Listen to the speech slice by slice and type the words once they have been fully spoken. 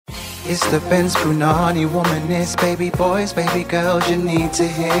It's the Benz Brunani womanist. Baby boys, baby girls, you need to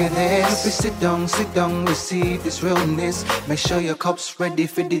hear this. Sit down, receive this realness. Make sure your cup's ready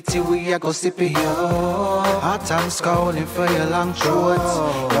for the tea. We are go sip it, yo. Hot time scrolling for your long shorts.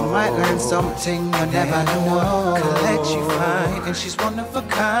 You might learn something you never know. Collect you fine, and she's one of a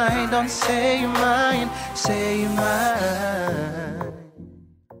kind. Don't say you're mine, say you're mine.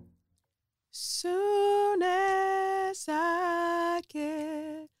 Soon as I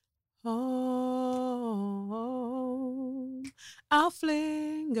get home, I'll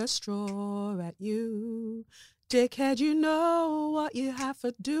fling a straw at you. Dickhead, you know what you have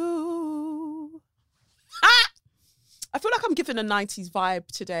to do. I feel like I'm giving a 90s vibe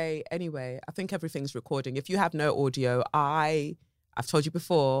today anyway. I think everything's recording. If you have no audio, I've told you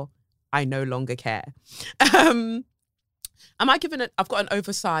before, I no longer care. Am I giving it? I've got an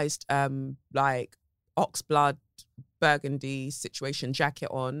oversized like oxblood burgundy situation jacket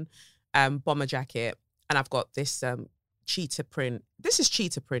on, bomber jacket, and I've got this cheetah print. This is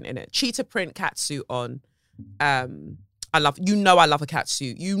cheetah print in it. Cheetah print catsuit on. I love a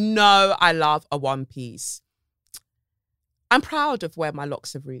catsuit. You know I love a one piece. I'm proud of where my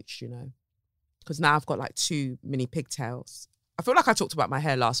locks have reached, you know, because now I've got like 2 mini pigtails. I feel like I talked about my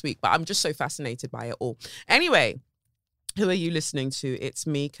hair last week, but I'm just so fascinated by it all. Anyway, who are you listening to? It's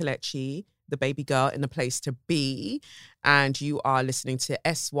me, Kelechi, the baby girl in the place to be. And you are listening to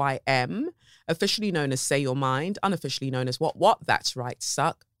SYM, officially known as Say Your Mind, unofficially known as what? That's right,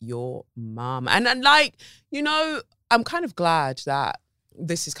 Suck Your Mum. And like, you know, I'm kind of glad that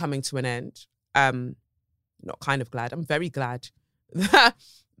this is coming to an end. Not kind of glad. I'm very glad that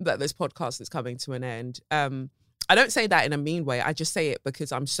this podcast is coming to an end. I don't say that in a mean way. I just say it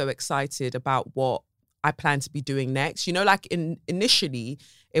because I'm so excited about what I plan to be doing next. You know, like initially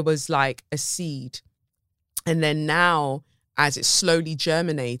it was like a seed. And then now as it's slowly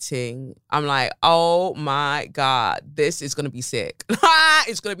germinating, I'm like, oh my God, this is going to be sick.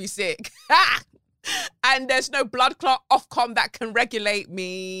 It's going to be sick. And there's no blood clot Ofcom that can regulate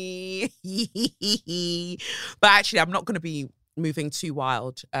me. But actually, I'm not going to be moving too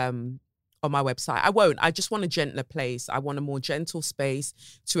wild on my website. I won't. I just want a gentler place. I want a more gentle space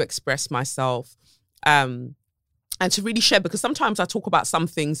to express myself and to really share, because sometimes I talk about some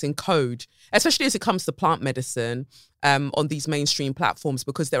things in code, especially as it comes to plant medicine on these mainstream platforms,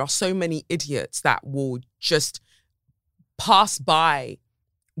 because there are so many idiots that will just pass by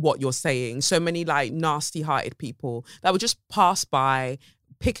what you're saying. So many like nasty-hearted people that will just pass by,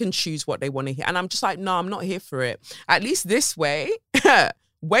 pick and choose what they want to hear. And I'm just like, no, I'm not here for it. At least this way,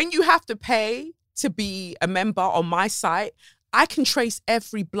 when you have to pay to be a member on my site, I can trace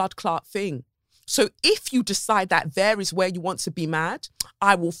every blood clot thing. So if you decide that there is where you want to be mad,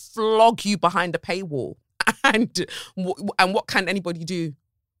 I will flog you behind a paywall. And what can anybody do?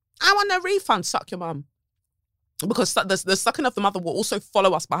 I want a refund, suck your mum. Because the sucking of the mother will also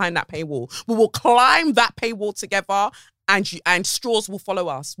follow us behind that paywall. We will climb that paywall together, and straws will follow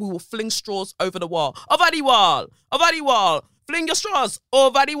us. We will fling straws over the wall. Over the wall. Fling your straws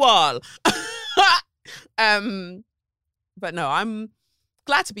over the wall. But no, I'm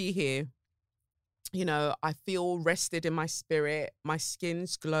glad to be here. You know, I feel rested in my spirit. My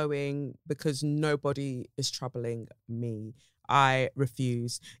skin's glowing because nobody is troubling me. I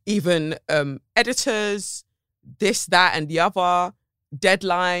refuse. Even editors, this, that, and the other,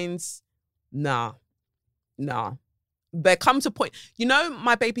 deadlines, nah. There comes a point, you know,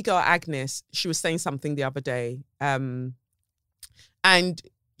 my baby girl Agnes, she was saying something the other day, and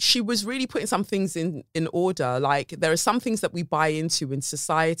she was really putting some things in order. Like, there are some things that we buy into in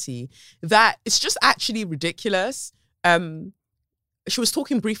society that it's just actually ridiculous. She was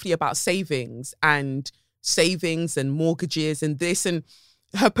talking briefly about savings and mortgages and this, and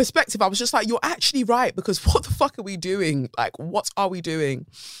her perspective, I was just like, you're actually right, because what the fuck are we doing? Like, what are we doing?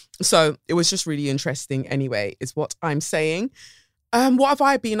 So it was just really interesting anyway, is what I'm saying. What have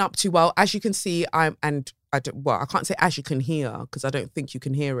I been up to? Well, as you can see, I can't say as you can hear, because I don't think you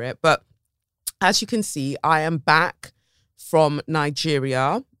can hear it, but as you can see, I am back from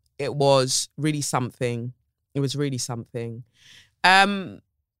Nigeria. It was really something.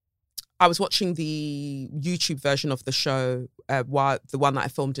 I was watching the YouTube version of the show, the one that I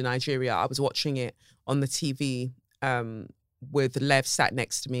filmed in Nigeria. I was watching it on the TV with Lev sat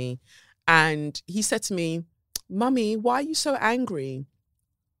next to me. And he said to me, "Mummy, why are you so angry?"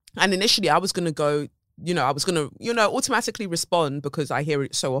 And initially I was going to go, automatically respond, because I hear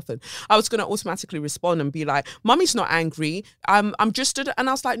it so often. I was going to automatically respond and be like, "Mummy's not angry. I'm just," and I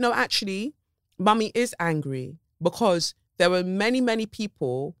was like, no, actually, Mummy is angry, because there were many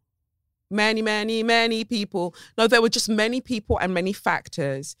people. No, there were just many people and many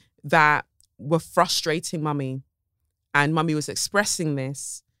factors that were frustrating mummy. And mummy was expressing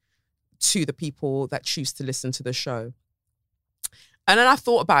this to the people that choose to listen to the show. And then I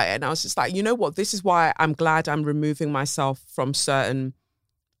thought about it and I was just like, you know what? This is why I'm glad I'm removing myself from certain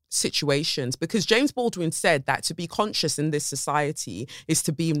situations, because James Baldwin said that to be conscious in this society is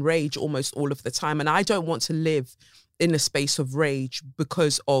to be in rage almost all of the time. And I don't want to live in a space of rage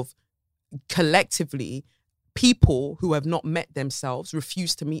because of collectively people who have not met themselves,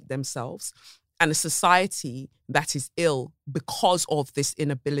 refuse to meet themselves, and a society that is ill because of this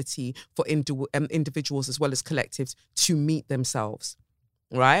inability for individuals as well as collectives to meet themselves,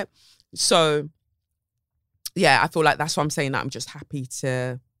 right? So, yeah, I feel like that's why I'm saying that I'm just happy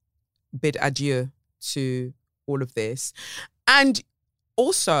to bid adieu to all of this. And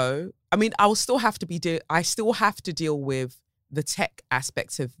also, I mean, I still have to deal with the tech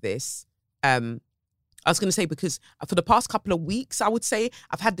aspect of this. I was going to say, because for the past couple of weeks, I would say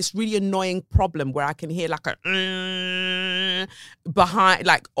I've had this really annoying problem where I can hear like a behind,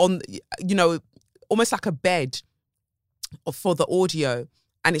 like on, you know, almost like a bed for the audio.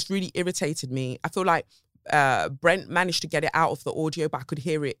 And it's really irritated me. I feel like Brent managed to get it out of the audio, but I could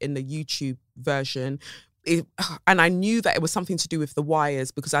hear it in the YouTube version. And I knew that it was something to do with the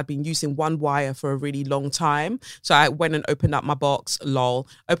wires because I'd been using one wire for a really long time. So I went and opened up my box,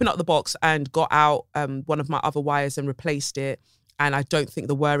 opened up the box and got out one of my other wires and replaced it. And I don't think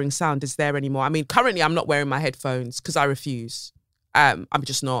the whirring sound is there anymore. I mean, currently I'm not wearing my headphones because I refuse. I'm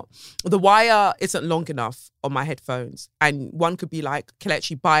just not. The wire isn't long enough on my headphones. And one could be like,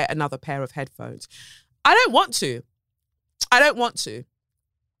 Kelechi, buy another pair of headphones. I don't want to.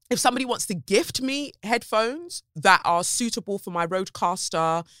 If somebody wants to gift me headphones that are suitable for my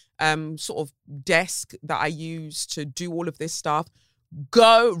Rodecaster sort of desk that I use to do all of this stuff,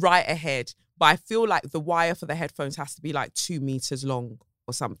 go right ahead. But I feel like the wire for the headphones has to be like 2 meters long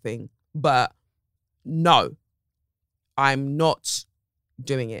or something. But no, I'm not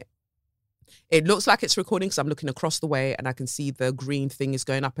doing it. It looks like it's recording because I'm looking across the way and I can see the green thing is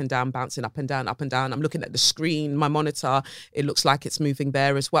going up and down, bouncing up and down, up and down. I'm looking at the screen, my monitor. It looks like it's moving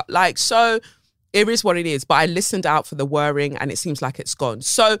there as well. Like, so it is what it is. But I listened out for the whirring and it seems like it's gone.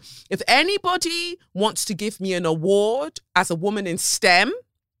 So if anybody wants to give me an award as a woman in STEM,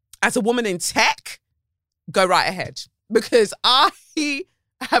 as a woman in tech, go right ahead. Because I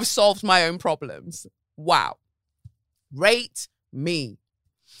have solved my own problems. Wow. Rate me.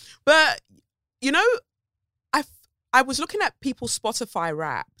 But you know, I was looking at people's Spotify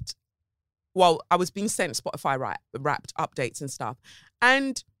Wrapped. Well, I was being sent Spotify Wrapped updates and stuff.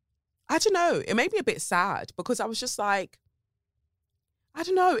 And I don't know, it made me a bit sad because I was just like, I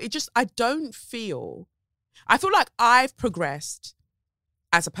don't know, I feel like I've progressed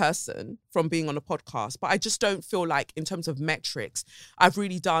as a person from being on a podcast, but I just don't feel like in terms of metrics, I've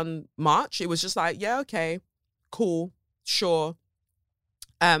really done much. It was just like, yeah, okay, cool, sure.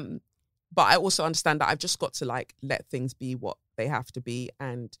 But I also understand that I've just got to like let things be what they have to be,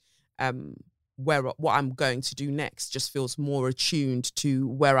 and what I'm going to do next just feels more attuned to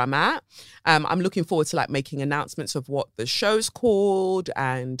where I'm at. I'm looking forward to like making announcements of what the show's called,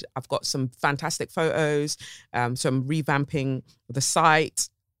 and I've got some fantastic photos. So I'm revamping the site.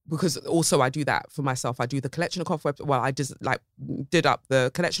 Because also I do that for myself. I do the Kolechnikov website. Well, I did up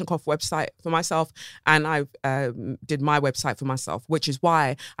the Kolechnikov website for myself, and I did my website for myself, which is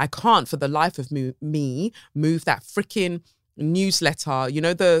why I can't for the life of me move that freaking newsletter. You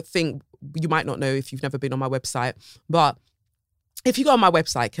know, the thing you might not know if you've never been on my website, but if you go on my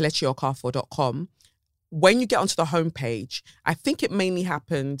website, kelechiokafor.com, when you get onto the homepage, I think it mainly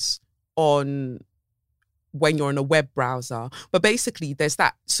happens on when you're in a web browser. But basically there's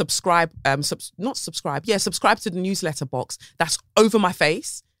that subscribe to the newsletter box that's over my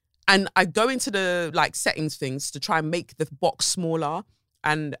face. And I go into the like settings things to try and make the box smaller,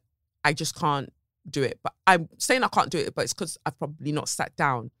 and I just can't do it. But I'm saying I can't do it, but it's because I've probably not sat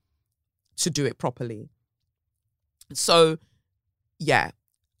down to do it properly. So yeah,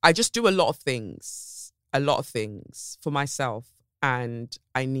 I just do a lot of things for myself. And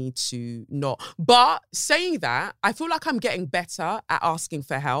I need to not. But saying that, I feel like I'm getting better at asking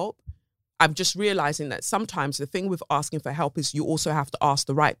for help. I'm just realizing that sometimes the thing with asking for help is you also have to ask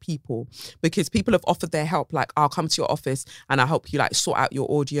the right people, because people have offered their help. Like, I'll come to your office and I'll help you like sort out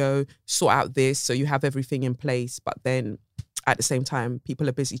your audio, sort out this, so you have everything in place. But then at the same time, people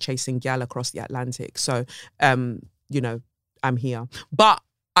are busy chasing gal across the Atlantic. So, you know, I'm here. But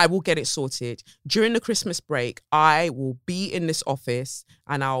I will get it sorted. During the Christmas break, I will be in this office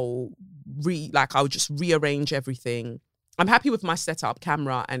and I'll just rearrange everything. I'm happy with my setup,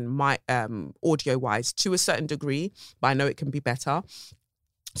 camera and my audio wise to a certain degree, but I know it can be better.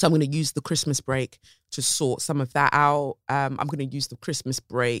 So I'm going to use the Christmas break to sort some of that out. I'm going to use the Christmas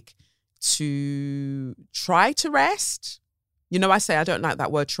break to try to rest. You know, I say I don't like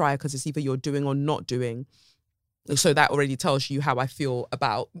that word try because it's either you're doing or not doing. So that already tells you how I feel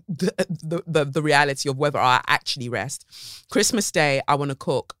about the reality of whether I actually rest. Christmas Day, I want to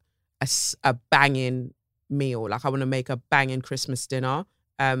cook a banging meal. Like I want to make a banging Christmas dinner.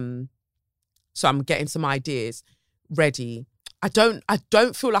 So I'm getting some ideas ready. I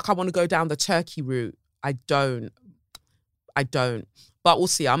don't feel like I want to go down the turkey route. I don't. But we'll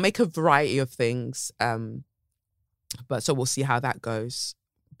see. I'll make a variety of things. But so we'll see how that goes.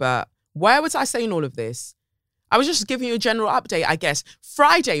 But where was I saying all of this? I was just giving you a general update, I guess.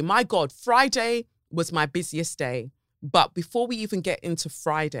 Friday, my God, Friday was my busiest day. But before we even get into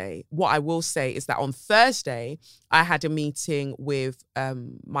Friday, what I will say is that on Thursday, I had a meeting with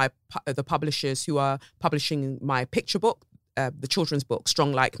the publishers who are publishing my picture book, the children's book,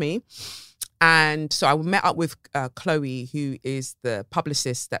 Strong Like Me. And so I met up with Chloe, who is the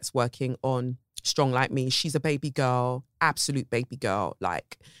publicist that's working on Strong Like Me. She's a baby girl, absolute baby girl.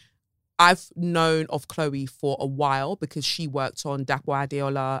 Like, I've known of Chloe for a while because she worked on Dapo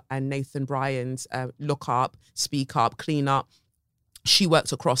Adeola and Nathan Bryan's Look Up, Speak Up, Clean Up. She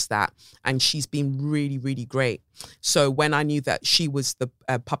worked across that and she's been really, really great. So when I knew that she was the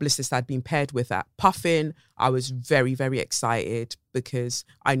publicist I'd been paired with at Puffin, I was very, very excited because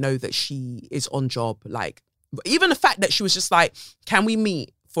I know that she is on job. Like, even the fact that she was just like, can we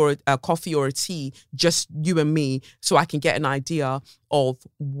meet for a coffee or a tea, just you and me, so I can get an idea of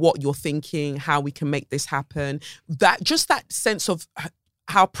what you're thinking, how we can make this happen. That sense of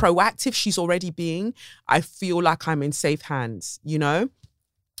how proactive she's already being, I feel like I'm in safe hands, you know?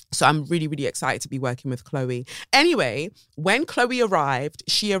 So I'm really, really excited to be working with Chloe. Anyway, when Chloe arrived,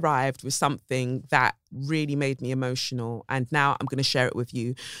 she arrived with something that really made me emotional. And now I'm going to share it with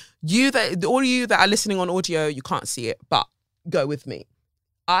you. All of you that are listening on audio, you can't see it, but go with me.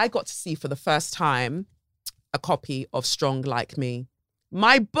 I got to see for the first time a copy of Strong Like Me.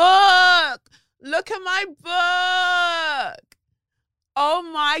 My book! Look at my book! Oh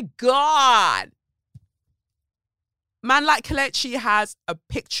my God! Man Like Kelechi has a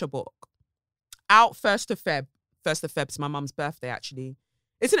picture book out 1st of Feb. 1st of Feb is my mum's birthday, actually.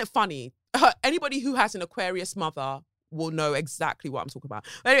 Isn't it funny? Anybody who has an Aquarius mother will know exactly what I'm talking about.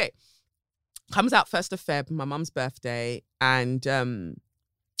 But anyway, comes out 1st of Feb, my mum's birthday, and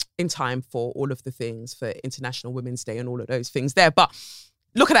in time for all of the things for International Women's Day and all of those things there. But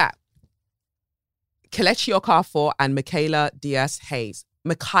look at that. Kelechi Okafor and Michaela Diaz-Hayes.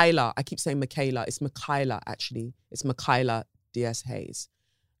 Michaela, I keep saying Michaela. It's Michaela, actually. It's Michaela Diaz-Hayes.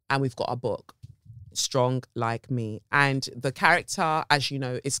 And we've got a book, Strong Like Me. And the character, as you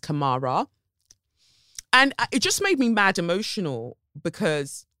know, is Kamara. And it just made me mad emotional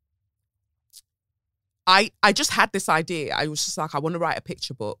because I just had this idea. I was just like, I want to write a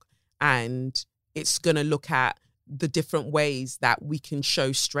picture book and it's going to look at the different ways that we can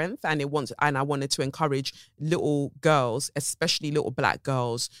show strength. And I wanted to encourage little girls, especially little Black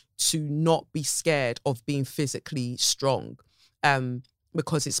girls, to not be scared of being physically strong,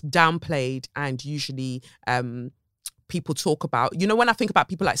 because it's downplayed and usually people talk about, you know, when I think about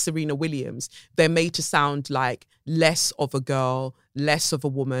people like Serena Williams, they're made to sound like less of a girl, less of a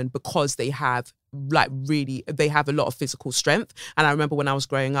woman because they have a lot of physical strength. And I remember when I was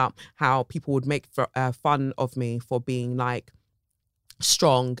growing up, how people would make fun of me for being like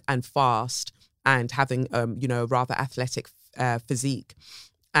strong and fast and having, a rather athletic physique.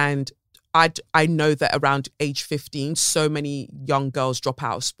 And I know that around age 15, so many young girls drop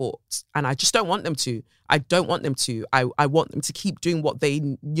out of sports and I just don't want them to. I don't want them to. I want them to keep doing what they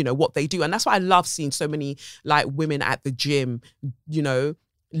do. And that's why I love seeing so many like women at the gym,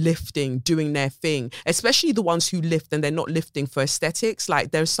 lifting, doing their thing, especially the ones who lift and they're not lifting for aesthetics.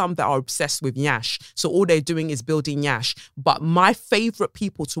 Like there's some that are obsessed with Yash. So all they're doing is building Yash. But my favorite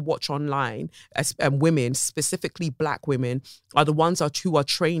people to watch online, women, specifically Black women, are the ones who are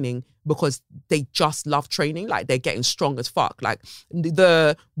training because they just love training. Like they're getting strong as fuck. Like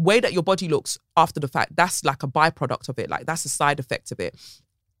the way that your body looks after the fact, that's like a byproduct of it. Like that's a side effect of it.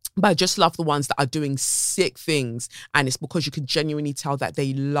 But I just love the ones that are doing sick things. And it's because you can genuinely tell that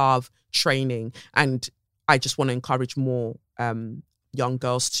they love training. And I just want to encourage more young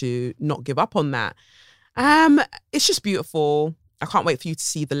girls to not give up on that. It's just beautiful. I can't wait for you to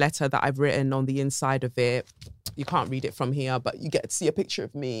see the letter that I've written on the inside of it. You can't read it from here, but you get to see a picture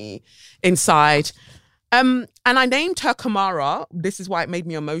of me inside. And I named her Kamara. This is why it made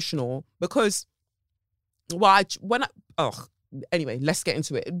me emotional. Because, anyway, let's get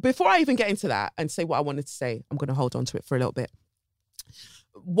into it. Before I even get into that and say what I wanted to say, I'm going to hold on to it for a little bit.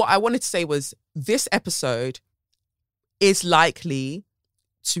 what I wanted to say was this episode is likely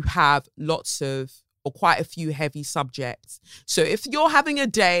to have lots of, or quite a few heavy subjects. So if you're having a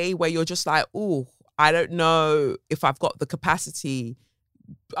day where you're just like, oh, I don't know if I've got the capacity,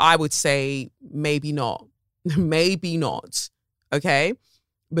 I would say maybe not. Maybe not. Okay?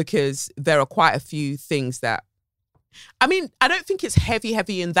 Because there are quite a few things that, I mean, I don't think it's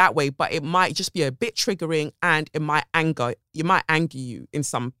heavy in that way, but it might just be a bit triggering and it might anger you in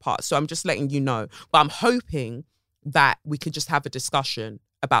some parts. So I'm just letting you know. But I'm hoping that we could just have a discussion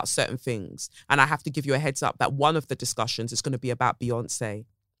about certain things. And I have to give you a heads up that one of the discussions is going to be about Beyonce.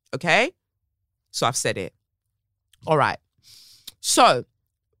 Okay? So I've said it. All right. So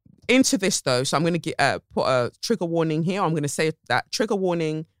into this though. So I'm going to put a trigger warning here. I'm going to say that trigger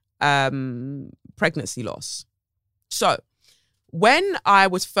warning, pregnancy loss. So when I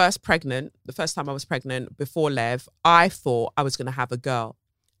was first pregnant, the first time I was pregnant before Lev, I thought I was going to have a girl.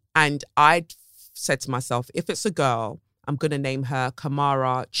 And I said to myself, if it's a girl, I'm going to name her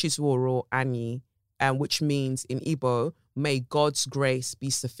Kamara Chizuoro Anyi, which means in Igbo, may God's grace be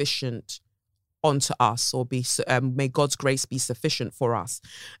sufficient onto us, or may God's grace be sufficient for us.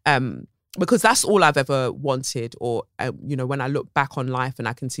 Because that's all I've ever wanted. Or, when I look back on life and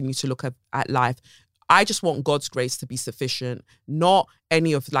I continue to look at life, I just want God's grace to be sufficient, not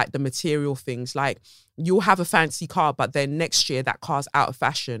any of like the material things. Like you'll have a fancy car, but then next year that car's out of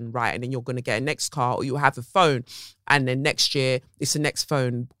fashion, right? And then you're going to get a next car, or you'll have a phone. And then next year it's the next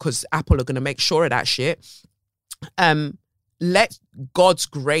phone because Apple are going to make sure of that shit. Let God's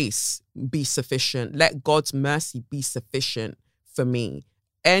grace be sufficient. Let God's mercy be sufficient for me.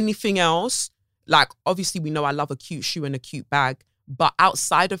 Anything else, like obviously we know I love a cute shoe and a cute bag, but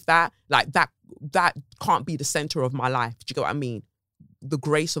outside of that, like that can't be the center of my life. Do you get what I mean? The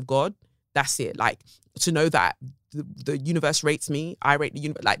grace of God, that's it. Like to know that the universe rates me, I rate the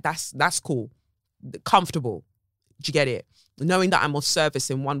universe. Like that's cool, comfortable. Do you get it? Knowing that I'm of service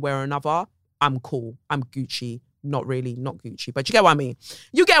in one way or another, I'm cool. I'm Gucci. Not really, not Gucci, but you get what I mean.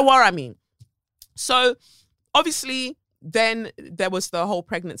 You get what I mean. So obviously, then there was the whole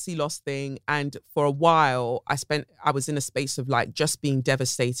pregnancy loss thing. And for a while, I was in a space of like just being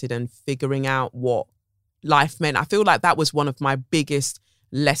devastated and figuring out what life meant. I feel like that was one of my biggest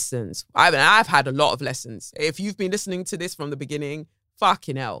lessons. I've had a lot of lessons. If you've been listening to this from the beginning,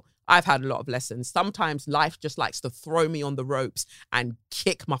 fucking hell, I've had a lot of lessons. Sometimes life just likes to throw me on the ropes and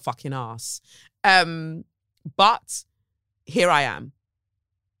kick my fucking ass. But here I am.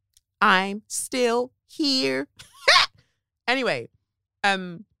 I'm still here. Anyway,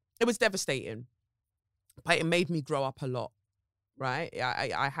 it was devastating, but it made me grow up a lot, right?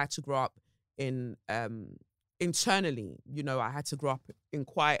 I had to grow up internally, I had to grow up in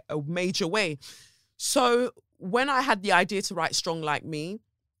quite a major way. So when I had the idea to write Strong Like Me,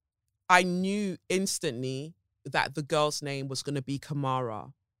 I knew instantly that the girl's name was going to be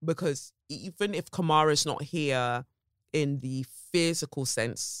Kamara, because even if Kamara's not here in the physical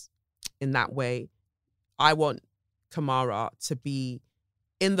sense in that way, I want Kamara to be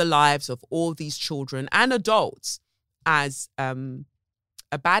in the lives of all these children and adults as a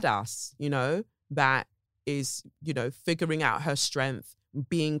badass, that is, figuring out her strength,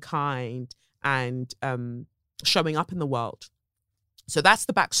 being kind and showing up in the world. So that's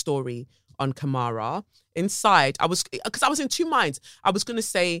the backstory on Kamara. Inside, because I was in two minds. I was going to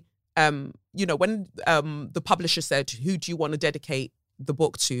say, when the publisher said, who do you want to dedicate the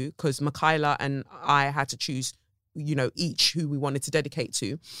book to? Because Michaela and I had to choose, each who we wanted to dedicate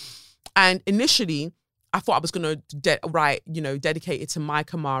to. And initially, I thought I was going to dedicate it to my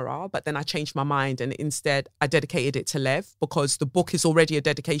Kamara, but then I changed my mind and instead I dedicated it to Lev, because the book is already a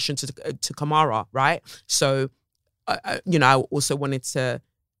dedication to Kamara, right? So, I also wanted to,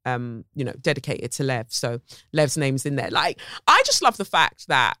 dedicate it to Lev. So Lev's name's in there. Like, I just love the fact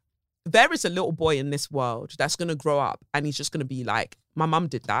that there is a little boy in this world that's going to grow up and he's just going to be like, my mum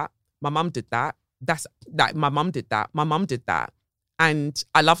did that. My mum did that. That's like, my mum did that. My mum did that. And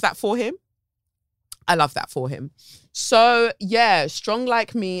I love that for him. So yeah, Strong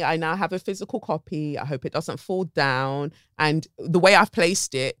Like Me. I now have a physical copy. I hope it doesn't fall down. And the way I've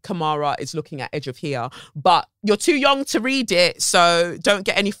placed it, Kamara is looking at edge of here. But you're too young to read it, so don't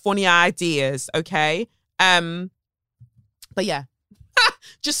get any funny ideas, okay? But yeah,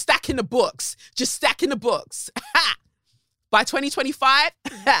 just stacking the books. By 2025,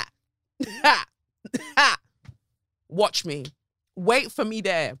 watch me. Wait for me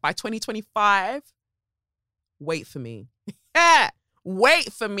there. By 2025, wait for me.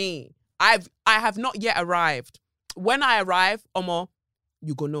 Wait for me. I have not yet arrived. When I arrive, Omo,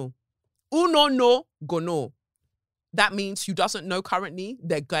 you go know. Uno no, go know. That means who doesn't know currently,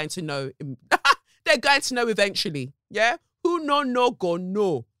 they're going to know. They're going to know eventually. Yeah. Who no go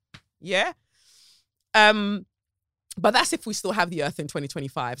no. Yeah. But that's if we still have the earth in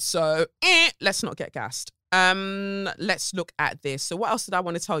 2025. So let's not get gassed. Let's look at this. So what else did I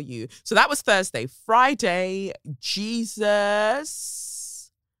want to tell you? So that was Thursday. Friday, Jesus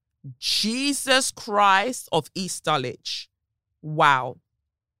Christ of East Dulwich. Wow.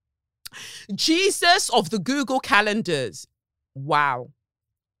 Jesus of the Google calendars. Wow.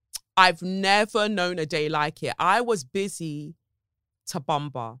 I've never known a day like it. I was busy to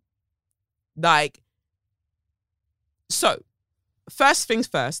bumper. Like, so first things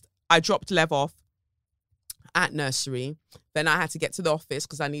first, I dropped Lev off at nursery. Then I had to get to the office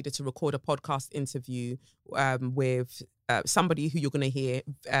because I needed to record a podcast interview with somebody who you're going to hear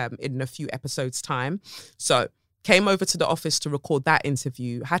in a few episodes' time. So came over to the office to record that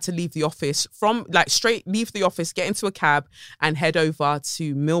interview. Had to leave the office leave the office, get into a cab and head over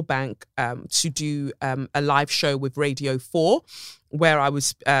to Millbank to do a live show with Radio 4, where I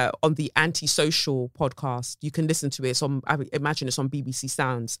was on the Antisocial podcast. You can listen to it. I imagine it's on BBC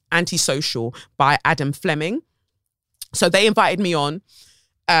Sounds. Antisocial by Adam Fleming. So they invited me on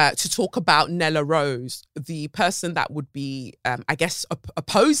to talk about Nella Rose. The person that would be, I guess,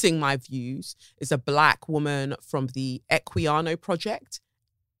 opposing my views is a black woman from the Equiano Project,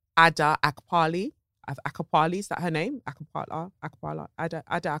 Ada Akpali. Akapali, is that her name? Ada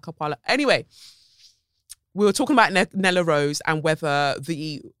Akapala. Anyway, we were talking about Nella Rose and whether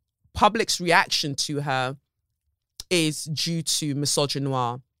the public's reaction to her is due to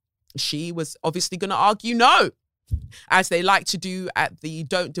misogynoir. She was obviously going to argue no, as they like to do at the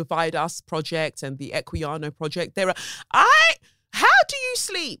Don't Divide Us project and the Equiano project. How do you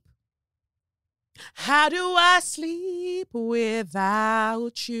sleep? How do I sleep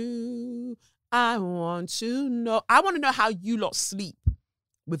without you? I want to know. I want to know how you lot sleep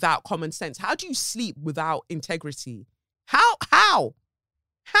without common sense. How do you sleep without integrity? How?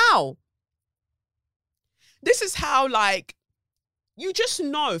 This is how, like, you just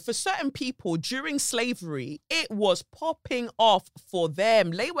know for certain people during slavery, it was popping off for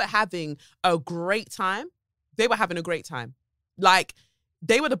them. They were having a great time. Like,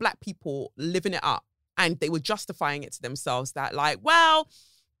 they were the black people living it up, and they were justifying it to themselves that, like, well,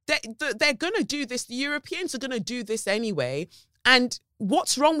 they're going to do this. The Europeans are going to do this anyway. And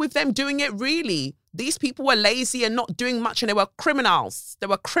what's wrong with them doing it, really? These people were lazy and not doing much, and they were criminals. They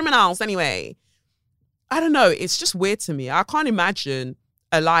were criminals anyway. I don't know. It's just weird to me. I can't imagine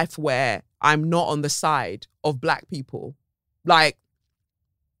a life where I'm not on the side of black people. Like,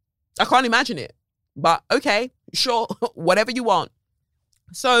 I can't imagine it. But okay, sure, whatever you want.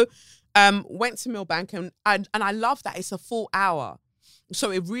 So went to Millbank and I love that it's a full hour. So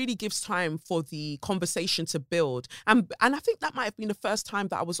it really gives time for the conversation to build. And I think that might have been the first time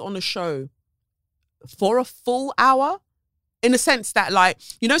that I was on a show for a full hour. In the sense that, like,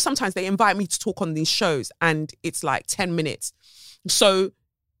 you know, sometimes they invite me to talk on these shows and it's like 10 minutes. So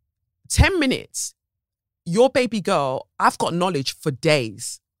 10 minutes, your baby girl, I've got knowledge for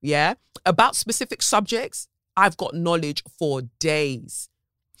days. Yeah. About specific subjects, I've got knowledge for days.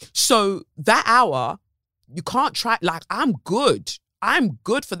 So that hour, you can't try, like, I'm good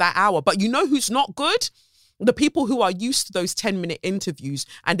for that hour. But you know who's not good? The people who are used to those 10-minute interviews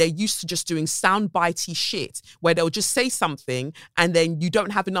and they're used to just doing soundbitey shit where they'll just say something and then you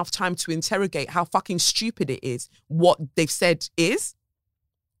don't have enough time to interrogate how fucking stupid it is what they've said is.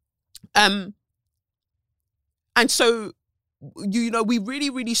 And so, you know, we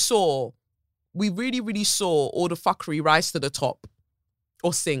really saw all the fuckery rise to the top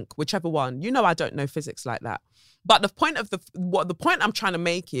or sink, whichever one. You know, I don't know physics like that. But the point I'm trying to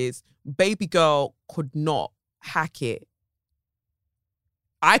make is baby girl could not hack it.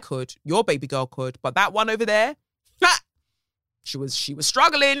 I could, your baby girl could, but that one over there, she was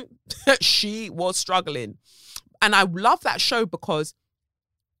struggling. She was struggling. And I love that show because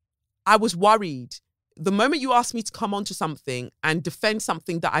I was worried. The moment you asked me to come onto something and defend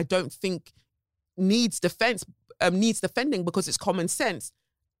something that I don't think needs defending because it's common sense,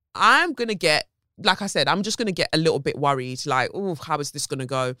 I'm going to get, like I said, I'm just going to get a little bit worried. Like, oh, how is this going to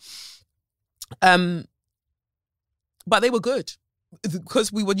go? But they were good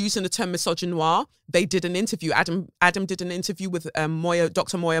because we were using the term misogynoir. They did an interview. Adam did an interview with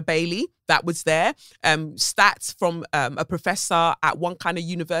Dr. Moya Bailey. That was there. Stats from a professor at one kind of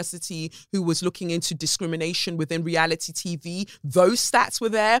university who was looking into discrimination within reality TV. Those stats were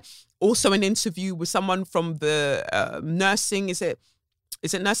there. Also an interview with someone from the nursing. Is it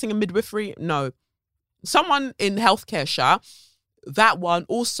nursing and midwifery? No. Someone in healthcare, that one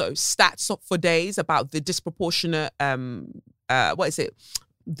also stats up for days about the disproportionate, the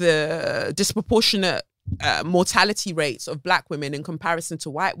disproportionate mortality rates of black women in comparison to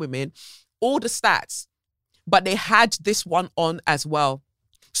white women, all the stats. But they had this one on as well.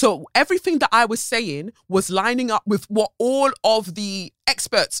 So everything that I was saying was lining up with what all of the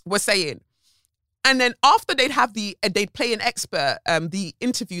experts were saying. And then after they'd play an expert, the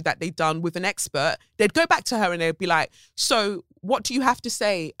interview that they'd done with an expert, they'd go back to her and they'd be like, so what do you have to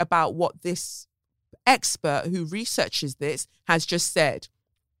say about what this expert who researches this has just said?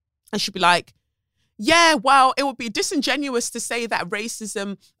 And she'd be like, yeah, well, it would be disingenuous to say that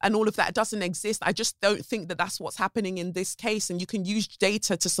racism and all of that doesn't exist. I just don't think that that's what's happening in this case. And you can use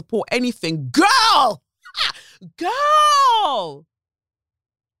data to support anything. Girl! Girl!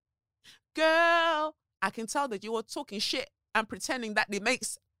 Girl, I can tell that you are talking shit and pretending that it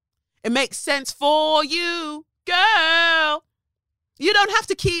makes sense for you. Girl, you don't have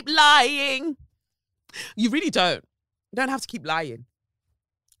to keep lying. You really don't. You don't have to keep lying.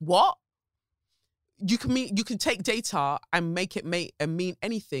 What? You can take data and make it mean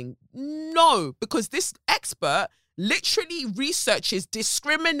anything. No, because this expert literally researches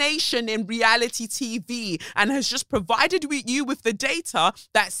discrimination in reality TV and has just provided you with the data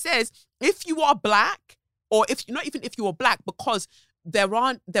that says if you are black, or if not even if you are black, because there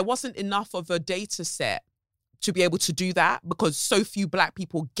wasn't enough of a data set to be able to do that, because so few black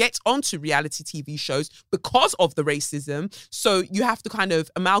people get onto reality TV shows because of the racism. So you have to kind of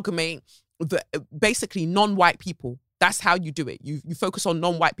amalgamate basically non-white people. That's how you do it. You focus on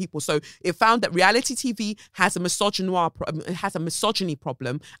non-white people. So it found that reality TV has a misogyny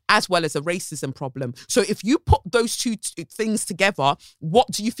problem as well as a racism problem. So if you put those two things together, what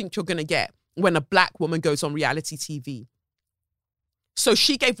do you think you're going to get when a black woman goes on reality TV? So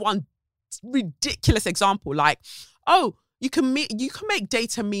she gave one ridiculous example, like, oh, you can make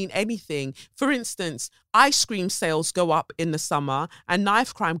data mean anything. For instance, ice cream sales go up in the summer and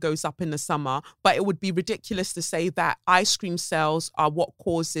knife crime goes up in the summer, but it would be ridiculous to say that ice cream sales are what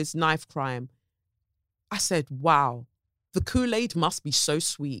causes knife crime. I said, wow, the Kool-Aid must be so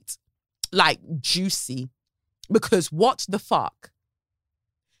sweet, like juicy, because what the fuck?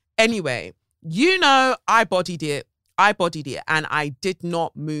 Anyway, I bodied it and I did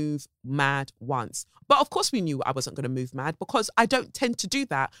not move mad once. But of course we knew I wasn't going to move mad because I don't tend to do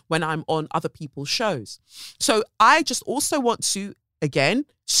that when I'm on other people's shows. So I just also want to, again,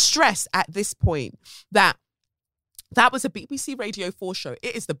 stress at this point that was a BBC Radio 4 show.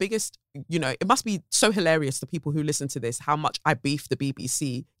 It is the biggest, it must be so hilarious to people who listen to this, how much I beef the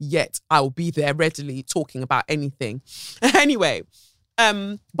BBC, yet I will be there readily talking about anything. Anyway,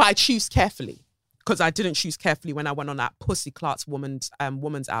 but I choose carefully. Because I didn't choose carefully when I went on that Pussy Clark's woman's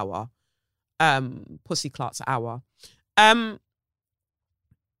hour. Pussy Clark's hour. That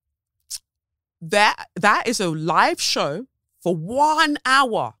is a live show for 1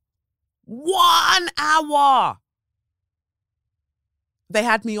 hour. 1 hour. They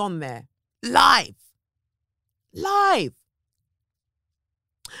had me on there. Live.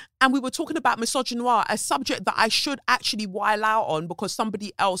 And we were talking about misogynoir, a subject that I should actually while out on because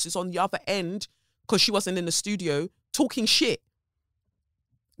somebody else is on the other end, because she wasn't in the studio, talking shit.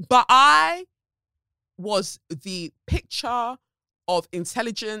 But I was the picture of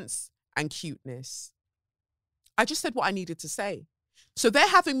intelligence and cuteness. I just said what I needed to say. So they're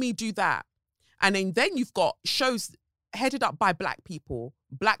having me do that. And then you've got shows headed up by black people,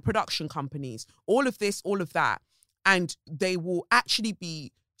 black production companies, all of this, all of that. And they will actually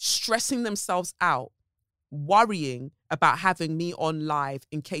be stressing themselves out, worrying about having me on live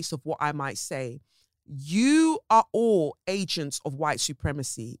in case of what I might say. You are all agents of white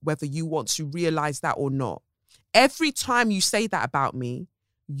supremacy, whether you want to realize that or not. Every time you say that about me,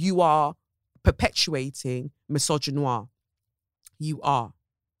 you are perpetuating misogynoir. You are.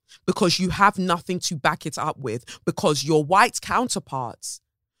 Because you have nothing to back it up with, because your white counterparts,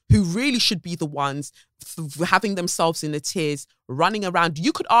 who really should be the ones having themselves in the tears, running around.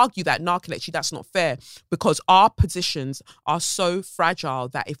 You could argue that, Kelechi, that's not fair, because our positions are so fragile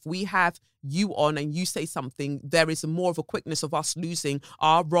that if we have you on and you say something, there is more of a quickness of us losing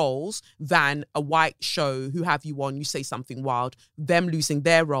our roles than a white show who have you on, you say something wild, them losing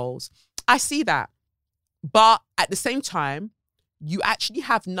their roles. I see that. But at the same time, you actually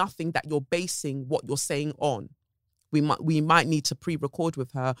have nothing that you're basing what you're saying on. We might need to pre-record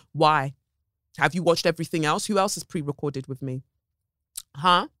with her. Why? Have you watched everything else? Who else has pre-recorded with me?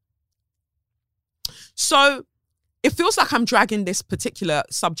 Huh? So it feels like I'm dragging this particular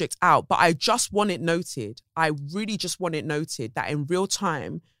subject out, but I just want it noted. I really just want it noted that in real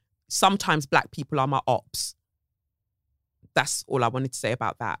time, sometimes black people are my ops. that's all I wanted to say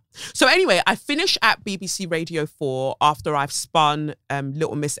about that. So anyway, I finished at BBC Radio 4 after I've spun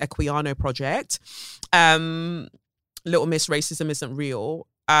Little Miss Equiano project. Little Miss Racism Isn't Real.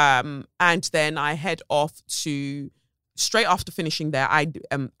 And then I head off to, straight after finishing there,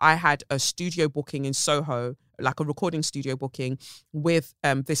 I had a studio booking in Soho, like a recording studio booking with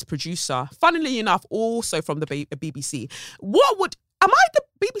this producer, funnily enough, also from the BBC. Am I the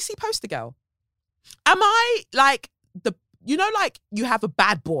BBC poster girl? Am I like like you have a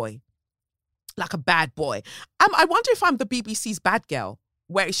bad boy, like a bad boy. I wonder if I'm the BBC's bad girl,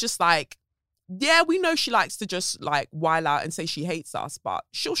 where it's just like, yeah, we know she likes to just like while out and say she hates us, but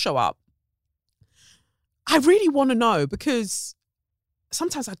she'll show up. I really want to know, because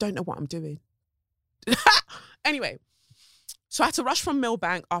sometimes I don't know what I'm doing. Anyway, so I had to rush from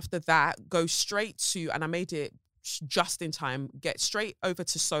Millbank after that, go straight to, and I made it just in time, get straight over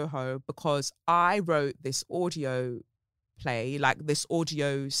to Soho, because I wrote this audio play, like this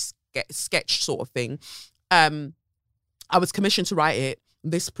audio sketch sort of thing. I was commissioned to write it.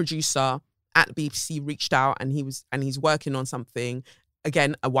 This producer at the BBC reached out, and he's working on something.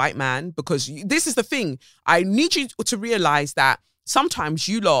 Again, a white man, because this is the thing. I need you to realize that sometimes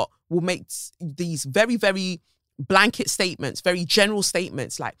you lot will make these very, very blanket statements, very general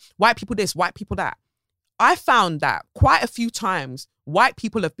statements, like white people this, white people that. I found that quite a few times, white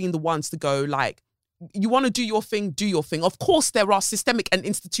people have been the ones to go like, you want to do your thing, do your thing. Of course, there are systemic and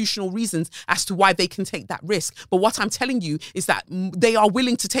institutional reasons as to why they can take that risk. But what I'm telling you is that they are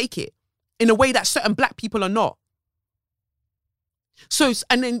willing to take it in a way that certain black people are not. So,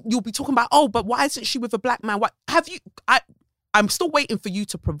 and then you'll be talking about, oh, but why isn't she with a black man? What have you? I'm still waiting for you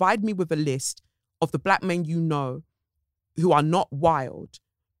to provide me with a list of the black men you know who are not wild,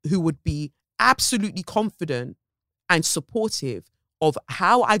 who would be absolutely confident and supportive of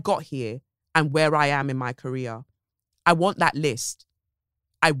how I got here and where I am in my career. I want that list.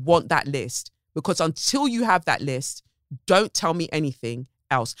 I want that list, because until you have that list, don't tell me anything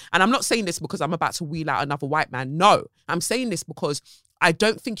else. And I'm not saying this because I'm about to wheel out another white man. No, I'm saying this because I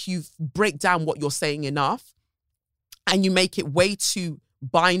don't think you break down what you're saying enough, and you make it way too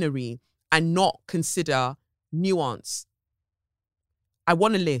binary and not consider nuance. I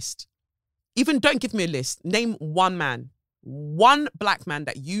want a list. Even don't give me a list. Name one man, one black man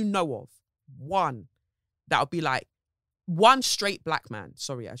that you know of. One that would be like, one straight black man.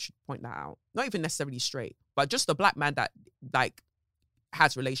 Sorry, I should point that out. Not even necessarily straight, but just a black man that like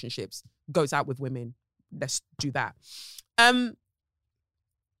has relationships, goes out with women. Let's do that. I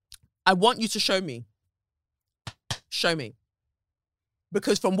want you to show me. Show me.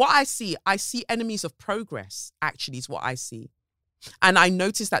 Because from what I see enemies of progress, actually, is what I see. And I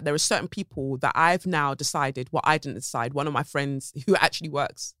noticed that there are certain people that I've now decided, well, I didn't decide. One of my friends who actually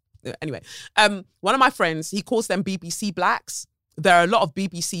works, anyway, one of my friends, he calls them BBC blacks. There are a lot of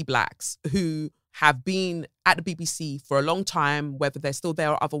BBC blacks who have been at the BBC for a long time, whether they're still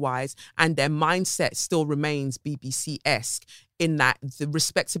there or otherwise, and their mindset still remains BBC-esque in that the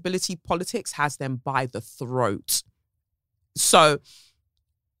respectability politics has them by the throat. So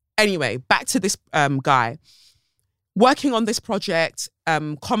anyway, back to this guy working on this project,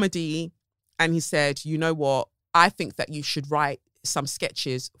 comedy, and he said, you know what, I think that you should write some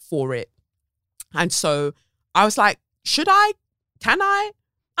sketches for it. And so I was like, should I? Can I?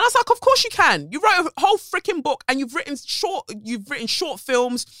 And I was like, of course you can. You wrote a whole freaking book, and you've written short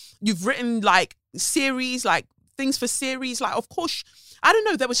films, you've written like series, like things for series. Like, of course, I don't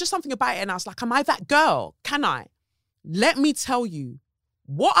know. There was just something about it. And I was like, am I that girl? Can I? Let me tell you,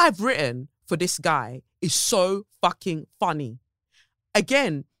 what I've written for this guy is so fucking funny.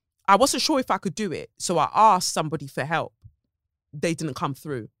 Again, I wasn't sure if I could do it. So I asked somebody for help. They didn't come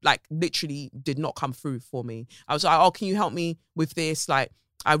through. Like, literally did not come through for me. I was like, oh, can you help me with this? Like,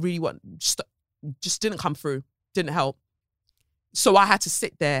 I really want, just didn't come through. Didn't help. So I had to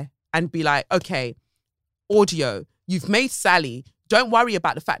sit there and be like, okay, audio, you've made Sally. Don't worry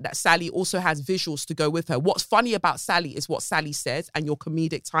about the fact that Sally also has visuals to go with her. What's funny about Sally is what Sally says and your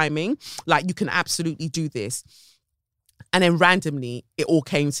comedic timing. Like, you can absolutely do this. And then randomly, it all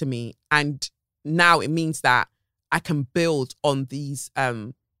came to me. And now it means that I can build on these,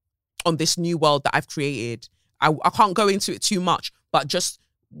 on this new world that I've created. I can't go into it too much, but just,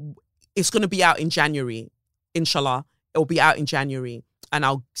 it's going to be out in January. Inshallah, it'll be out in January. And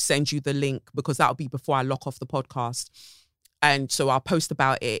I'll send you the link, because that'll be before I lock off the podcast. And so I'll post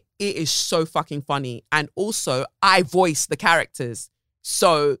about it. It is so fucking funny. And also, I voice the characters.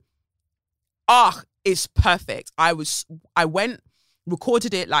 So, it's perfect. I went,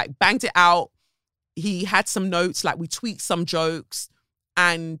 recorded it, like banged it out. He had some notes, like we tweaked some jokes,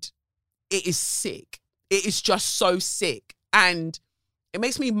 and it is sick. It is just so sick. And it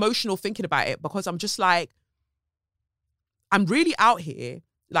makes me emotional thinking about it, because I'm just like, I'm really out here,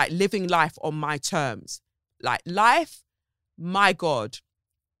 like, living life on my terms. Like, life, my God,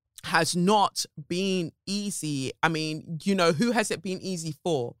 has not been easy. I mean, you know, who has it been easy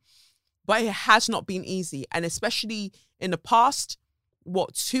for? But it has not been easy. And especially in the past,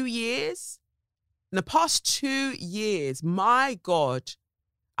 2 years? In the past 2 years, my God,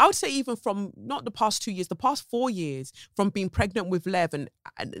 I would say even from not the past 2 years, the past 4 years, from being pregnant with Lev and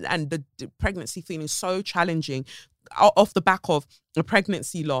the pregnancy feeling so challenging off the back of a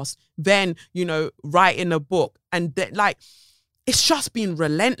pregnancy loss, then, you know, writing a book, and then, like, it's just been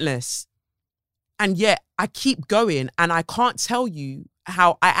relentless. And yet I keep going, and I can't tell you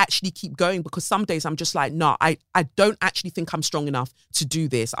how I actually keep going, because some days I'm just like, no, I don't actually think I'm strong enough to do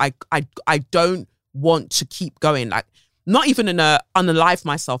this. I don't want to keep going. Like, not even in a unalive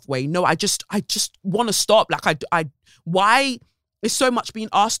myself way. No, I just want to stop. Like, why is so much being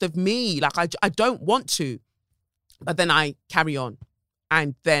asked of me? Like, I don't want to. But then I carry on,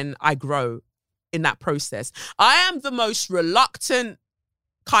 and then I grow in that process. I am the most reluctant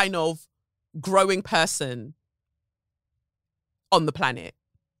kind of growing person on the planet,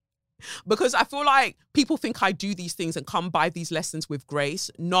 because I feel like people think I do these things and come by these lessons with grace.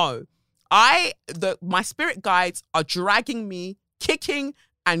 No, my spirit guides are dragging me, kicking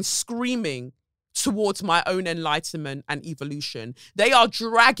and screaming towards my own enlightenment and evolution. They are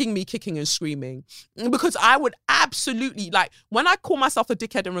dragging me kicking and screaming, because I would absolutely, like, when I call myself a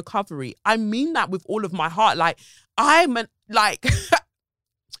dickhead in recovery, I mean that with all of my heart. Like,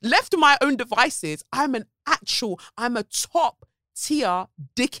 left to my own devices, I'm a top tier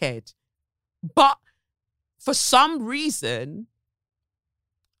dickhead. But for some reason,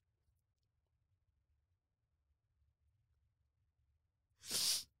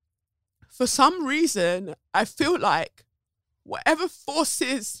 I feel like whatever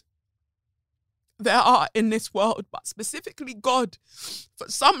forces there are in this world, but specifically God, for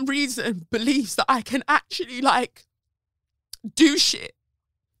some reason believes that I can actually, like, do shit.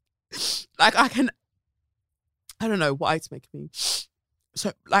 Like, I don't know why it's making me.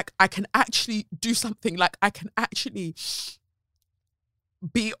 So, like, I can actually do something. Like, I can actually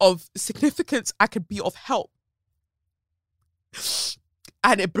be of significance. I can be of help.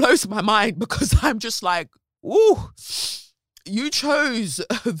 And it blows my mind, because I'm just like, ooh, you chose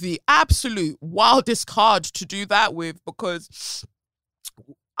the absolute wildest card to do that with, because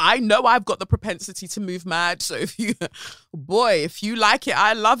I know I've got the propensity to move mad. So if you like it,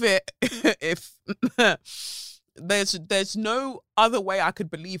 I love it. If there's no other way I could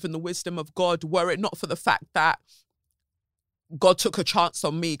believe in the wisdom of God, were it not for the fact that God took a chance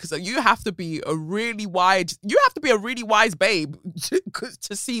on me. Because you have to be a really wise babe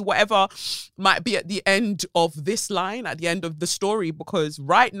to see whatever might be at the end of this line, at the end of the story. Because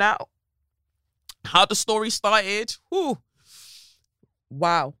right now, how the story started, whew,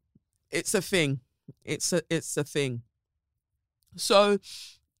 wow, it's a thing. It's a thing. So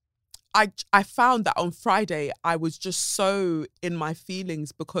I found that on Friday, I was just so in my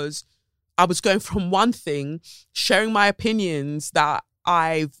feelings, because I was going from one thing, sharing my opinions that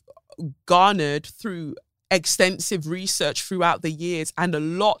I've garnered through extensive research throughout the years and a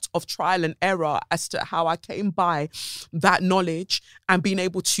lot of trial and error as to how I came by that knowledge, and being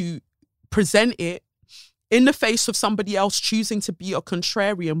able to present it in the face of somebody else choosing to be a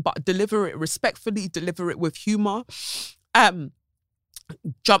contrarian, but deliver it respectfully, deliver it with humor.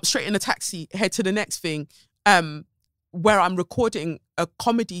 Jump straight in a taxi, head to the next thing, where I'm recording a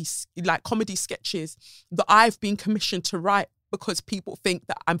comedy sketches that I've been commissioned to write, because people think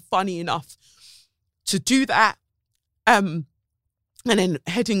that I'm funny enough to do that. And then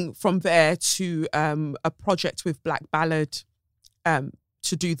heading from there to a project with Black Ballad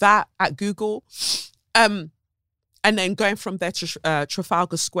to do that at Google. And then going from there to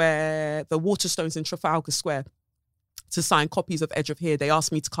Trafalgar Square, the Waterstones in Trafalgar Square, to sign copies of Edge of Here. They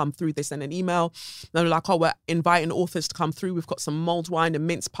asked me to come through. They sent an email. They were like, oh, we're inviting authors to come through. We've got some mulled wine and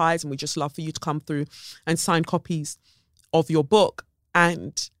mince pies, and we just love for you to come through and sign copies of your book.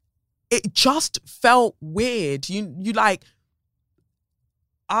 And it just felt weird. You like,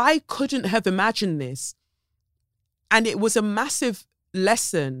 I couldn't have imagined this. And it was a massive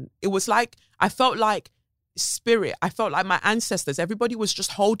lesson. It was like, I felt like spirit. I felt like my ancestors, everybody was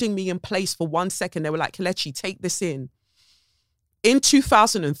just holding me in place for 1 second. They were like, Kelechi, take this in. In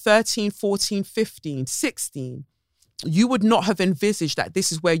 2013, 14, 15, 16, you would not have envisaged that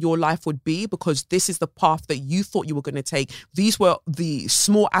this is where your life would be, because this is the path that you thought you were going to take. These were the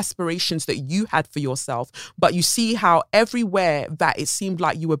small aspirations that you had for yourself. But you see how everywhere that it seemed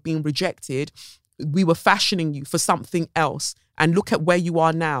like you were being rejected, we were fashioning you for something else. And look at where you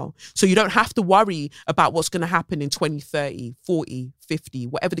are now. So you don't have to worry about what's going to happen in 20, 30, 40, 50,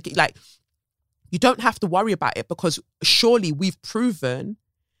 whatever the case. Like, you don't have to worry about it, because surely we've proven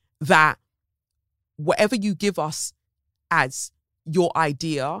that whatever you give us as your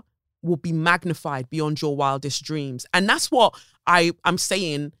idea will be magnified beyond your wildest dreams. And that's what I'm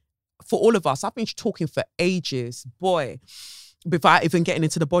saying for all of us. I've been talking for ages, boy, without even getting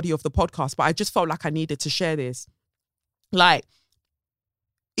into the body of the podcast, but I just felt like I needed to share this. Like,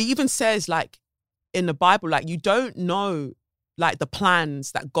 it even says, like, in the Bible, like, you don't know, like, the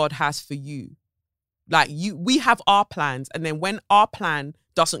plans that God has for you. Like, we have our plans, and then when our plan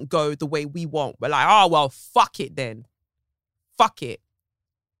doesn't go the way we want, we're like, oh, well, fuck it then. Fuck it.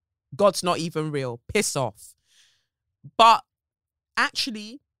 God's not even real. Piss off. But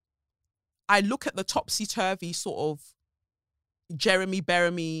actually, I look at the topsy-turvy sort of Jeremy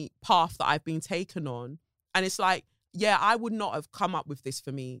Beremy path that I've been taken on, and it's like, yeah, I would not have come up with this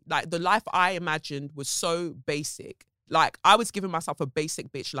for me. Like, the life I imagined was so basic. Like, I was giving myself a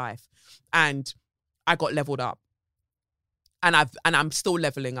basic bitch life, and I got leveled up, and I'm still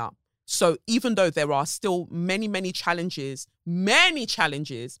leveling up. So even though there are still many challenges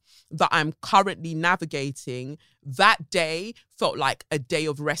that I'm currently navigating, that day felt like a day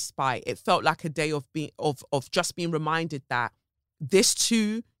of respite. It felt like a day of just being reminded that this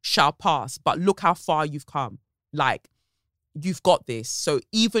too shall pass, but look how far you've come. Like, you've got this. So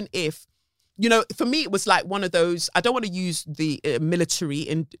even if, you know, for me, it was like one of those, I don't want to use the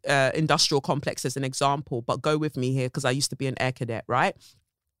military industrial complex as an example, but go with me here, because I used to be an air cadet, right?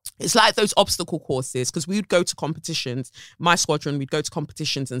 It's like those obstacle courses, because we would go to competitions, my squadron, we'd go to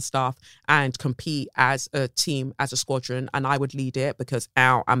competitions and stuff and compete as a team, as a squadron, and I would lead it because,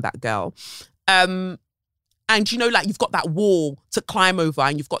 I'm that girl. And, you know, like, you've got that wall to climb over,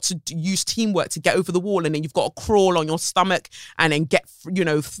 and you've got to use teamwork to get over the wall, and then you've got to crawl on your stomach and then get, you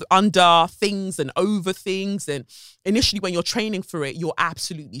know, under things and over things. And initially, when you're training for it, you're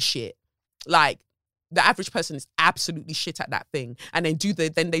absolutely shit. Like, the average person is absolutely shit at that thing. And then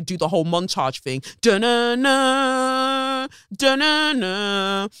they do the whole montage thing. Da-na-na,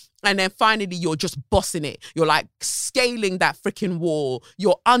 da-na-na. And then finally, you're just bossing it. You're like scaling that freaking wall.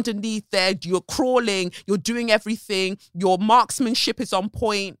 You're underneath there. You're crawling. You're doing everything. Your marksmanship is on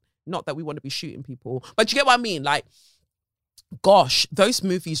point. Not that we want to be shooting people, but you get what I mean? Like, gosh, those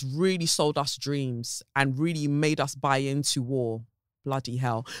movies really sold us dreams and really made us buy into war. Bloody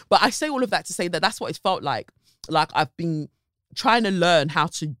hell. But I say all of that to say that that's what it felt like. Like, I've been trying to learn how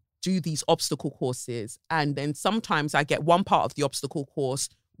to do these obstacle courses. And then sometimes I get one part of the obstacle course,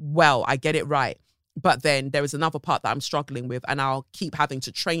 well, I get it right. But then there is another part that I'm struggling with, and I'll keep having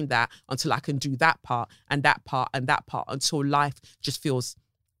to train that until I can do that part and that part and that part, until life just feels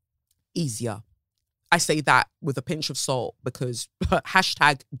easier. I say that with a pinch of salt, because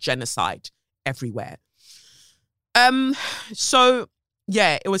hashtag genocide everywhere. So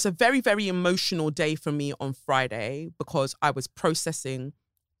yeah, it was a very, very emotional day for me on Friday, because I was processing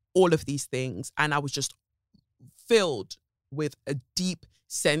all of these things, and I was just filled with a deep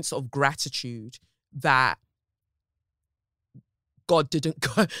sense of gratitude that God didn't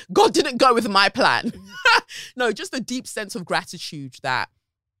go with my plan. No, just a deep sense of gratitude that,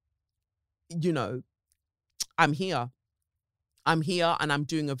 you know, I'm here and I'm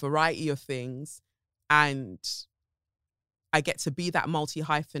doing a variety of things, and I get to be that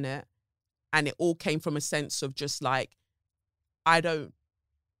multi-hyphenate. And it all came from a sense of just like, I don't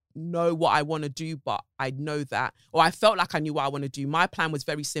know what I want to do, but I know that, or I felt like I knew what I want to do. My plan was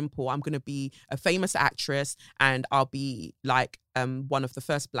very simple. I'm going to be a famous actress, and I'll be like one of the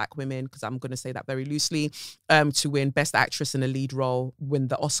first Black women, because I'm going to say that very loosely, to win Best Actress in a Lead Role, win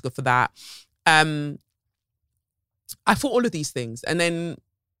the Oscar for that. I thought all of these things. And then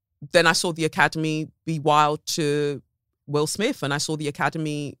I saw the Academy be wild to Will Smith, and I saw the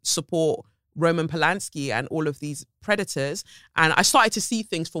Academy support Roman Polanski and all of these predators. And I started to see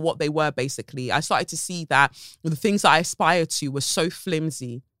things for what they were, basically. I started to see that the things that I aspired to were so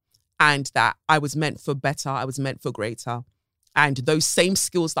flimsy, and that I was meant for better. I was meant for greater. And those same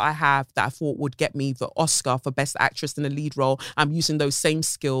skills that I have that I thought would get me the Oscar for Best Actress in a Lead Role, I'm using those same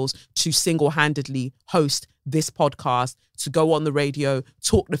skills to single-handedly host this podcast, to go on the radio,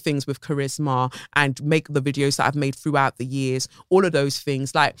 talk the things with charisma, and make the videos that I've made throughout the years. All of those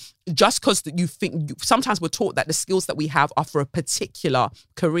things. Like, just because you think, sometimes we're taught that the skills that we have are for a particular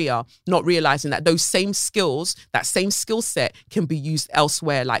career, not realizing that those same skills, that same skill set can be used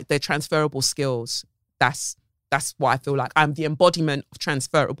elsewhere. Like, they're transferable skills. That's why I feel like I'm the embodiment of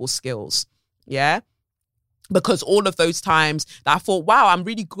transferable skills. Yeah. Because all of those times that I thought, wow, I'm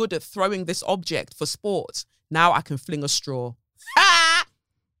really good at throwing this object for sport. Now I can fling a straw.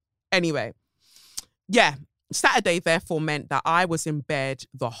 Anyway, yeah. Saturday, therefore, meant that I was in bed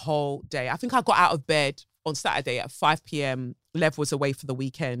the whole day. I think I got out of bed on Saturday at 5 p.m. Lev was away for the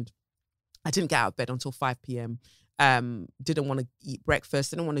weekend. I didn't get out of bed until 5 p.m. Didn't want to eat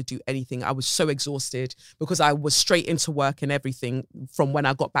breakfast. Didn't want to do anything. I was so exhausted because I was straight into work and everything from when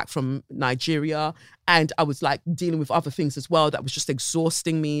I got back from Nigeria. And I was like dealing with other things as well that was just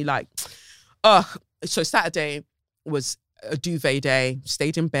exhausting me. Like, so Saturday was a duvet day,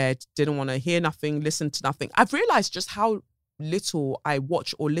 stayed in bed, didn't want to hear nothing, listen to nothing. I've realized just how little I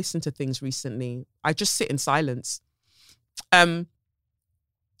watch or listen to things recently. I just sit in silence.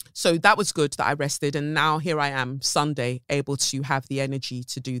 So that was good that I rested. And now here I am, Sunday, able to have the energy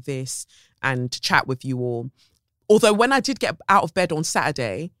to do this and chat with you all. Although when I did get out of bed on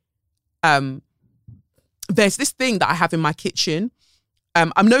Saturday, there's this thing that I have in my kitchen.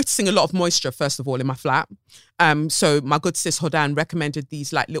 I'm noticing a lot of moisture, first of all, in my flat. So my good sis Hodan recommended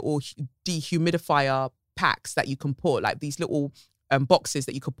these like little dehumidifier packs that you can put, like these little boxes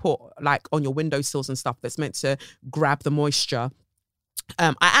that you could put like on your windowsills and stuff that's meant to grab the moisture.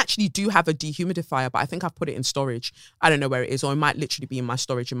 I actually do have a dehumidifier, but I think I've put it in storage. I don't know where it is, or it might literally be in my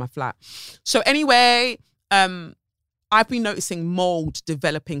storage in my flat. So anyway, I've been noticing mold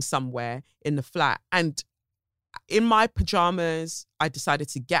developing somewhere in the flat. And in my pajamas, I decided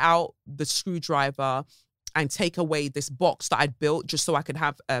to get out the screwdriver and take away this box that I'd built just so I could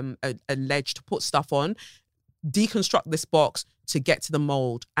have a ledge to put stuff on, deconstruct this box to get to the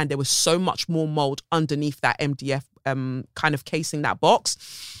mold. And there was so much more mold underneath that MDF kind of casing that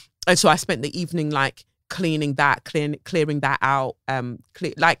box. And so I spent the evening like clearing that out.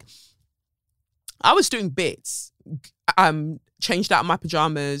 Like I was doing bits, changed out my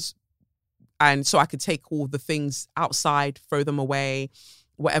pajamas, and so I could take all the things outside, throw them away,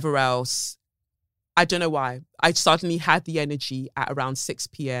 whatever else. I don't know why. I suddenly had the energy at around 6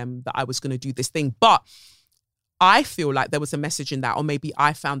 p.m. that I was going to do this thing. But I feel like there was a message in that, or maybe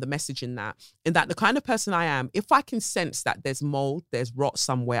I found the message in that the kind of person I am, if I can sense that there's mold, there's rot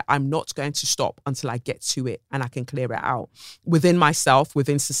somewhere, I'm not going to stop until I get to it and I can clear it out. Within myself,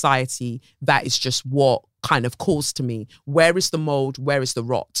 within society, that is just what kind of calls to me. Where is the mold? Where is the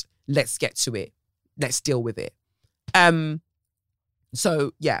rot? Let's get to it. Let's deal with it.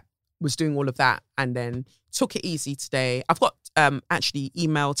 So yeah, was doing all of that and then took it easy today. I've got actually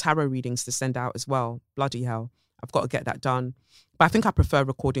email tarot readings to send out as well. Bloody hell. I've got to get that done. But I think I prefer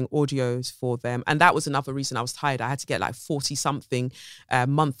recording audios for them. And that was another reason I was tired. I had to get like 40 something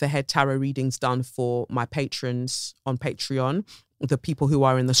month ahead tarot readings done for my patrons on Patreon, the people who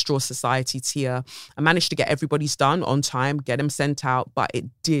are in the Straw Society tier. I managed to get everybody's done on time, get them sent out, but it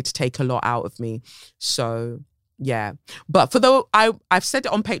did take a lot out of me. So yeah. But I've said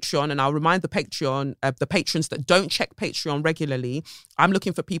it on Patreon, and I'll remind the patrons that don't check Patreon regularly, I'm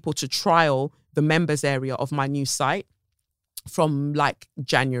looking for people to trial the members area of my new site from like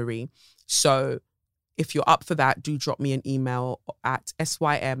January. So if you're up for that, do drop me an email at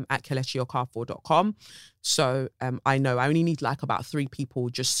swm@kelechiocarfor.com. So I know I only need like about 3 people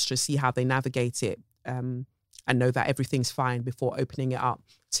just to see how they navigate it and know that everything's fine before opening it up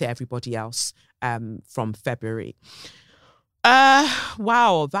to everybody else from February.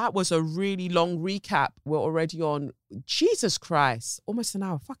 Wow, that was a really long recap. We're already on, Jesus Christ, almost an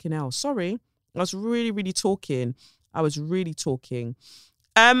hour. Fucking hell, sorry. I was really talking. I was even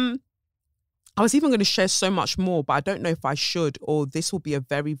going to share so much more, but I don't know if I should, or this will be a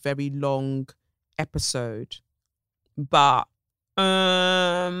very, very long episode. But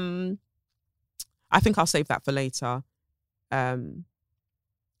I think I'll save that for later.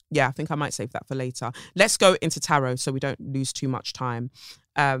 Yeah, I think I might save that for later. Let's go into tarot so we don't lose too much time.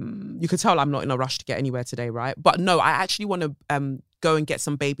 You can tell I'm not in a rush to get anywhere today, right? But no, I actually want to go and get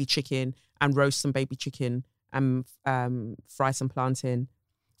some baby chicken and roast some baby chicken and fry some plantain.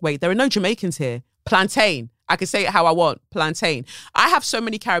 Wait, there are no Jamaicans here. Plantain. I can say it how I want. Plantain. I have so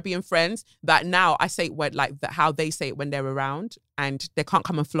many Caribbean friends that now I say it like how they say it when they're around, and they can't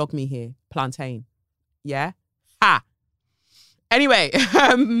come and flog me here. Plantain. Yeah? Ha! Anyway,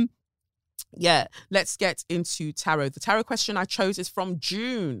 yeah, let's get into tarot. The tarot question I chose is from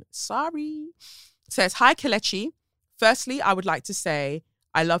June. Sorry. It says, hi, Kelechi. Firstly, I would like to say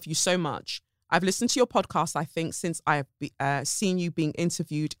I love you so much. I've listened to your podcast, I think, since I've seen you being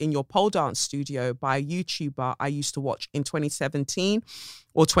interviewed in your pole dance studio by a YouTuber I used to watch in 2017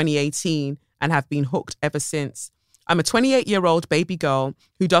 or 2018 and have been hooked ever since. I'm a 28-year-old baby girl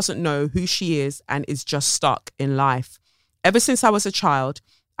who doesn't know who she is and is just stuck in life. Ever since I was a child,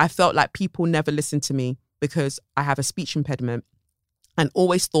 I felt like people never listened to me. because I have a speech impediment and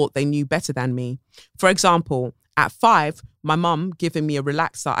always thought they knew better than me. For example, at 5, my mum giving me a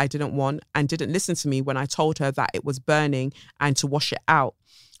relaxer I didn't want and didn't listen to me when I told her that it was burning and to wash it out.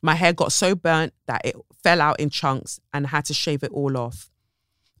 My hair got so burnt that it fell out in chunks and had to shave it all off.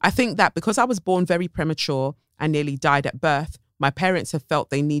 I think that because I was born very premature and nearly died at birth, my parents have felt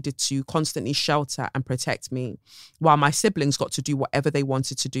they needed to constantly shelter and protect me, while my siblings got to do whatever they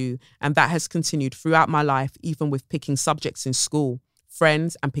wanted to do. And that has continued throughout my life, even with picking subjects in school,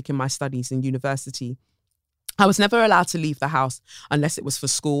 friends, and picking my studies in university. I was never allowed to leave the house unless it was for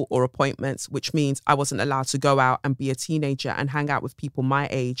school or appointments, which means I wasn't allowed to go out and be a teenager and hang out with people my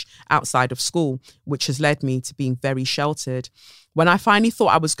age outside of school, which has led me to being very sheltered. When I finally thought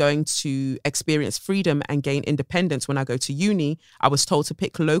I was going to experience freedom and gain independence when I go to uni, I was told to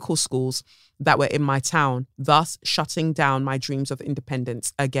pick local schools that were in my town, thus shutting down my dreams of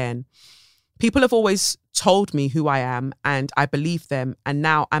independence again. People have always told me who I am and I believe them, and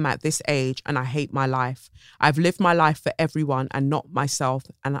now I'm at this age and I hate my life. I've lived my life for everyone and not myself,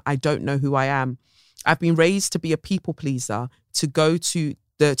 and I don't know who I am. I've been raised to be a people pleaser, to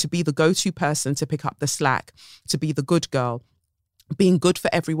be the go-to person to pick up the slack, to be the good girl, being good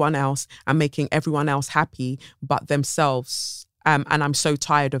for everyone else and making everyone else happy but themselves. And I'm so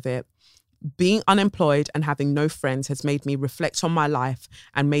tired of it. Being unemployed and having no friends has made me reflect on my life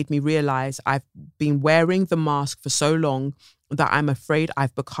and made me realize I've been wearing the mask for so long that I'm afraid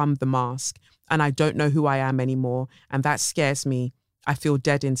I've become the mask and I don't know who I am anymore. And that scares me. I feel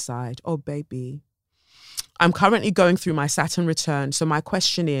dead inside. Oh, baby. I'm currently going through my Saturn return. So my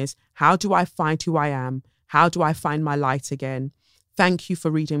question is, how do I find who I am? How do I find my light again? Thank you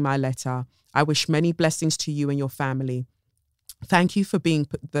for reading my letter. I wish many blessings to you and your family. Thank you for being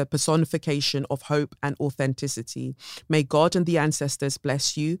the personification of hope and authenticity. May God and the ancestors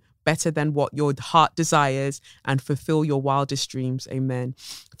bless you better than what your heart desires and fulfill your wildest dreams. Amen.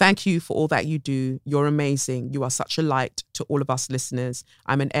 Thank you for all that you do. You're amazing. You are such a light to all of us listeners.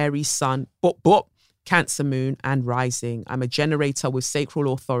 I'm an Aries sun, Cancer moon and rising. I'm a generator with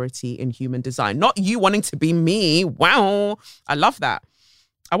sacral authority in human design. Not you wanting to be me. Wow. I love that.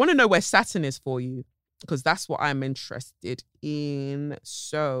 I want to know where Saturn is for you, because that's what I'm interested in.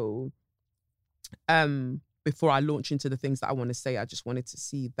 So before I launch into the things that I want to say, I just wanted to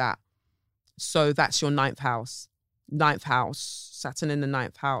see that. So that's your 9th house. 9th house. Saturn in the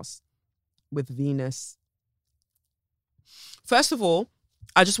 9th house with Venus. First of all,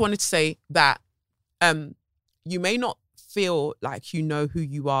 I just wanted to say that you may not feel like you know who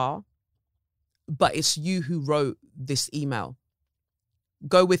you are, but it's you who wrote this email.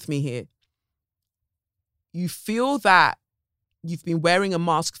 Go with me here. You feel that you've been wearing a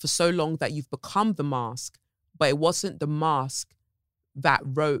mask for so long that you've become the mask, but it wasn't the mask that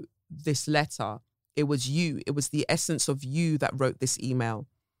wrote this letter. It was you. It was the essence of you that wrote this email.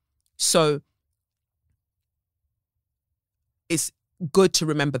 So it's good to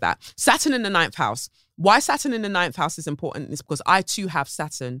remember that. Saturn in the 9th house. Why Saturn in the 9th house is important is because I too have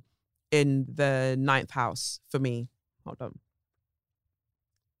Saturn in the 9th house for me. Hold on.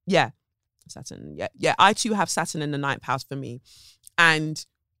 Yeah. Saturn. Yeah. I too have Saturn in the 9th house for me. And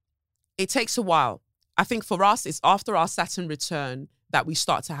it takes a while. I think for us, it's after our Saturn return that we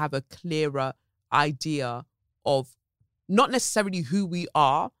start to have a clearer idea of not necessarily who we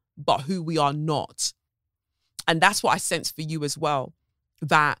are, but who we are not. And that's what I sense for you as well,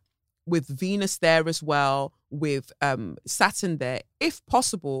 that with Venus there as well, with Saturn there, if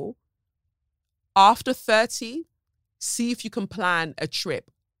possible, after 30, see if you can plan a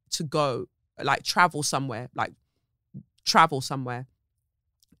trip to go, travel somewhere.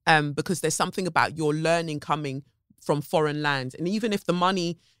 Because there's something about your learning coming from foreign lands. And even if the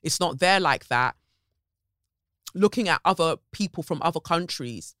money is not there like that, looking at other people from other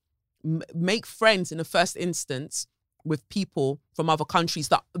countries, make friends in the first instance with people from other countries.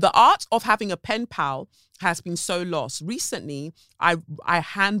 The art of having a pen pal has been so lost. Recently, I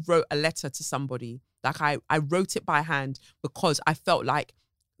hand wrote a letter to somebody. I wrote it by hand because I felt like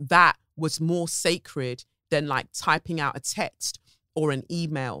that was more sacred than typing out a text or an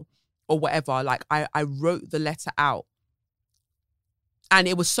email or whatever. I wrote the letter out. And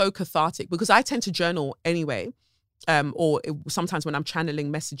it was so cathartic because I tend to journal anyway. Sometimes when I'm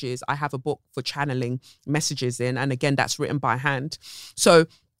channeling messages, I have a book for channeling messages in. And again, that's written by hand. So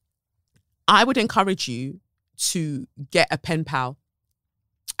I would encourage you to get a pen pal.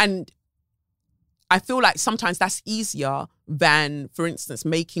 And I feel like sometimes that's easier than, for instance,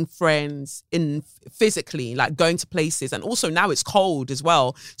 making friends physically, going to places. And also now it's cold as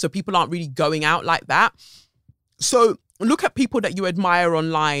well. So people aren't really going out like that. So look at people that you admire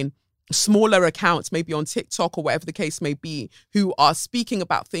online. smaller accounts, maybe on TikTok or whatever the case may be, who are speaking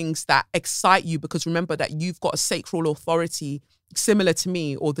about things that excite you, because remember that you've got a sacral authority similar to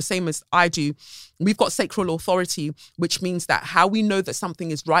me, or the same as I do. We've got sacral authority, which means that how we know that something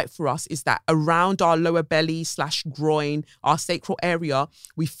is right for us is that around our lower belly / groin, our sacral area,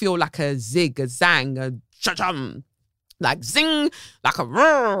 we feel like a zig, a zang, a cha-chum, like zing, like a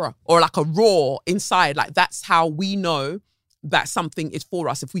roar, or like a roar inside. Like that's how we know that something is for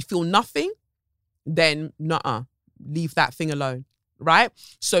us. If we feel nothing, then leave that thing alone, right?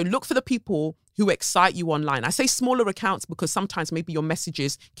 So look for the people who excite you online. I say smaller accounts because sometimes maybe your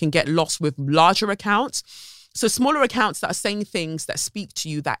messages can get lost with larger accounts. So smaller accounts that are saying things that speak to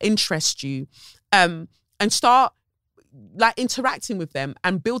you, that interest you, and start like interacting with them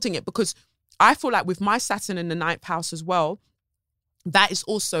and building it. Because I feel like with my Saturn in the 9th house as well, that is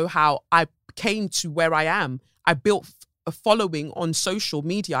also how I came to where I am. I built a following on social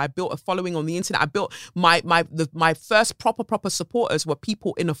media. I built a following on the internet. I built my first proper supporters were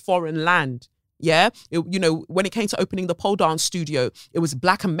people in a foreign land. Yeah. When it came to opening the pole dance studio, it was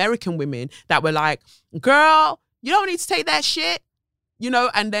Black American women that were like, girl, you don't need to take that shit,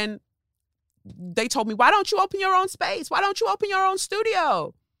 and then they told me, why don't you open your own space? Why don't you open your own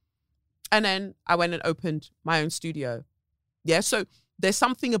studio? And then I went and opened my own studio. Yeah. So there's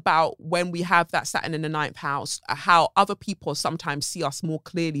something about when we have that Saturn in the 9th house, how other people sometimes see us more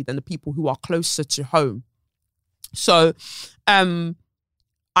clearly than the people who are closer to home. So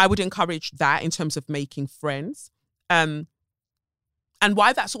I would encourage that in terms of making friends. And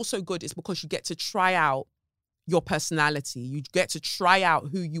why that's also good is because you get to try out your personality. You get to try out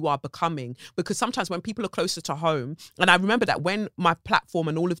who you are becoming. Because sometimes when people are closer to home, and I remember that when my platform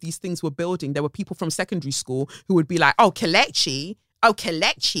and all of these things were building, there were people from secondary school who would be like, oh, Kelechi.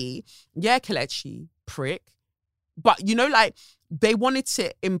 Yeah, Kelechi, prick. But, like, they wanted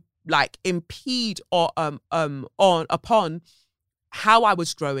to impede or upon how I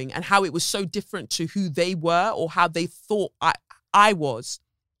was growing and how it was so different to who they were or how they thought I was.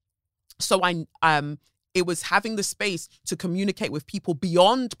 So it was having the space to communicate with people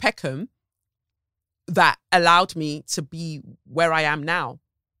beyond Peckham that allowed me to be where I am now.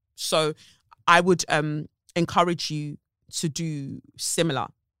 So I would encourage you to do similar.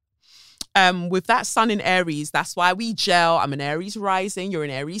 With that sun in Aries, that's why we gel. I'm an Aries rising, you're an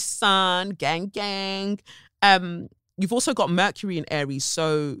Aries sun, gang. You've also got Mercury in Aries,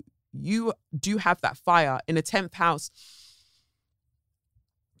 so you do have that fire in the 10th house.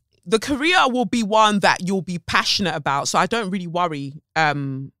 The career will be one that you'll be passionate about, so I don't really worry. I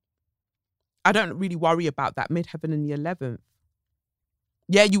don't really worry about that midheaven in the 11th.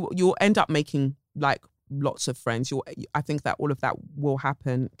 Yeah, you'll end up making like lots of friends. I think that all of that will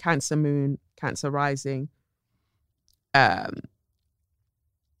happen. Cancer moon, Cancer rising,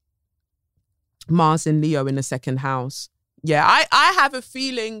 Mars in Leo in the 2nd house. Yeah, I have a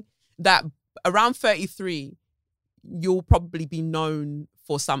feeling that around 33, you'll probably be known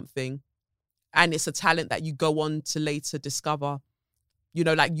for something. And it's a talent that you go on to later discover.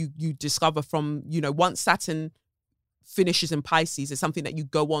 Like you discover from, once Saturn finishes in Pisces, it's something that you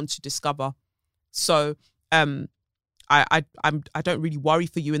go on to discover. So I don't really worry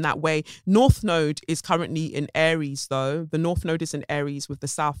for you in that way. North Node is currently in Aries, though. The North Node is in Aries with the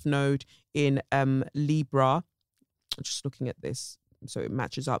South Node in Libra. I'm just looking at this, so it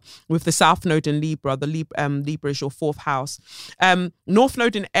matches up with the South Node in Libra. The Libra is your 4th house. North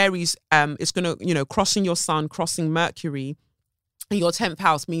Node in Aries is going to, crossing your Sun, crossing Mercury. Your 10th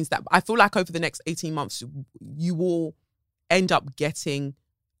house means that I feel like over the next 18 months, you will end up getting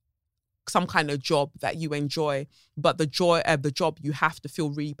some kind of job that you enjoy, but the joy of the job you have to feel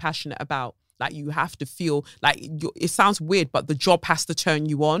really passionate about. Like you have to feel like it sounds weird, but the job has to turn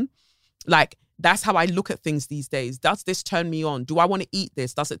you on. Like that's how I look at things these days. Does this turn me on? Do I want to eat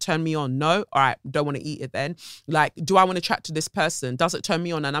this? Does it turn me on? No? All right, don't want to eat it then. Like, do I want to chat to this person? Does it turn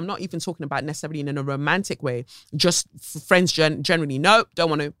me on? And I'm not even talking about necessarily in a romantic way, just friends generally. No,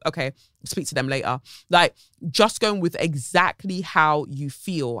 don't want to. Okay, speak to them later. Like, just going with exactly how you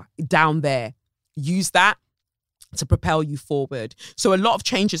feel down there. Use that to propel you forward. So a lot of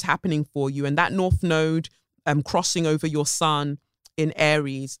change is happening for you. And that North Node crossing over your Sun in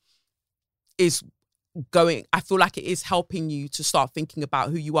Aries is going, I feel like it is helping you to start thinking about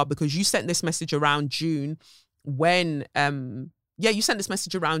who you are, because you sent this message around June when, you sent this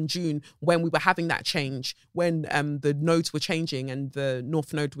message around June when we were having that change, when the nodes were changing and the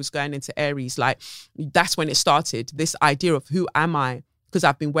North Node was going into Aries. Like, that's when it started, this idea of who am I? Because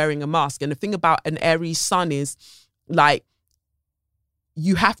I've been wearing a mask. And the thing about an Aries sun is, like,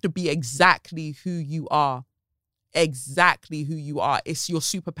 you have to be exactly who you are. exactly who you are. It's your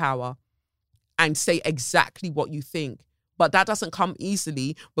superpower. And say exactly what you think. But that doesn't come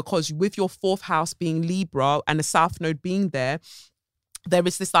easily, because with your 4th house being Libra and the South Node being there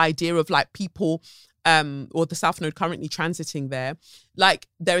is this idea of like people, or the South Node currently transiting there, like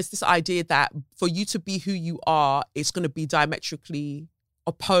there is this idea that for you to be who you are, it's going to be diametrically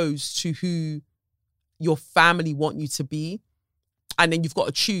opposed to who your family want you to be. And then you've got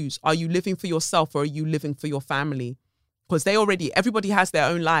to choose, are you living for yourself or are you living for your family? Because everybody has their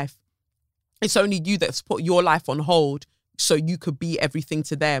own life. It's only you that's put your life on hold so you could be everything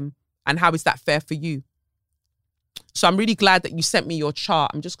to them. And how is that fair for you? So I'm really glad that you sent me your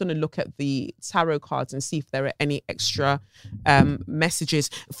chart. I'm just going to look at the tarot cards and see if there are any extra messages.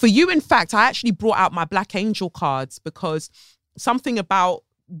 For you, in fact, I actually brought out my Black Angel cards, because something about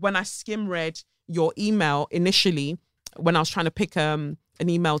when I skim read your email initially, when I was trying to pick an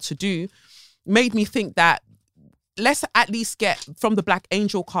email to do, made me think that let's at least get from the Black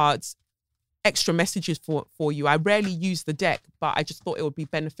Angel cards extra messages for you. I rarely use the deck, but I just thought it would be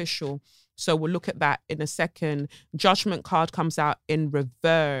beneficial. So we'll look at that in a second. Judgment card comes out in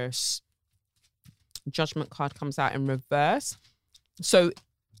reverse. Judgment card comes out in reverse. So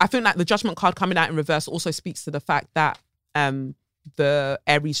I think that the Judgment card coming out in reverse also speaks to the fact that the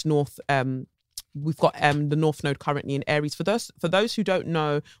Aries North, we've got the North Node currently in Aries. For those who don't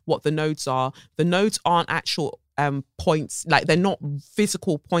know what the nodes are, the nodes aren't actual points, like they're not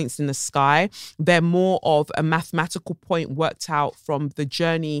physical points in the sky. They're more of a mathematical point worked out from the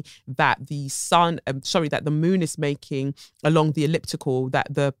journey that the that the moon is making along the elliptical, that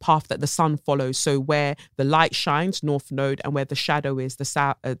the path that the sun follows. So where the light shines, North Node, and where the shadow is, the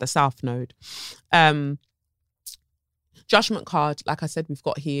South Node. Judgment card, like I said, we've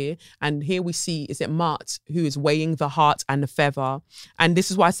got here. And here we see, is it Mart, who is weighing the heart and the feather. And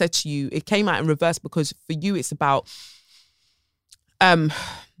this is why I said to you, it came out in reverse, because for you, it's about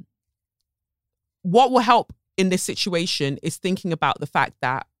what will help in this situation is thinking about the fact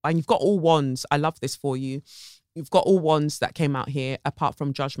that, and you've got all wands. I love this for you. You've got all wands that came out here, apart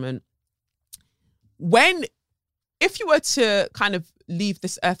from Judgment. If you were to kind of leave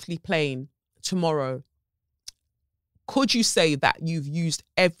this earthly plane tomorrow, could you say that you've used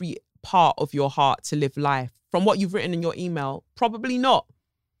every part of your heart to live life? From what you've written in your email, probably not.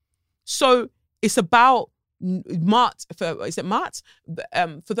 So it's about Mart. Is it Mart?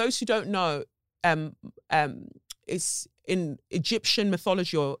 For those who don't know, it's in Egyptian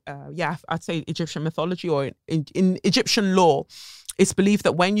mythology, or I'd say Egyptian mythology, or in Egyptian law, it's believed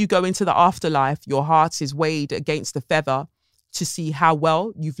that when you go into the afterlife, your heart is weighed against the feather to see how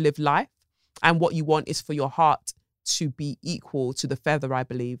well you've lived life. And what you want is for your heart to be equal to the feather, I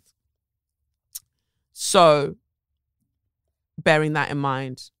believe. So, bearing that in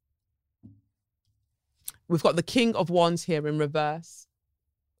mind, we've got the King of Wands here in reverse,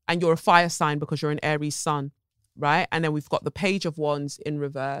 and you're a fire sign because you're an Aries sun, right? And then we've got the Page of Wands in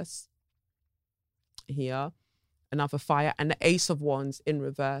reverse here, another fire, and the Ace of Wands in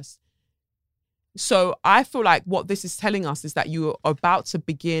reverse. So I feel like what this is telling us is that you are about to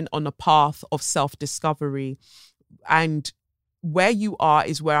begin on a path of self-discovery. And where you are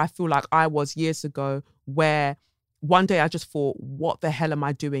is where I feel like I was years ago, where one day I just thought, what the hell am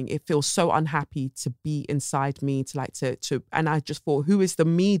I doing? It feels so unhappy to be inside me, and I just thought, who is the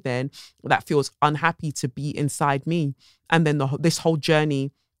me then that feels unhappy to be inside me? And then this whole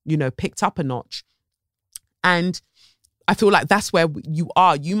journey, picked up a notch. And I feel like that's where you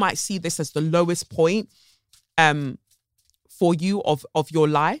are. You might see this as the lowest point for you of your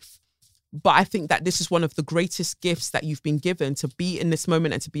life. But I think that this is one of the greatest gifts that you've been given, to be in this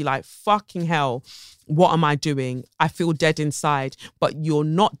moment and to be like, fucking hell, what am I doing? I feel dead inside. But you're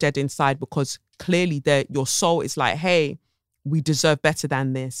not dead inside, because clearly your soul is like, hey, we deserve better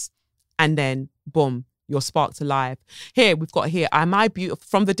than this. And then, boom, you're sparked alive. Here, we've got am I beautiful?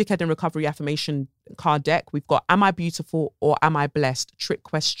 From the Dickhead and Recovery Affirmation card deck, we've got, am I beautiful or am I blessed? Trick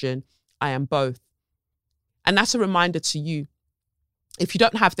question. I am both. And that's a reminder to you. If you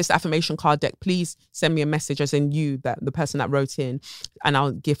don't have this affirmation card deck, please send me a message, as in you, that the person that wrote in, and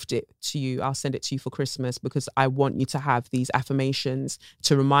I'll gift it to you. I'll send it to you for Christmas, because I want you to have these affirmations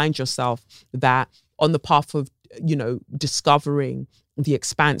to remind yourself that on the path of, discovering the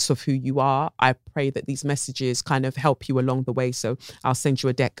expanse of who you are. I pray that these messages kind of help you along the way. So I'll send you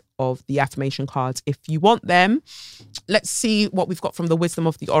a deck of the affirmation cards if you want them. Let's see what we've got from the Wisdom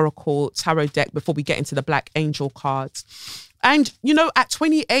of the Oracle tarot deck before we get into the Black Angel cards. And, at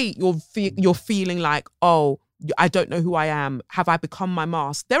 28, you're feeling like, oh, I don't know who I am. Have I become my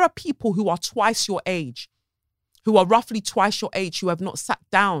mask? There are people who are twice your age, who are roughly twice your age, who have not sat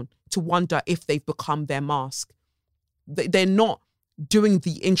down to wonder if they've become their mask. they're not doing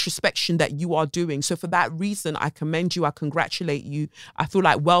the introspection that you are doing. So for that reason, I commend you. I congratulate you. I feel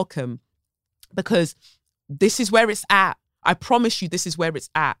like welcome, because this is where it's at. I promise you, this is where it's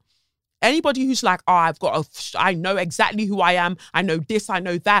at. Anybody who's like, oh, I know exactly who I am. I know this, I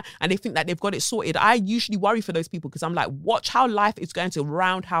know that. And they think that they've got it sorted. I usually worry for those people, because I'm like, watch how life is going to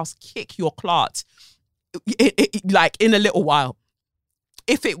roundhouse kick your clot like in a little while.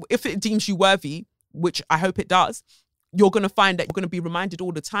 If it deems you worthy, which I hope it does, you're going to find that you're going to be reminded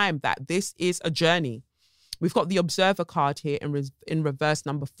all the time that this is a journey. We've got the Observer card here in reverse,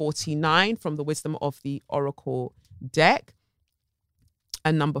 number 49 from the Wisdom of the Oracle deck.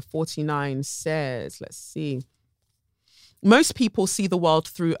 And number 49 says, let's see. Most people see the world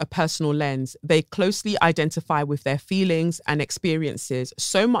through a personal lens. They closely identify with their feelings and experiences,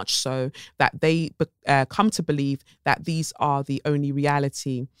 so much so that they come to believe that these are the only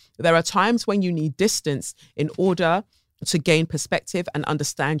reality. There are times when you need distance in order to gain perspective and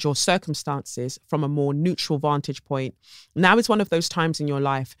understand your circumstances from a more neutral vantage point. Now is one of those times in your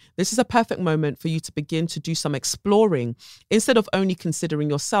life. This is a perfect moment for you to begin to do some exploring. Instead of only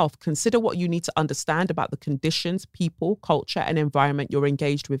considering yourself, consider what you need to understand about the conditions, people, culture, and environment you're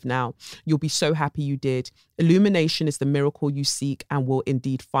engaged with now. You'll be so happy you did. Illumination is the miracle you seek and will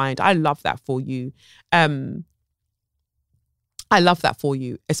indeed find. I love that for you. I love that for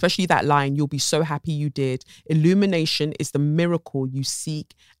you, especially that line, you'll be so happy you did. Illumination is the miracle you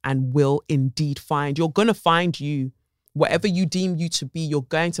seek and will indeed find. You're going to find you. Whatever you deem you to be, you're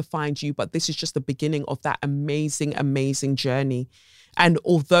going to find you. But this is just the beginning of that amazing, amazing journey. And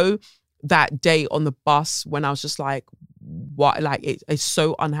although that day on the bus, when I was just like, what, like it's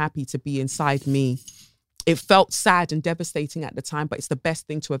so unhappy to be inside me. It felt sad and devastating at the time, but it's the best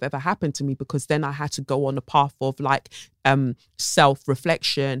thing to have ever happened to me, because then I had to go on a path of like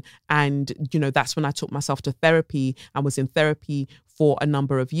self-reflection. And, you know, that's when I took myself to therapy and was in therapy for a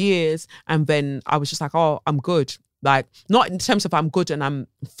number of years. And then I was just like, oh, I'm good. Like, not in terms of I'm good and I'm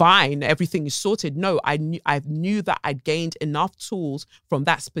fine, everything is sorted. No, I knew that I'd gained enough tools from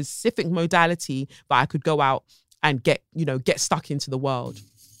that specific modality that I could go out and get stuck into the world.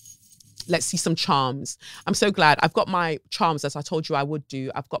 Let's see some charms. I'm so glad. I've got my charms, as I told you I would do.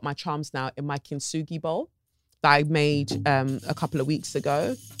 I've got my charms now in my kintsugi bowl that I made a couple of weeks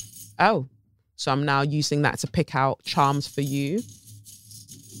ago. Oh, so I'm now using that to pick out charms for you.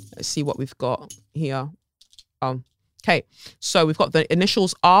 Let's see what we've got here. Oh, okay. So we've got the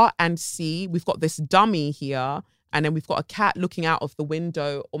initials R and C. We've got this dummy here. And then we've got a cat looking out of the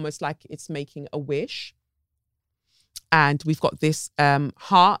window, almost like it's making a wish. And we've got this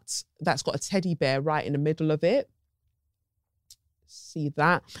heart that's got a teddy bear right in the middle of it. See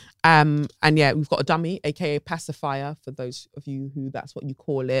that? And yeah, we've got a dummy, aka pacifier, for those of you who that's what you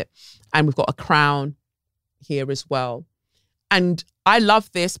call it. And we've got a crown here as well. And I love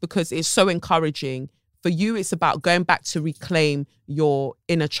this because it's so encouraging. For you, it's about going back to reclaim your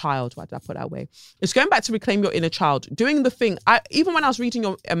inner child. Why did I put it that way? It's going back to reclaim your inner child. Doing the thing. Even when I was reading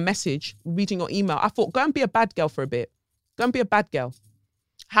your message, reading your email, I thought, go and be a bad girl for a bit. Go and be a bad girl.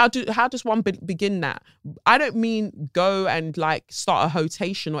 How does one begin that? I don't mean go and like start a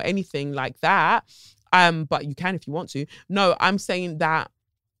hotation or anything like that. But you can if you want to. No, I'm saying that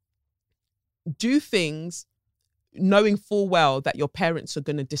do things knowing full well that your parents are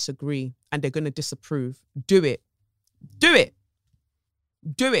going to disagree and they're going to disapprove. Do it. Do it.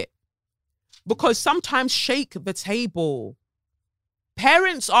 Do it. Because sometimes shake the table.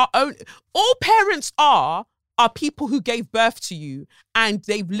 All parents are people who gave birth to you, and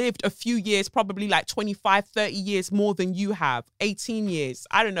they've lived a few years, probably like 25, 30 years more than you have, 18 years,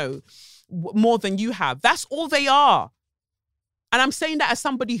 I don't know, more than you have. That's all they are. And I'm saying that as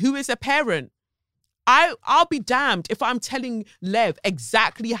somebody who is a parent. I'll be damned if I'm telling Lev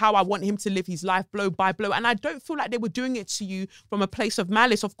exactly how I want him to live his life blow by blow. And I don't feel like they were doing it to you from a place of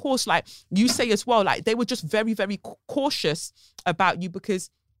malice. Of course, like you say as well, like they were just very, very cautious about you because,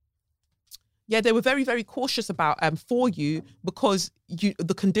 yeah, they were very, very cautious about for you because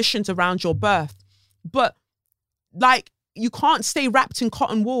the conditions around your birth. But like, you can't stay wrapped in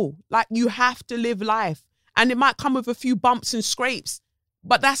cotton wool. Like, you have to live life. And it might come with a few bumps and scrapes,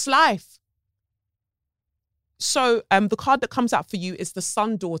 but that's life. So the card that comes out for you is the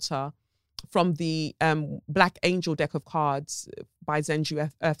Sun Daughter from the Black Angel deck of cards by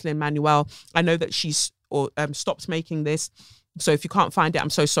Zenju Earthlyn Manuel. I know that she's stopped making this. So if you can't find it,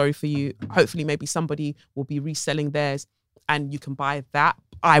 I'm so sorry for you. Hopefully maybe somebody will be reselling theirs and you can buy that.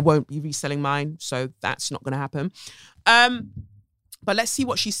 I won't be reselling mine, so that's not going to happen. But let's see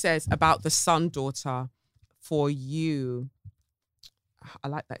what she says about the Sun Daughter for you. I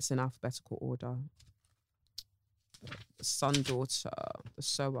like that it's in alphabetical order. Sun daughter, the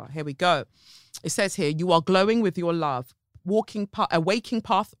sower. Here we go. It says here, you are glowing with your love, a waking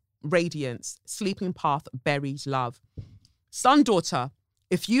path radiance, sleeping path buried love. Sun daughter,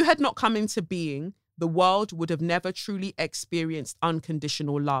 if you had not come into being, the world would have never truly experienced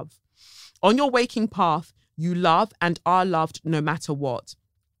unconditional love. On your waking path, you love and are loved no matter what.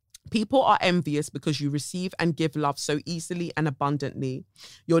 People are envious because you receive and give love so easily and abundantly.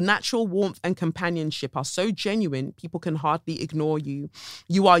 Your natural warmth and companionship are so genuine, people can hardly ignore you.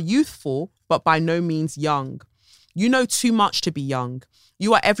 You are youthful, but by no means young. You know too much to be young.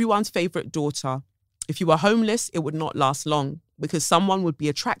 You are everyone's favorite daughter. If you were homeless, it would not last long because someone would be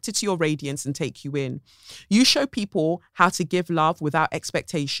attracted to your radiance and take you in. You show people how to give love without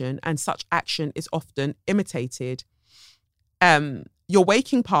expectation, and such action is often imitated. Your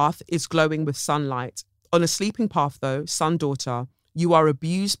waking path is glowing with sunlight. On a sleeping path, though, sun daughter, you are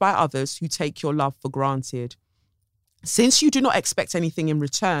abused by others who take your love for granted. Since you do not expect anything in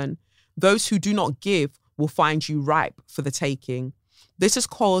return, those who do not give will find you ripe for the taking. This has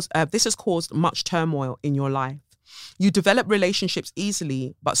caused much turmoil in your life. You develop relationships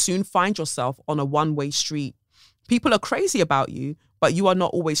easily, but soon find yourself on a one-way street. People are crazy about you, but you are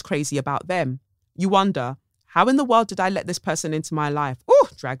not always crazy about them. You wonder, how in the world did I let this person into my life? Ooh,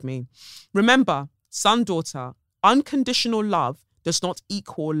 drag me. Remember, sun daughter, unconditional love does not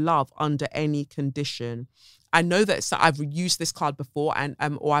equal love under any condition. I know that I've used this card before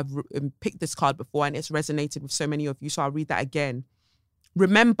or I've picked this card before and it's resonated with so many of you. So I'll read that again.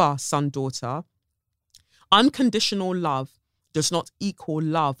 Remember, sun daughter, unconditional love does not equal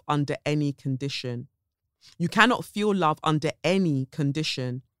love under any condition. You cannot feel love under any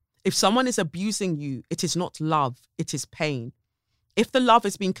condition. If someone is abusing you, it is not love, it is pain. If the love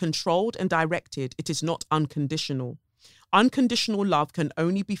is being controlled and directed, it is not unconditional. Unconditional love can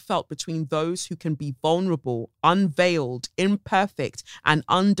only be felt between those who can be vulnerable, unveiled, imperfect, and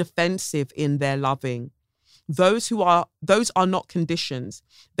undefensive in their loving. Those are not conditions.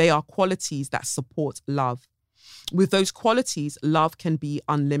 They are qualities that support love. With those qualities, love can be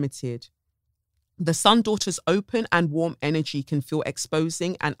unlimited. The sun daughter's open and warm energy can feel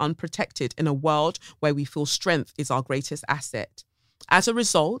exposing and unprotected in a world where we feel strength is our greatest asset. As a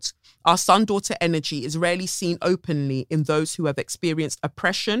result, our sun daughter energy is rarely seen openly in those who have experienced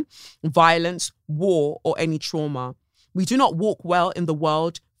oppression, violence, war, or any trauma. We do not walk well in the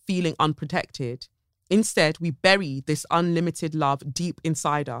world feeling unprotected. Instead, we bury this unlimited love deep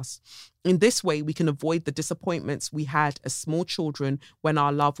inside us. In this way, we can avoid the disappointments we had as small children when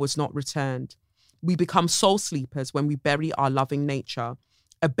our love was not returned. We become soul sleepers when we bury our loving nature.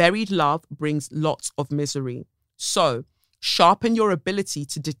 A buried love brings lots of misery. So, sharpen your ability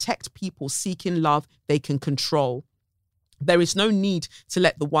to detect people seeking love they can control. There is no need to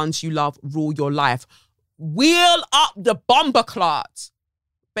let the ones you love rule your life. Wheel up the bomber clot.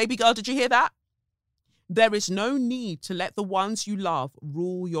 Baby girl, did you hear that? There is no need to let the ones you love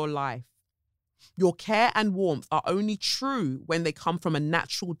rule your life. Your care and warmth are only true when they come from a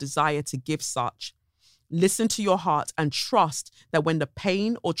natural desire to give such. Listen to your heart and trust that when the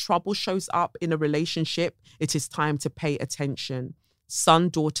pain or trouble shows up in a relationship, it is time to pay attention. Sun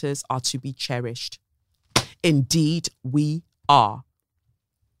daughters are to be cherished. Indeed, we are.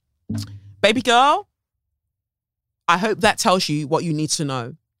 Baby girl, I hope that tells you what you need to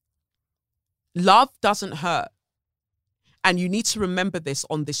know. Love doesn't hurt. And you need to remember this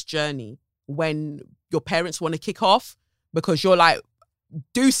on this journey when your parents want to kick off because you're like,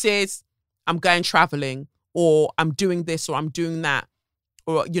 deuces, I'm going traveling, or I'm doing this, or I'm doing that,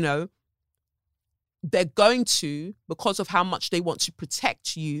 or, you know, they're going to, because of how much they want to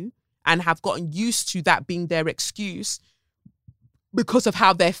protect you and have gotten used to that being their excuse, because of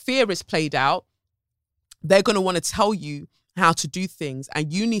how their fear is played out, they're going to want to tell you how to do things.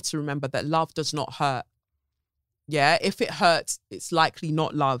 And you need to remember that love does not hurt. Yeah, if it hurts, it's likely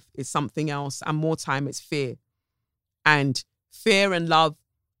not love. It's something else. And more time, it's fear. And fear and love,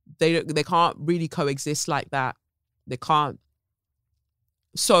 they can't really coexist like that. They can't.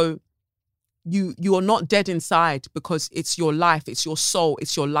 So you are not dead inside because it's your life, it's your soul,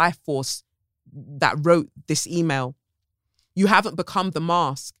 it's your life force that wrote this email. You haven't become the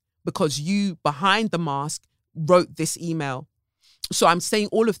mask because you, behind the mask, wrote this email. So I'm saying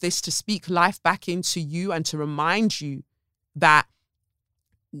all of this to speak life back into you and to remind you that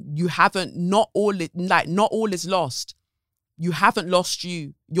you haven't, not all is lost. You haven't lost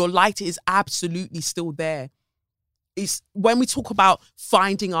you. Your light is absolutely still there. It's when we talk about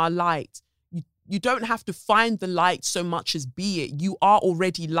finding our light, you don't have to find the light so much as be it. You are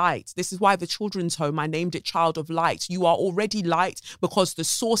already light. This is why the children's home, I named it Child of Light. You are already light because the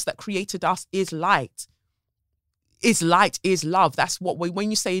source that created us is light. is light, is love. That's what when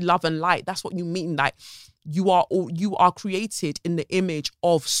you say love and light, that's what you mean. Like you are created in the image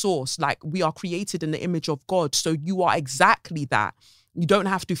of source. Like we are created in the image of God. So you are exactly that. You don't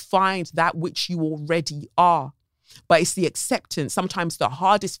have to find that which you already are. But it's the acceptance. Sometimes the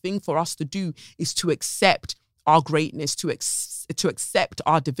hardest thing for us to do is to accept our greatness, to accept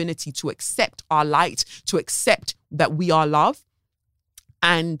our divinity, to accept our light, to accept that we are love.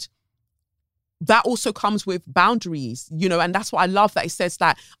 And that also comes with boundaries, you know, and that's what I love, that it says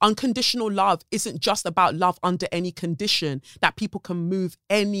that unconditional love isn't just about love under any condition, that people can move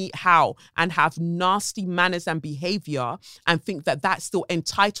anyhow and have nasty manners and behavior and think that that still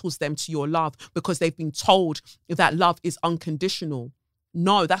entitles them to your love because they've been told that love is unconditional.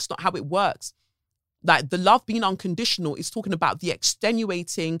 No, that's not how it works. Like the love being unconditional is talking about the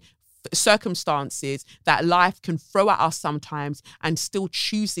extenuating circumstances that life can throw at us sometimes and still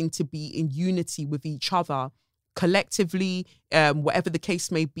choosing to be in unity with each other collectively, whatever the case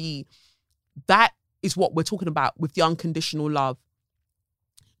may be. That is what we're talking about with the unconditional love.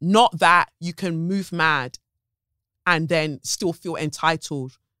 Not that you can move mad and then still feel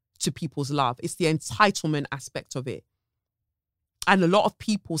entitled to people's love. It's the entitlement aspect of it. And a lot of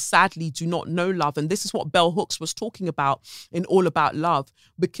people, sadly, do not know love. And this is what Bell Hooks was talking about in All About Love.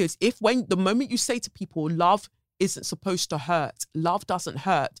 Because the moment you say to people, love isn't supposed to hurt, love doesn't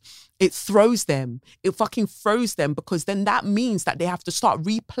hurt, it throws them. It fucking throws them, because then that means that they have to start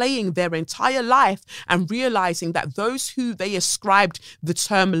replaying their entire life and realizing that those who they ascribed the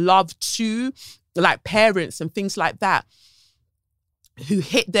term love to, like parents and things like that, who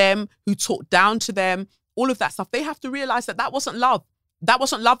hit them, who talked down to them, all of that stuff, they have to realize that that wasn't love. That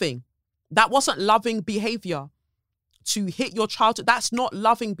wasn't loving. That wasn't loving behavior. To hit your child, that's not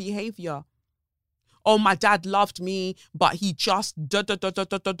loving behavior. Oh, my dad loved me, but he just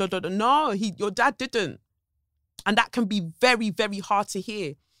No, your dad didn't. And that can be very, very hard to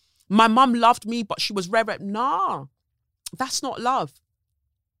hear. My mum loved me, but she was nah, that's not love.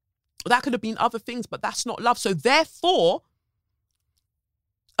 That could have been other things, but that's not love. So therefore,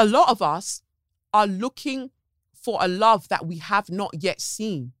 a lot of us are looking for a love that we have not yet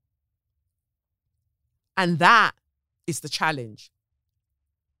seen. And that is the challenge.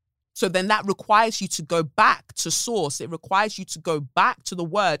 So then that requires you to go back to source. It requires you to go back to the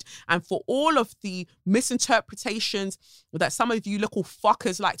word. And for all of the misinterpretations that some of you little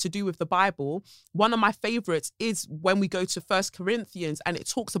fuckers like to do with the Bible, one of my favorites is when we go to 1 Corinthians and it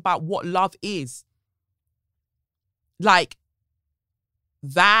talks about what love is. Like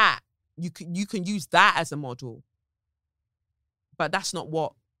that. You can use that as a model. But that's not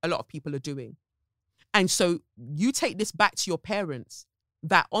what a lot of people are doing. And so you take this back to your parents,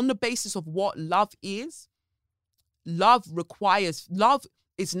 that on the basis of what love is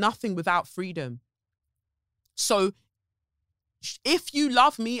is nothing without freedom. So if you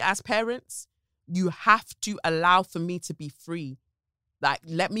love me as parents, you have to allow for me to be free. Like,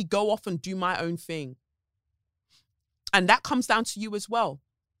 let me go off and do my own thing. And that comes down to you as well.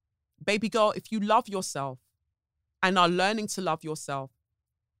 Baby girl, if you love yourself and are learning to love yourself,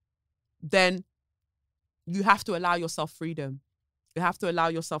 then you have to allow yourself freedom. You have to allow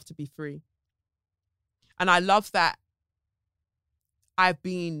yourself to be free. And I love that I've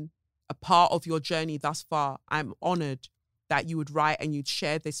been a part of your journey thus far. I'm honored that you would write and you'd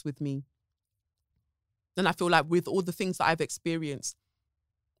share this with me. And I feel like with all the things that I've experienced,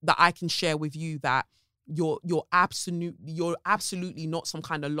 that I can share with you, that you're absolutely not some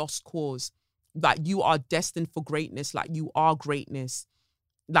kind of lost cause, that you are destined for greatness. Like you are greatness.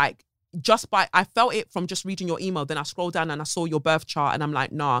 Like I felt it from just reading your email. Then I scrolled down and I saw your birth chart and I'm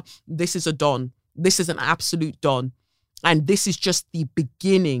like, nah, this is a don. This is an absolute don. And this is just the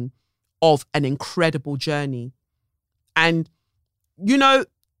beginning of an incredible journey. And, you know,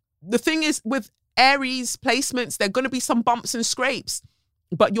 the thing is with Aries placements, there are going to be some bumps and scrapes.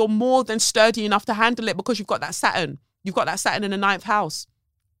 But you're more than sturdy enough to handle it because you've got that Saturn. You've got that Saturn in the 9th house.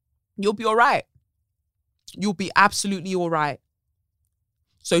 You'll be all right. You'll be absolutely all right.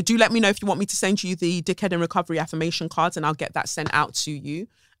 So do let me know if you want me to send you the Dickhead in Recovery affirmation cards, and I'll get that sent out to you.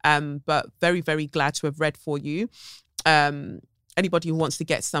 But very, very glad to have read for you. Anybody who wants to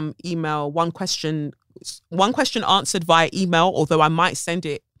get some email, one question answered via email, although I might send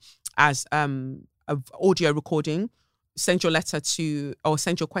it as an audio recording. Send your letter to, or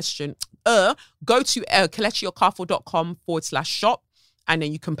send your question. Go to kelechiokafo.com/shop, and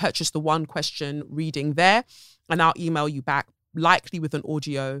then you can purchase the one question reading there, and I'll email you back, likely with an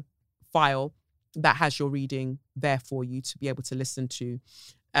audio file that has your reading there for you to be able to listen to.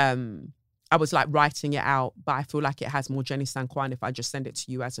 I was like writing it out, but I feel like it has more Jenny San Kwan if I just send it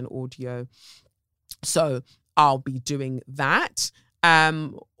to you as an audio. So I'll be doing that.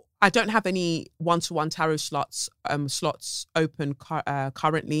 I don't have any one-to-one tarot slots open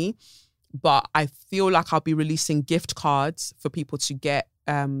currently, but I feel like I'll be releasing gift cards for people to get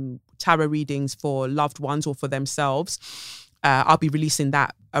tarot readings for loved ones or for themselves. I'll be releasing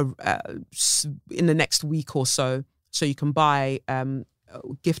that in the next week or so. So you can buy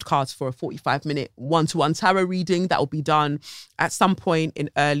gift cards for a 45-minute one-to-one tarot reading that will be done at some point in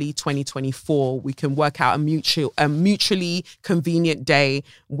early 2024. We can work out a mutually convenient day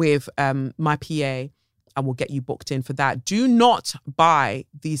with my PA, and we'll get you booked in for that. Do not buy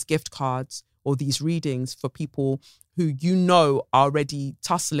these gift cards or these readings for people who you know are already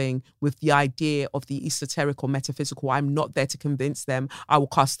tussling with the idea of the esoteric or metaphysical. I'm not there to convince them. I will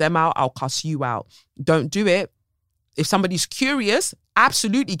cuss them out. I'll cuss you out. Don't do it. If somebody's curious,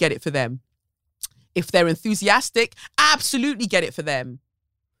 absolutely get it for them. If they're enthusiastic, absolutely get it for them.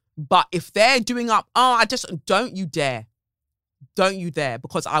 But if they're doing up, don't you dare. Don't you dare,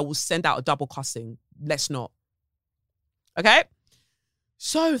 because I will send out a double cussing. Let's not. Okay?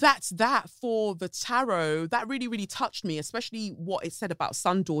 So that's that for the tarot. That really, really touched me, especially what it said about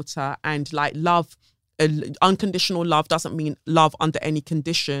son, daughter, and like love. Unconditional love doesn't mean love under any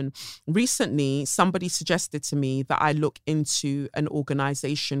condition. Recently, somebody suggested to me that I look into an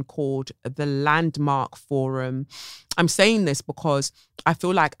organization called the Landmark Forum. I'm saying this because I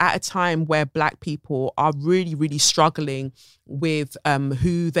feel like at a time where Black people are really, really struggling with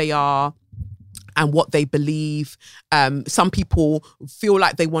who they are and what they believe. Some people feel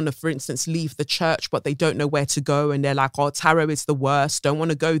like they want to, for instance, leave the church, but they don't know where to go. And they're like, oh, tarot is the worst. Don't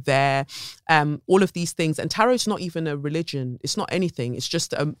want to go there. All of these things. And tarot is not even a religion. It's not anything. It's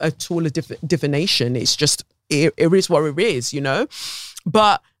just a tool of divination. It's just, it is what it is, you know?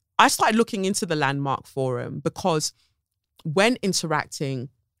 But I started looking into the Landmark Forum because when interacting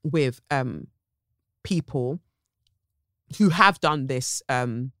with people who have done this,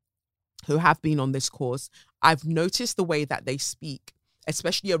 who have been on this course, I've noticed the way that they speak,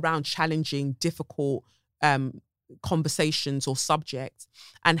 especially around challenging, difficult conversations or subjects,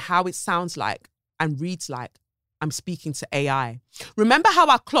 and how it sounds like and reads like I'm speaking to AI. Remember how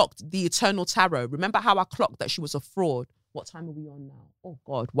I clocked the Eternal Tarot? Remember how I clocked that she was a fraud? What time are we on now? Oh,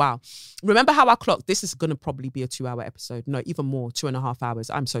 God, wow. Remember how I clocked, this is going to probably be a 2-hour episode. No, even more, 2.5 hours.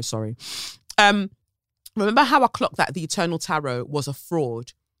 I'm so sorry. Remember how I clocked that the Eternal Tarot was a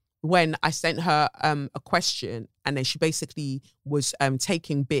fraud when I sent her a question, and then she basically was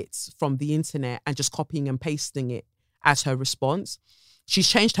taking bits from the internet and just copying and pasting it as her response. She's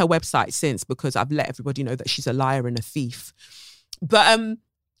changed her website since because I've let everybody know that she's a liar and a thief. But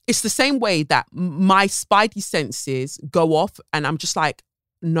it's the same way that my spidey senses go off and I'm just like,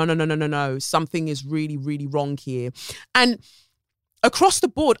 no. Something is really, really wrong here. And across the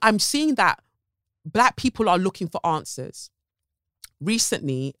board, I'm seeing that Black people are looking for answers.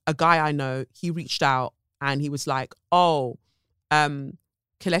 Recently, a guy I know, he reached out and he was like, oh,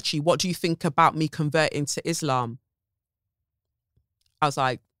 Kelechi, what do you think about me converting to Islam? I was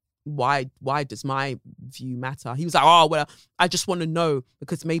like, why does my view matter? He was like, oh, well, I just want to know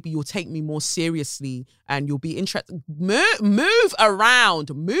because maybe you'll take me more seriously and you'll be interested. Move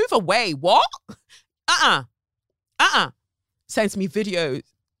around, move away. What? Sends me a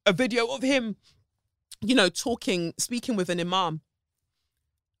video of him, you know, speaking with an imam.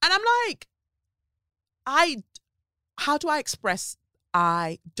 And I'm like, how do I express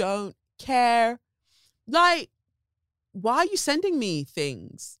I don't care? Like, why are you sending me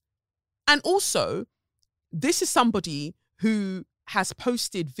things? And also, this is somebody who has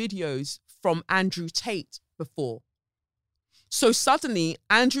posted videos from Andrew Tate before. So suddenly,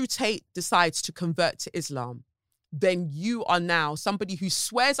 Andrew Tate decides to convert to Islam. Then you are now somebody who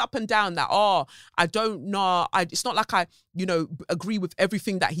swears up and down that, oh, I don't know. It's not like I, agree with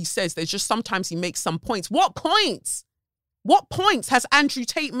everything that he says. There's just sometimes he makes some points. What points? What points has Andrew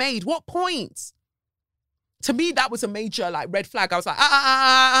Tate made? What points? To me, that was a major red flag. I was like,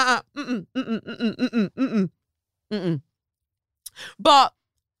 But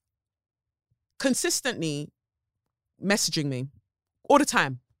consistently messaging me all the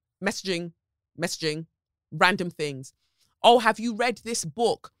time, messaging, random things. Oh, have you read this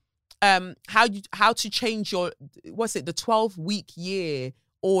book? How to change your, the 12-week year?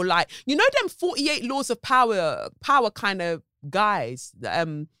 Or them 48 laws of power kind of guys,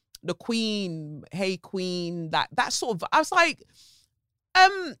 the queen, hey queen, that sort of, I was like,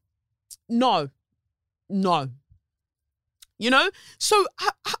 no. So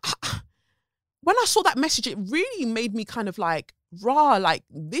when I saw that message, it really made me kind of like,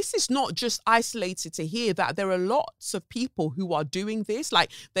 this is not just isolated to here, that there are lots of people who are doing this.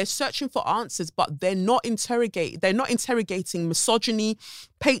 Like, they're searching for answers, but they're not interrogating misogyny,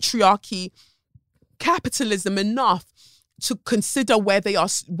 patriarchy, capitalism enough to consider where they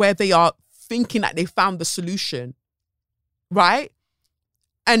are thinking that they found the solution, right?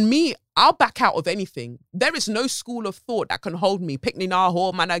 And me, I'll back out of anything. There is no school of thought that can hold me. Pick me now,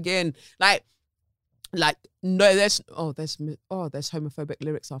 whore, man again. Like, no, there's homophobic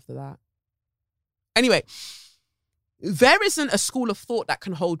lyrics after that. Anyway, there isn't a school of thought that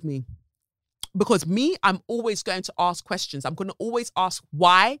can hold me. Because me, I'm always going to ask questions. I'm going to always ask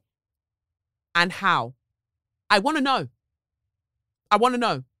why and how. I want to know.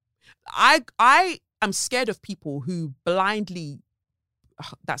 I am scared of people who blindly,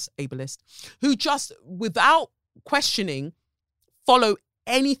 that's ableist, who just, without questioning, follow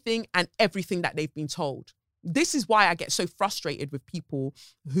anything and everything that they've been told. This is why I get so frustrated with people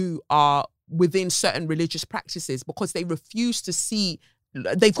who are within certain religious practices, because they refuse to see,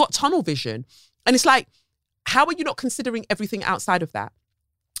 they've got tunnel vision. And it's like, how are you not considering everything outside of that?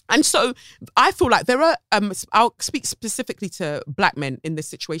 And so I feel like there are, I'll speak specifically to black men in this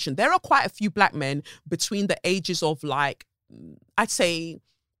situation. There are quite a few black men between the ages of, like, I'd say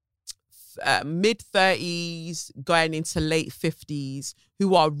mid-30s going into late 50s,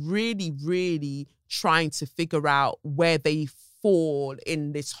 who are really, really trying to figure out where they fall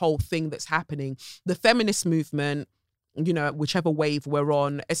in this whole thing that's happening. The feminist movement, you know, whichever wave we're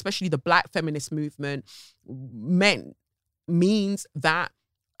on, especially the black feminist movement, means that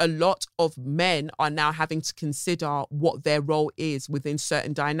a lot of men are now having to consider what their role is within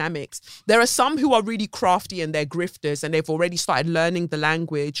certain dynamics. There are some who are really crafty and they're grifters and they've already started learning the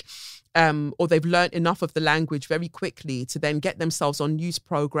language, or they've learned enough of the language very quickly to then get themselves on news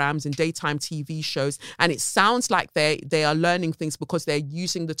programs and daytime TV shows. And it sounds like they are learning things because they're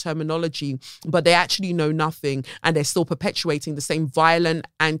using the terminology, but they actually know nothing, and they're still perpetuating the same violent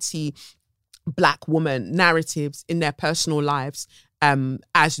anti-black woman narratives in their personal lives.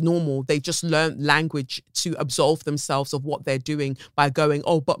 As normal. They just learned language to absolve themselves of what they're doing by going,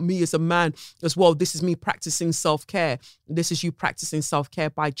 oh, but me as a man as well, this is me practicing self-care. This is you practicing self-care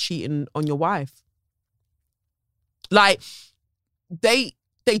by cheating on your wife. Like, they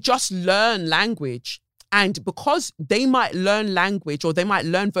just learn language. And because they might learn language or they might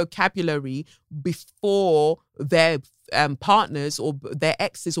learn vocabulary before their partners or their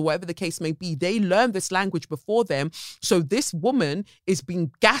exes or whatever the case may be, they learn this language before them. So this woman is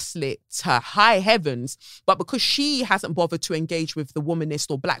being gaslit to high heavens, but because she hasn't bothered to engage with the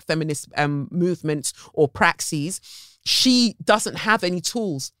womanist or black feminist movements or praxis, she doesn't have any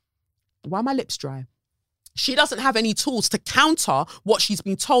tools. Why are my lips dry? She doesn't have any tools to counter what she's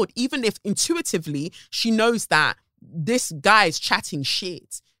been told, even if intuitively she knows that this guy is chatting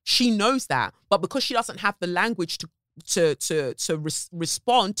shit. She knows that, but because she doesn't have the language to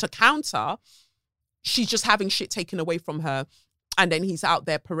respond, to counter, she's just having shit taken away from her. And then he's out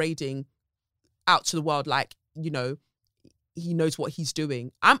there parading out to the world like, you know, he knows what he's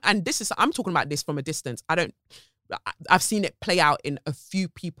doing. I'm talking about this from a distance. I've seen it play out in a few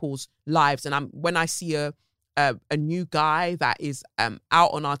people's lives. And when I see a new guy that is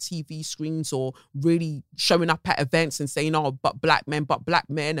out on our TV screens or really showing up at events and saying, oh, but black men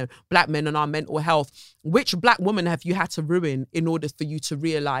and our mental health. Which black woman have you had to ruin in order for you to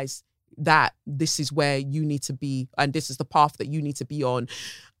realize that this is where you need to be and this is the path that you need to be on?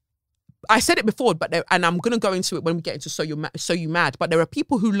 I said it before, and I'm going to go into it when we get into So You Mad, but there are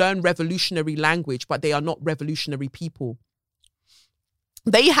people who learn revolutionary language, but they are not revolutionary people.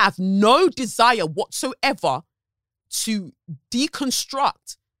 They have no desire whatsoever to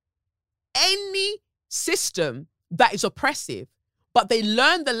deconstruct any system that is oppressive, but they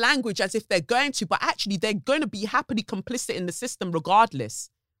learn the language as if they're going to, but actually they're going to be happily complicit in the system regardless.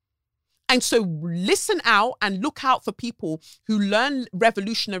 And so listen out and look out for people who learn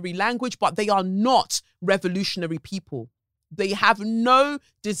revolutionary language, but they are not revolutionary people. They have no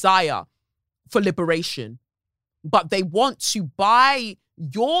desire for liberation, but they want to buy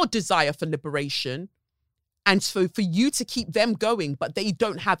your desire for liberation and so for you to keep them going, but they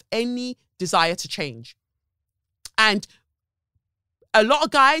don't have any desire to change. And a lot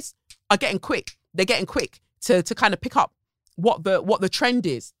of guys are getting quick. They're getting quick to kind of pick up what the trend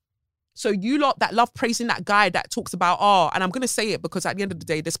is. So you lot that love praising that guy that talks about, and I'm going to say it because at the end of the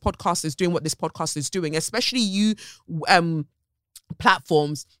day, this podcast is doing what this podcast is doing, especially you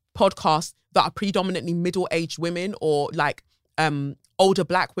platforms, podcasts that are predominantly middle-aged women or like older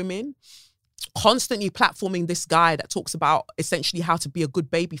black women. constantly platforming this guy that talks about essentially how to be a good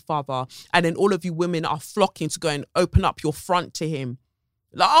baby father. And then all of you women are flocking to go and open up your front to him.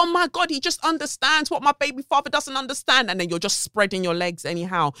 Like, oh my God, he just understands what my baby father doesn't understand. And then you're just spreading your legs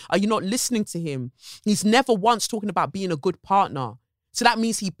anyhow. Are you not listening to him? He's never once talking about being a good partner. So that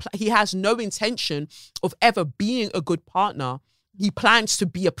means he has no intention of ever being a good partner. He plans to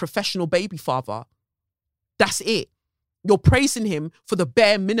be a professional baby father. That's it. You're praising him for the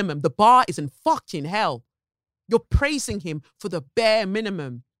bare minimum. The bar is in fucking hell. You're praising him for the bare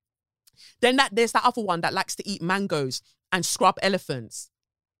minimum. Then there's that other one that likes to eat mangoes and scrub elephants.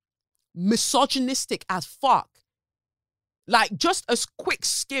 Misogynistic as fuck. Like, just a quick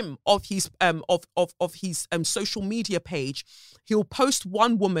skim of his social media page, he'll post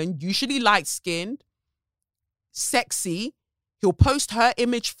one woman, usually light-skinned, sexy. He'll post her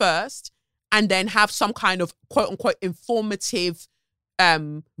image first and then have some kind of quote-unquote informative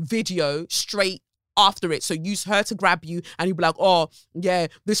video straight after it. So use her to grab you and you'll be like, oh, yeah,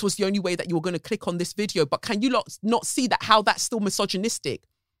 this was the only way that you were going to click on this video. But can you not see that how that's still misogynistic?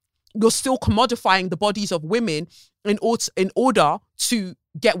 You're still commodifying the bodies of women in order to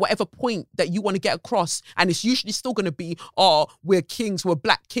get whatever point that you want to get across. And it's usually still going to be, oh, we're kings, we're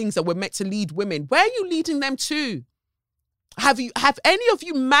black kings, and we're meant to lead women. Where are you leading them to? Have any of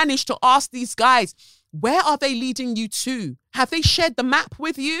you managed to ask these guys, where are they leading you to? Have they shared the map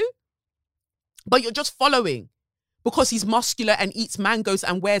with you? But you're just following because he's muscular and eats mangoes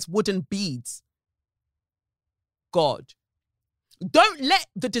and wears wooden beads. God. Don't let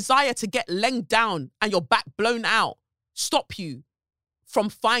the desire to get laying down and your back blown out stop you from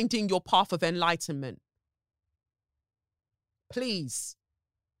finding your path of enlightenment. Please.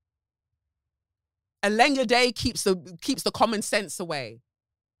 A longer day keeps the common sense away.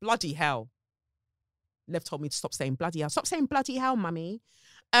 Bloody hell. Lev told me to stop saying bloody hell. Stop saying bloody hell, mummy.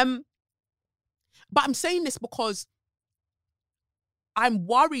 But I'm saying this because I'm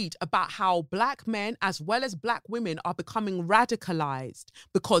worried about how black men as well as black women are becoming radicalized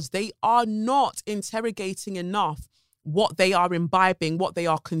because they are not interrogating enough what they are imbibing, what they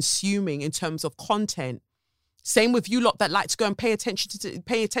are consuming in terms of content. Same with you lot that like to go and pay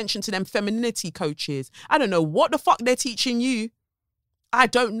attention to them femininity coaches. I don't know what the fuck they're teaching you. I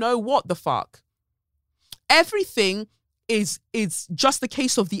don't know what the fuck. Everything is just the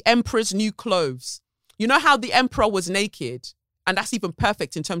case of the emperor's new clothes. You know how the emperor was naked? And that's even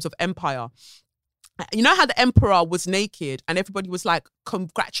perfect in terms of empire. You know how the emperor was naked and everybody was like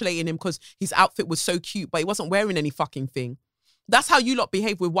congratulating him because his outfit was so cute, but he wasn't wearing any fucking thing. That's how you lot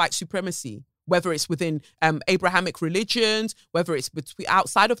behave with white supremacy, whether it's within Abrahamic religions, whether it's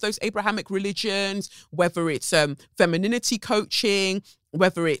outside of those Abrahamic religions, whether it's femininity coaching,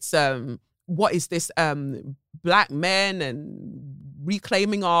 whether it's what is this black men and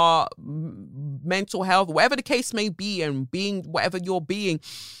reclaiming our mental health, whatever the case may be, and being whatever you're being.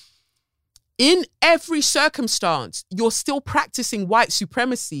 In every circumstance, you're still practicing white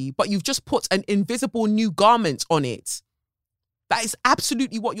supremacy, but you've just put an invisible new garment on it. That is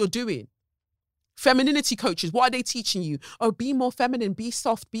absolutely what you're doing. Femininity coaches, what are they teaching you? Oh, be more feminine, be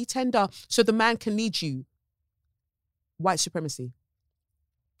soft, be tender, so the man can lead you. White supremacy.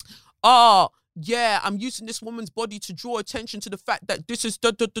 Oh, yeah, I'm using this woman's body to draw attention to the fact that this is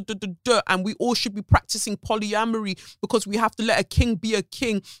and we all should be practicing polyamory because we have to let a king be a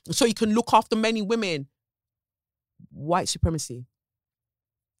king so he can look after many women. White supremacy.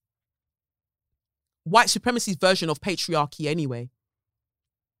 White supremacy's version of patriarchy anyway.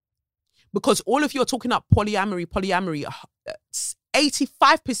 Because all of you are talking about polyamory.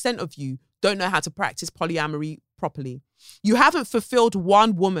 85% of you don't know how to practice polyamory properly. You haven't fulfilled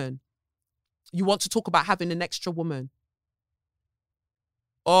one woman. You want to talk about having an extra woman.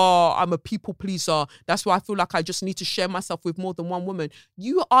 Oh, I'm a people pleaser. That's why I feel like I just need to share myself with more than one woman.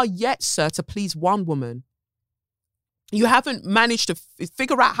 You are yet, sir, to please one woman. You haven't managed to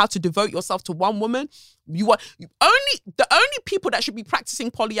figure out how to devote yourself to one woman. The only people that should be practicing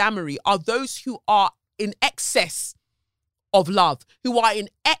polyamory are those who are in excess of love, who are in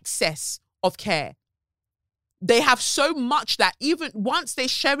excess of care. They have so much that even once they're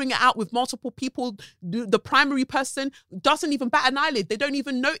sharing it out with multiple people, the primary person doesn't even bat an eyelid. They don't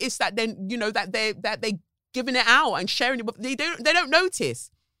even notice that then, that they're giving it out and sharing it. They don't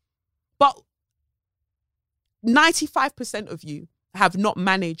notice. But 95% of you have not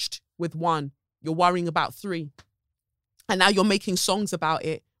managed with one. You're worrying about 3. And now you're making songs about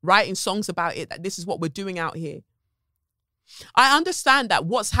it, writing songs about it, that this is what we're doing out here. I understand that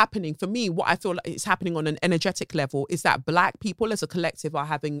what's happening, for me, what I feel like is happening on an energetic level is that black people as a collective are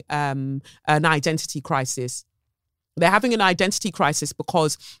having an identity crisis. They're having an identity crisis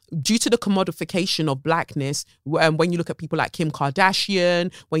because due to the commodification of blackness, when you look at people like Kim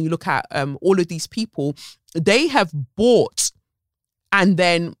Kardashian, when you look at all of these people, they have bought and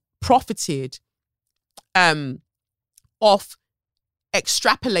then profited off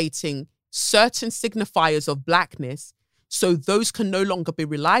extrapolating certain signifiers of blackness, so those can no longer be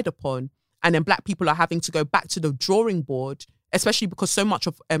relied upon, and then black people are having to go back to the drawing board, especially because so much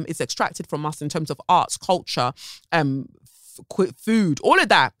of is extracted from us in terms of arts, culture, food, all of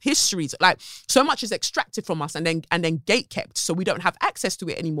that, histories, like so much is extracted from us and then gate kept, so we don't have access to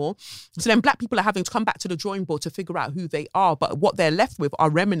it anymore. So then black people are having to come back to the drawing board to figure out who they are, but what they're left with are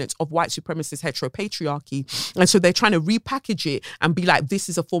remnants of white supremacist heteropatriarchy, and so they're trying to repackage it and be like, this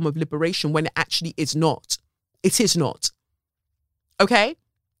is a form of liberation, when it actually is not. It is not. Okay?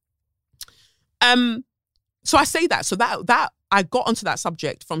 So I say that, so that I got onto that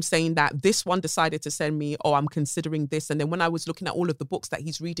subject from saying that this one decided to send me, oh, I'm considering this. And then when I was looking at all of the books that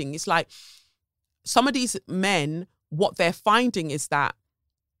he's reading, it's like some of these men, what they're finding is that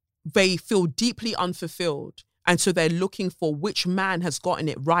they feel deeply unfulfilled. And so they're looking for which man has gotten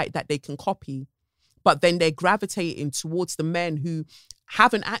it right that they can copy. But then they're gravitating towards the men who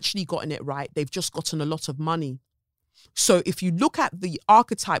haven't actually gotten it right. They've just gotten a lot of money. So if you look at the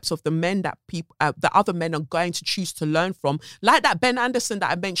archetypes of the men that people, the other men are going to choose to learn from, like that Ben Anderson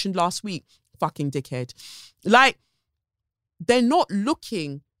that I mentioned last week, fucking dickhead. Like, they're not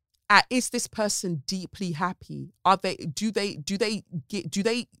looking at, is this person deeply happy? Are they? Do they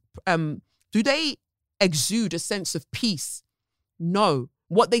exude a sense of peace? No.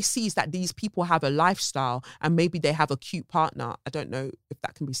 What they see is that these people have a lifestyle and maybe they have a cute partner. I don't know if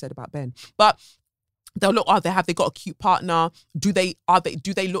that can be said about Ben, but they'll look, have they got a cute partner? Do they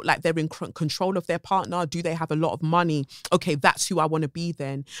look like they're in control of their partner? Do they have a lot of money? Okay, that's who I want to be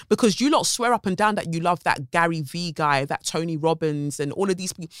then. Because you lot swear up and down that you love that Gary V guy, that Tony Robbins and all of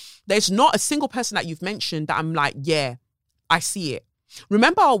these people. There's not a single person that you've mentioned that I'm like, yeah, I see it.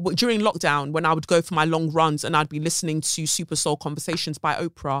 Remember during lockdown when I would go for my long runs and I'd be listening to Super Soul Conversations by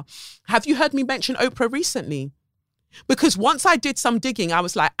Oprah? Have you heard me mention Oprah recently? Because once I did some digging, I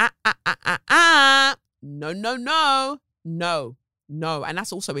was like, no. And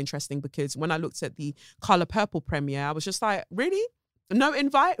that's also interesting because when I looked at the Colour Purple premiere, I was just like, really? No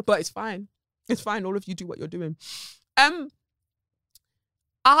invite? But it's fine. It's fine. All of you do what you're doing.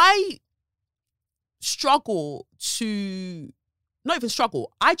 I struggle to, not even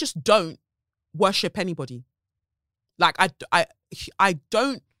struggle, I just don't worship anybody. Like I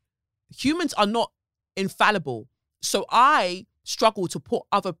don't, humans are not infallible. So I struggle to put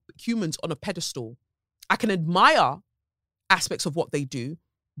other humans on a pedestal. I can admire aspects of what they do,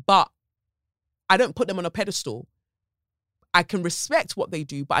 but I don't put them on a pedestal. I can respect what they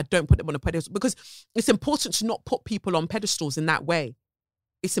do, but I don't put them on a pedestal because it's important to not put people on pedestals in that way.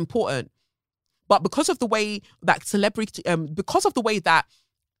 It's important. But because of the way that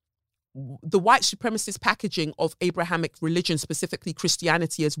the white supremacist packaging of Abrahamic religion, specifically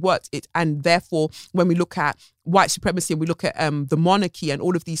Christianity, has worked, and therefore when we look at white supremacy and we look at the monarchy and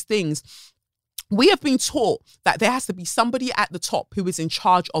all of these things, we have been taught that there has to be somebody at the top who is in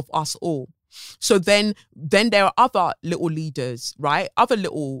charge of us all. So then there are other little leaders, right? Other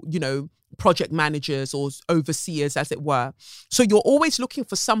little, project managers or overseers, as it were. So you're always looking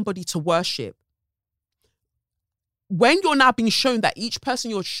for somebody to worship. When you're now being shown that each person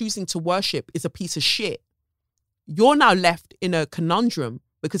you're choosing to worship is a piece of shit, you're now left in a conundrum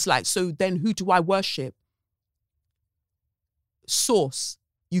because so then who do I worship? Source.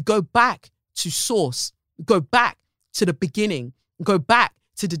 You go back to source. Go back to the beginning. Go back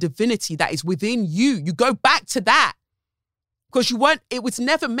to the divinity that is within you. You go back to that because it was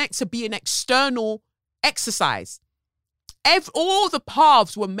never meant to be an external exercise. All the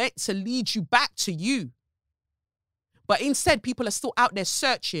paths were meant to lead you back to you. But instead, people are still out there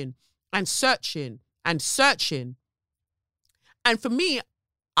searching and searching and searching. And for me,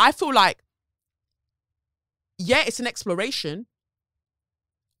 I feel like, yeah, it's an exploration.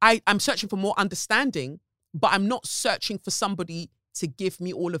 I'm searching for more understanding, but I'm not searching for somebody to give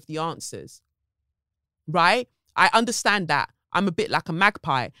me all of the answers, right? I understand that. I'm a bit like a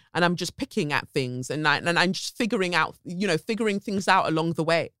magpie and I'm just picking at things and I'm just figuring things out along the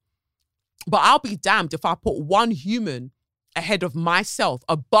way. But I'll be damned if I put one human ahead of myself,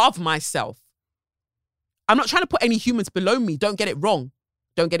 above myself. I'm not trying to put any humans below me. Don't get it wrong.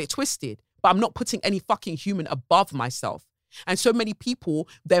 Don't get it twisted. But I'm not putting any fucking human above myself. And so many people,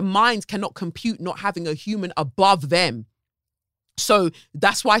 their minds cannot compute not having a human above them. So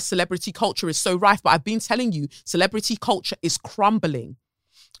that's why celebrity culture is so rife. But I've been telling you, celebrity culture is crumbling.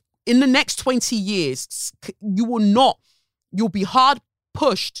 in the next 20 years, you'll be hard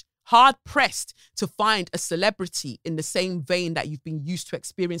pressed to find a celebrity in the same vein that you've been used to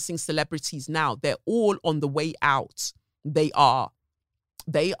experiencing celebrities now. They're all on the way out. They are.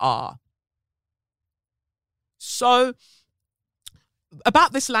 So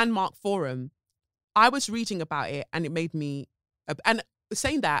about this landmark forum, I was reading about it and it made me, and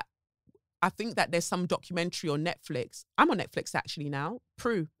saying that, I think that there's some documentary on Netflix. I'm on Netflix actually now.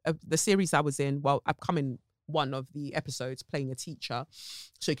 Prue, the series I was in, well, I'm coming one of the episodes playing a teacher.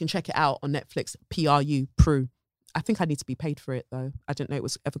 So you can check it out on Netflix, PRU, Prue. I think I need to be paid for it though. I didn't know it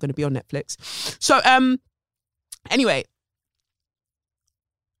was ever going to be on Netflix. So anyway,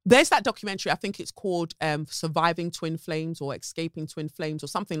 there's that documentary, I think it's called Surviving Twin Flames or Escaping Twin Flames or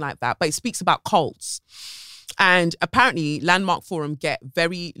something like that. But it speaks about cults. And apparently Landmark Forum get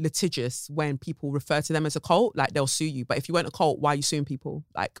very litigious when people refer to them as a cult. Like they'll sue you. But if you weren't a cult, why are you suing people?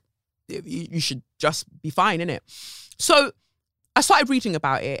 Like you should just be fine, innit? So I started reading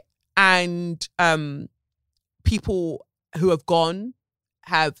about it, and people who have gone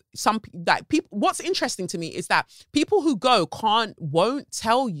have people. What's interesting to me is that people who go won't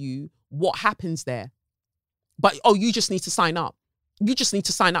tell you what happens there. But, you just need to sign up. You just need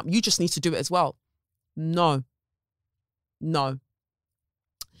to sign up. You just need to do it as well. No.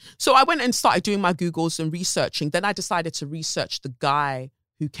 So I went and started doing my Googles and researching. Then I decided to research the guy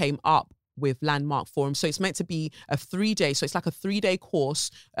who came up with Landmark Forum. So it's meant to be a 3-day. So it's like a 3-day course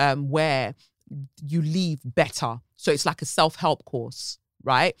where you leave better. So it's like a self-help course,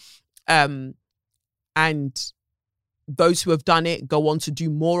 right? And those who have done it go on to do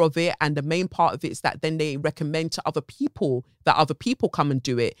more of it. And the main part of it is that then they recommend to other people that other people come and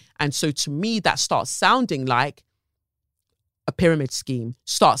do it. And so to me, that starts sounding like a pyramid scheme,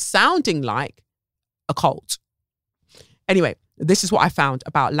 starts sounding like a cult. Anyway, this is what I found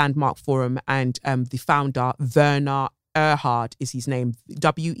about Landmark Forum, and the founder, Werner Erhard is his name,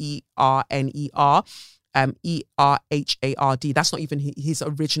 Werner, Erhard. That's not even his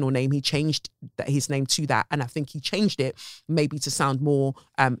original name. He changed his name to that. And I think he changed it maybe to sound more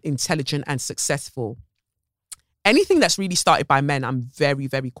intelligent and successful. Anything that's really started by men, I'm very,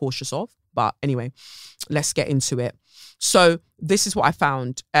 very cautious of. But anyway, let's get into it. So this is what I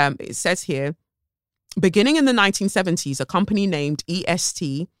found. It says here, beginning in the 1970s, a company named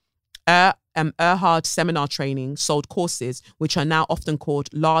EST, Erhard Seminar Training, sold courses which are now often called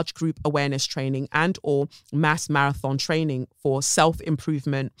large group awareness training and or mass marathon training for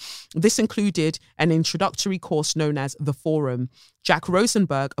self-improvement. This included an introductory course known as The Forum. Jack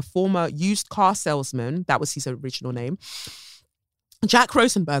Rosenberg, a former used car salesman, that was his original name, Jack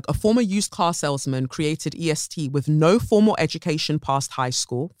Rosenberg, a former used car salesman, created EST with no formal education past high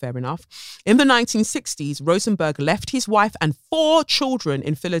school. Fair enough. In the 1960s, Rosenberg left his wife and 4 children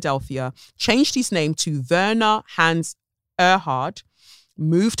in Philadelphia, changed his name to Werner Hans Erhard,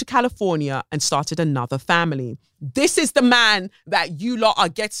 moved to California, and started another family. This is the man that you lot are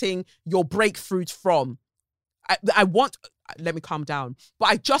getting your breakthrough from. Let me calm down. But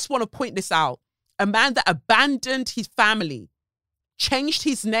I just want to point this out. A man that abandoned his family, changed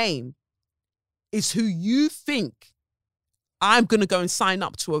his name, is who you think I'm going to go and sign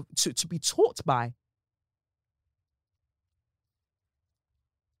up to be taught by.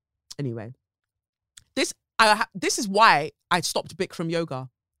 Anyway, this is why I stopped Bikram yoga.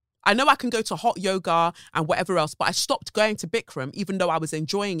 I know I can go to hot yoga and whatever else, but I stopped going to Bikram even though I was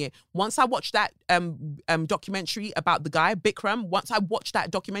enjoying it. Once I watched that documentary about the guy, Bikram, once I watched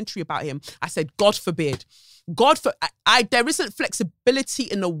that documentary about him, I said, God forbid. There isn't flexibility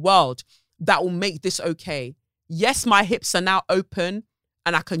in the world that will make this okay. Yes, my hips are now open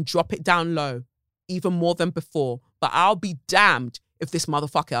and I can drop it down low, even more than before. But I'll be damned if this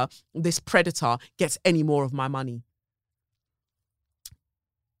motherfucker, this predator, gets any more of my money.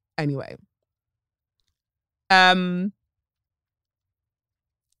 Anyway. Erhard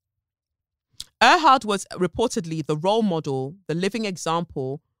was reportedly the role model, the living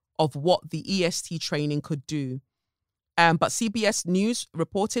example of what the EST training could do. But CBS News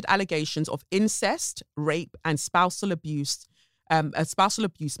reported allegations of incest, rape, and spousal abuse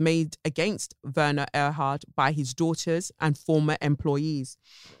made against Werner Erhard by his daughters and former employees.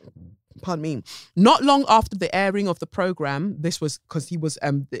 Pardon me. Not long after the airing of the program, this was because he was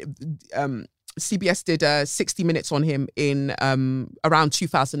CBS did 60 Minutes on him in around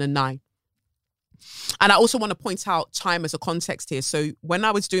 2009. And I also want to point out time as a context here. So when I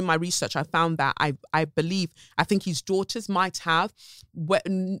was doing my research, I found that I think his daughters might have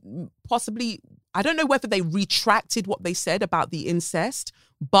possibly, I don't know whether they retracted what they said about the incest,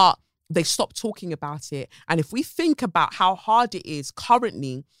 but they stopped talking about it. And if we think about how hard it is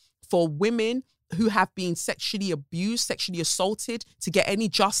currently for women who have been sexually abused, sexually assaulted, to get any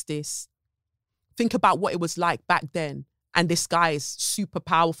justice. Think about what it was like back then. And this guy is super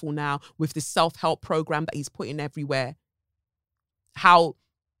powerful now with this self-help program that he's putting everywhere. I'm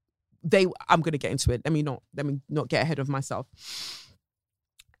going to get into it. Let me not get ahead of myself.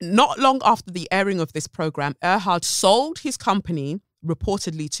 Not long after the airing of this program, Erhard sold his company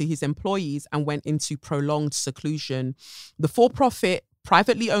reportedly to his employees and went into prolonged seclusion. The for-profit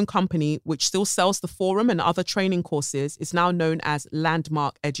privately owned company, which still sells the forum and other training courses, is now known as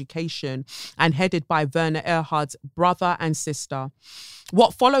Landmark Education and headed by Werner Erhard's brother and sister.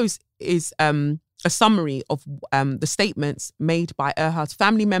 What follows is a summary of the statements made by Erhard's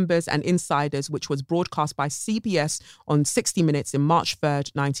family members and insiders, which was broadcast by CBS on 60 Minutes in March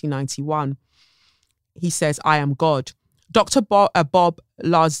 3rd, 1991. He says, "I am God." Dr. Bob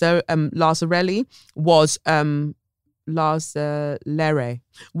Lazzarelli was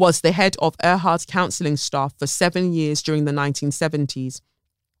the head of Erhard's counselling staff for 7 years during the 1970s.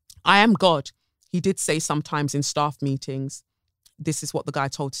 "I am God," he did say sometimes in staff meetings. This is what the guy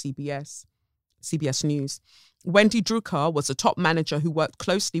told CBS News. Wendy Drucker was a top manager who worked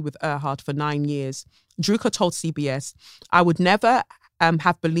closely with Erhard for 9 years. Drucker told CBS, "I would never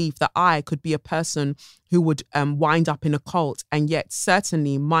have believed that I could be a person who would wind up in a cult, and yet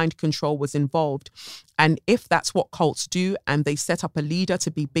certainly mind control was involved. And if that's what cults do, and they set up a leader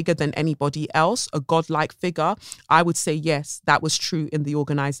to be bigger than anybody else, a godlike figure, I would say yes, that was true in the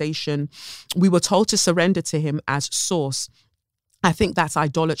organization. We were told to surrender to him as source. I think that's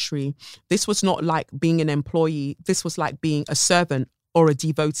idolatry. This was not like being an employee. This was like being a servant or a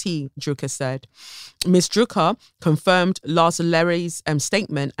devotee," Drucker said. Ms. Drucker confirmed Lazzarelli's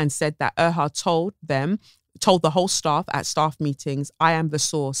statement and said that Erhard told the whole staff at staff meetings, "I am the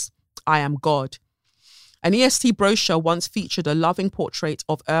source. I am God." An EST brochure once featured a loving portrait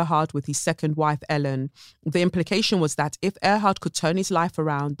of Erhard with his second wife, Ellen. The implication was that if Erhard could turn his life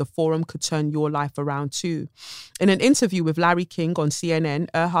around, the forum could turn your life around too. In an interview with Larry King on CNN,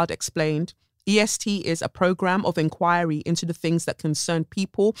 Erhard explained, "EST is a program of inquiry into the things that concern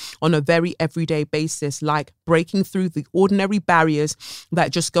people on a very everyday basis, like breaking through the ordinary barriers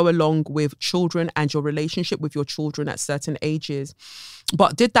that just go along with children and your relationship with your children at certain ages."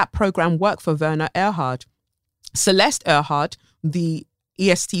 But did that program work for Werner Erhard? Celeste Erhard, the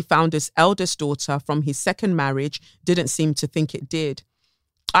EST founder's eldest daughter from his second marriage, didn't seem to think it did.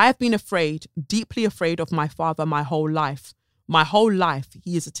 "I have been afraid, deeply afraid of my father my whole life. My whole life,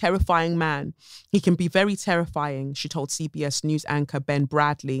 he is a terrifying man. He can be very terrifying," she told CBS News anchor Ben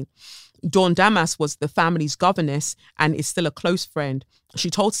Bradley. Dawn Damas was the family's governess and is still a close friend. She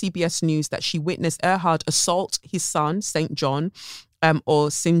told CBS News that she witnessed Erhard assault his son, St. John, or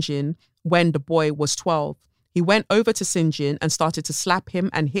Sinjin, when the boy was 12. He went over to Sinjin and started to slap him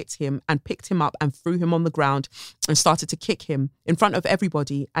and hit him and picked him up and threw him on the ground and started to kick him in front of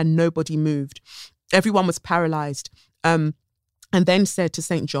everybody, and nobody moved. Everyone was paralyzed. And then said to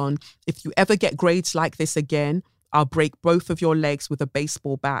St. John, "If you ever get grades like this again, I'll break both of your legs with a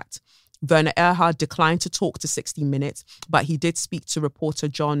baseball bat." Werner Erhard declined to talk to 60 Minutes, but he did speak to reporter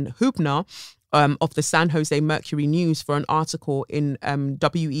John Hubner of the San Jose Mercury News for an article in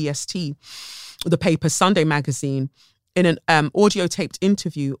WEST, the paper's Sunday magazine. In an audio-taped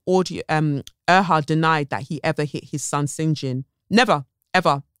interview, Erhard denied that he ever hit his son Sinjin. "Never,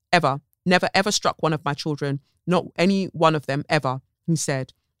 ever, ever, never, ever struck one of my children. Not any one of them ever," he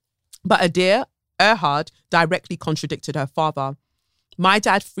said. But Adair Erhard directly contradicted her father. "My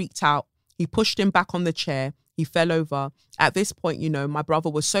dad freaked out. He pushed him back on the chair. He fell over. At this point, my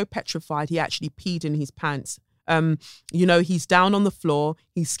brother was so petrified he actually peed in his pants. He's down on the floor,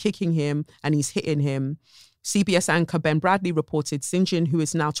 he's kicking him and he's hitting him." CBS anchor Ben Bradley reported Sinjin, who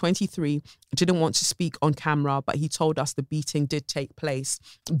is now 23, didn't want to speak on camera, but he told us the beating did take place.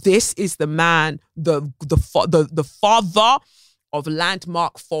 This is the man, the father of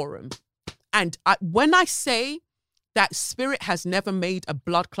Landmark Forum. And when I say that spirit has never made a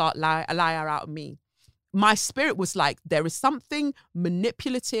blood clot liar out of me, my spirit was like, there is something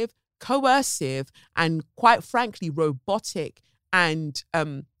manipulative, coercive, and quite frankly, robotic. And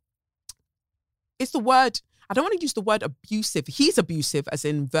it's the word, I don't want to use the word abusive. He's abusive, as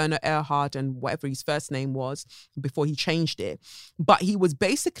in Werner Erhard and whatever his first name was before he changed it. But he was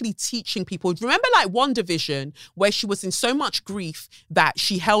basically teaching people. Remember like WandaVision, where she was in so much grief that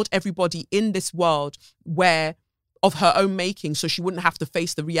she held everybody in this world of her own making so she wouldn't have to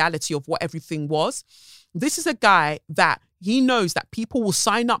face the reality of what everything was? This is a guy that he knows that people will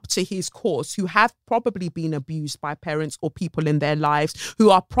sign up to his course who have probably been abused by parents or people in their lives,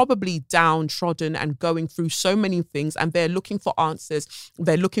 who are probably downtrodden and going through so many things, and they're looking for answers,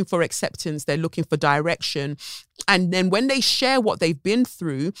 they're looking for acceptance, they're looking for direction. And then when they share what they've been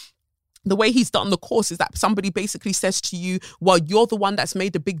through, the way he's done the course is that somebody basically says to you, well, you're the one that's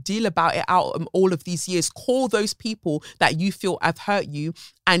made a big deal about it out of all of these years. Call those people that you feel have hurt you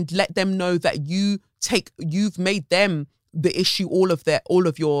and let them know that you've made them the issue all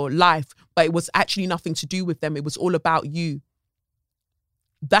of your life, but it was actually nothing to do with them. It was all about you.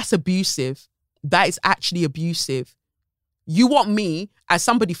 That's abusive. That is actually abusive. You want me as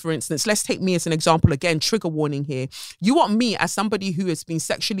somebody, for instance, let's take me as an example again, trigger warning here. You want me as somebody who has been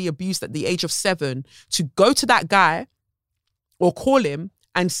sexually abused at the age of 7 to go to that guy or call him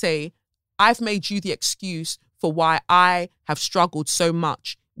and say, I've made you the excuse for why I have struggled so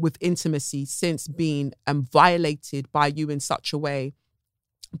much with intimacy since being violated by you in such a way.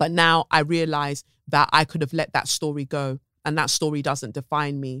 But now I realize that I could have let that story go, and that story doesn't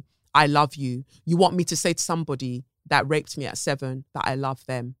define me. I love you. You want me to say to somebody that raped me at 7 that I love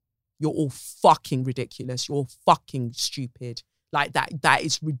them? You're all fucking ridiculous. You're all fucking stupid. Like that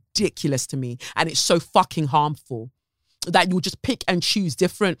is ridiculous to me. And it's so fucking harmful that you'll just pick and choose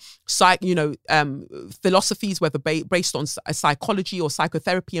different philosophies, whether based on psychology or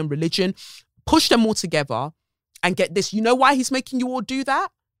psychotherapy and religion, push them all together and get this. You know why he's making you all do that?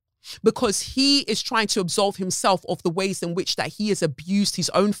 Because he is trying to absolve himself of the ways in which that he has abused his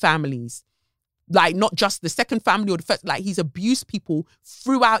own families. Like not just the second family or the first, like he's abused people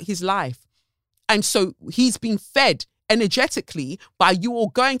throughout his life. And so he's been fed energetically by you all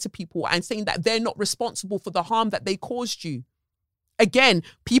going to people and saying that they're not responsible for the harm that they caused you. Again,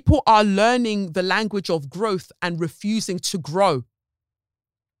 people are learning the language of growth and refusing to grow.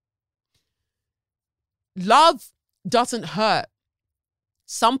 Love doesn't hurt.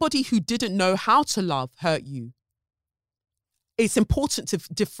 Somebody who didn't know how to love hurt you. It's important to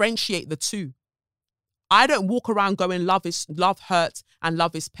differentiate the two. I don't walk around going, love hurts and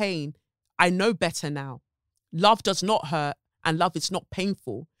love is pain. I know better now. Love does not hurt and love is not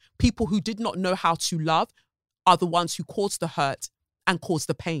painful. People who did not know how to love are the ones who caused the hurt and caused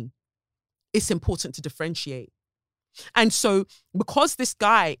the pain. It's important to differentiate. And so because this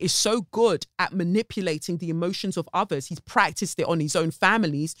guy is so good at manipulating the emotions of others, he's practiced it on his own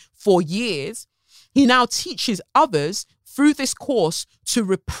families for years, he now teaches others through this course to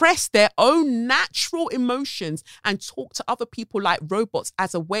repress their own natural emotions and talk to other people like robots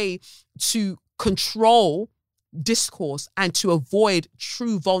as a way to control discourse and to avoid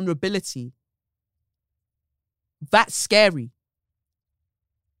true vulnerability. That's scary.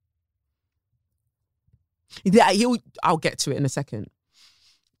 I'll get to it in a second.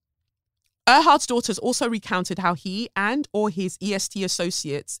 Erhard's daughters also recounted how he and or his EST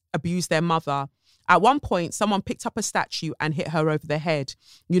associates abused their mother. At one point, someone picked up a statue and hit her over the head.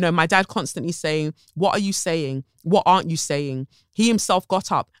 You know, my dad constantly saying, what are you saying? What aren't you saying? He himself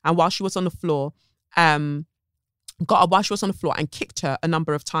got up and while she was on the floor and kicked her a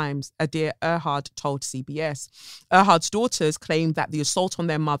number of times, Adair Erhard told CBS. Erhard's daughters claimed that the assault on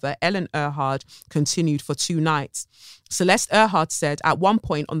their mother, Ellen Erhard, continued for 2 nights. Celeste Erhard said, at one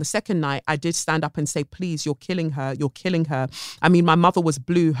point on the second night, I did stand up and say, please, you're killing her. You're killing her. I mean, my mother was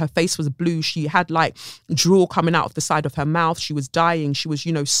blue. Her face was blue. She had like drool coming out of the side of her mouth. She was dying. She was,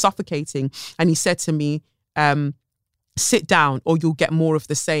 suffocating. And he said to me, sit down or you'll get more of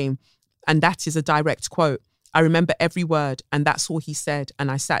the same. And that is a direct quote. I remember every word, and that's all he said,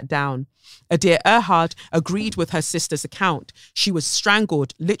 and I sat down. Adair Erhard agreed with her sister's account. She was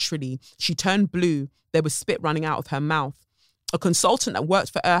strangled, literally. She turned blue. There was spit running out of her mouth. A consultant that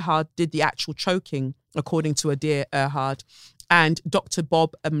worked for Erhard did the actual choking, according to Adair Erhard. And Dr.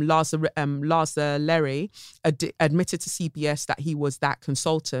 Bob Lazarelli admitted to CBS that he was that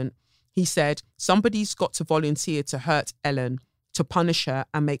consultant. He said, somebody's got to volunteer to hurt Ellen, to punish her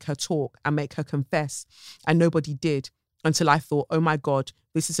and make her talk and make her confess. And nobody did until I thought, oh my God,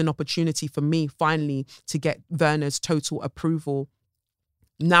 this is an opportunity for me finally to get Werner's total approval.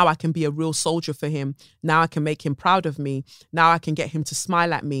 Now I can be a real soldier for him. Now I can make him proud of me. Now I can get him to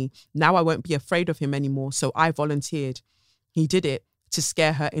smile at me. Now I won't be afraid of him anymore. So I volunteered. He did it to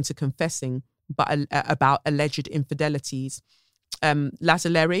scare her into confessing about alleged infidelities.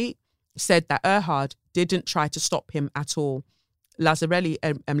 Lazarelli said that Erhard didn't try to stop him at all. Lazarelli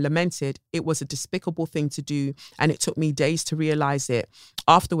lamented, it was a despicable thing to do and it took me days to realize it.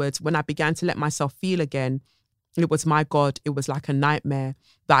 Afterwards, when I began to let myself feel again, it was, my God, it was like a nightmare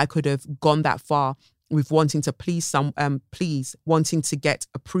that I could have gone that far with wanting to please wanting to get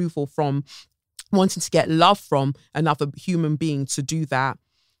approval from wanting to get love from another human being to do that.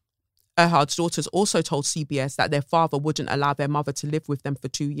 Erhard's daughters also told CBS that their father wouldn't allow their mother to live with them for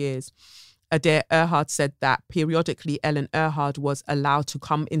 2 years. Adair Erhard said that periodically Ellen Erhard was allowed to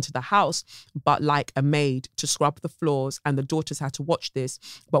come into the house, but like a maid, to scrub the floors, and the daughters had to watch this,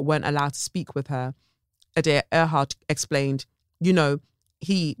 but weren't allowed to speak with her. Adair Erhard explained,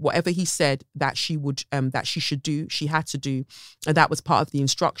 whatever he said that she should do, she had to do. And that was part of the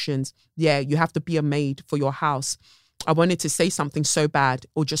instructions. Yeah, you have to be a maid for your house. I wanted to say something so bad,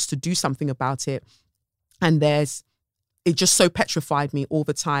 or just to do something about it. And it just so petrified me all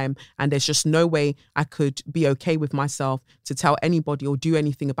the time. And there's just no way I could be okay with myself to tell anybody or do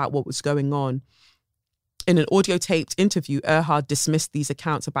anything about what was going on. In an audio taped interview, Erhard dismissed these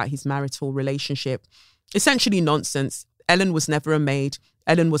accounts about his marital relationship. Essentially nonsense. Ellen was never a maid.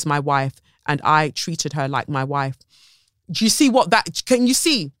 Ellen was my wife, and I treated her like my wife. Do you see can you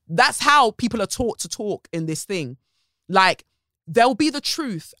see? That's how people are taught to talk in this thing. Like, there'll be the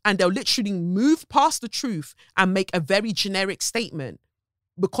truth and they'll literally move past the truth and make a very generic statement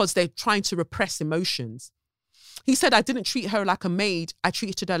because they're trying to repress emotions. He said, I didn't treat her like a maid. I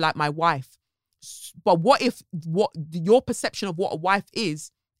treated her like my wife. But what if your perception of what a wife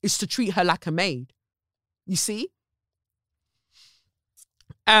is to treat her like a maid? You see?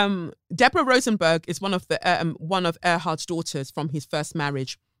 Deborah Rosenberg is one of Erhard's daughters from his first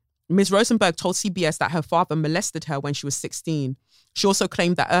marriage. Ms. Rosenberg told CBS that her father molested her when she was 16. She also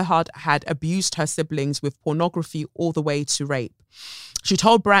claimed that Erhard had abused her siblings with pornography all the way to rape. She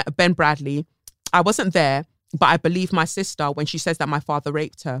told Ben Bradley, I wasn't there, but I believe my sister when she says that my father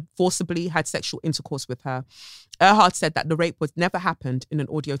raped her, forcibly had sexual intercourse with her. Erhard said that the rape was never happened in an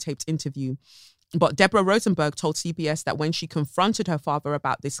audio taped interview. But Deborah Rosenberg told CBS that when she confronted her father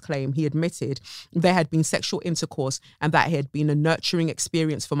about this claim, he admitted there had been sexual intercourse and that it had been a nurturing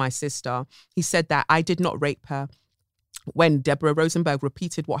experience for my sister. He said that I did not rape her. When Deborah Rosenberg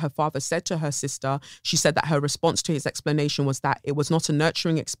repeated what her father said to her sister, she said that her response to his explanation was that it was not a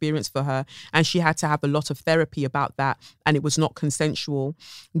nurturing experience for her and she had to have a lot of therapy about that and it was not consensual.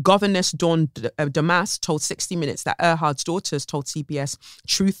 Governess Dawn Damas told 60 Minutes that Erhard's daughters told CBS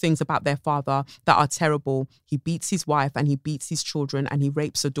true things about their father that are terrible. He beats his wife and he beats his children and he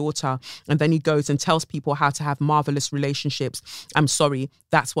rapes a daughter. And then he goes and tells people how to have marvelous relationships. I'm sorry,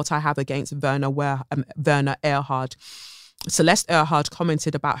 that's what I have against Werner Erhard. Celeste Erhard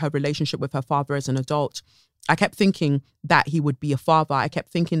commented about her relationship with her father as an adult. I kept thinking that he would be a father. I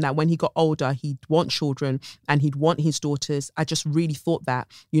kept thinking that when he got older, he'd want children and he'd want his daughters. I just really thought that,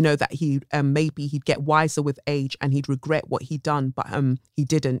 that maybe he'd get wiser with age and he'd regret what he'd done, but he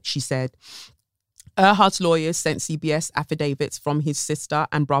didn't, she said. Erhard's lawyers sent CBS affidavits from his sister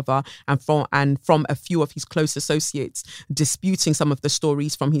and brother and from a few of his close associates, disputing some of the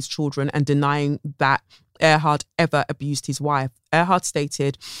stories from his children and denying that Erhard ever abused his wife. Erhard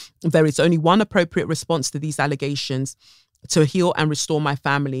stated, there is only one appropriate response to these allegations: to heal and restore my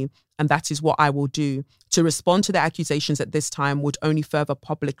family, and that is what I will do. To respond to the accusations at this time would only further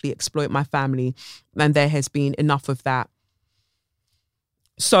publicly exploit my family, and there has been enough of that.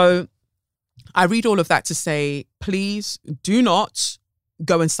 So I read all of that to say, please do not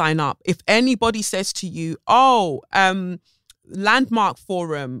go and sign up. If anybody says to you, Landmark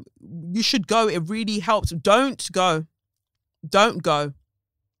Forum, you should go, it really helps. Don't go. Don't go.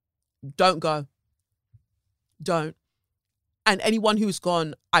 Don't go. Don't. And anyone who's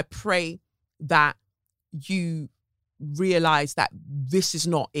gone, I pray that you realize that this is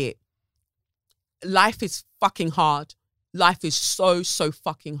not it. Life is fucking hard. Life is so, so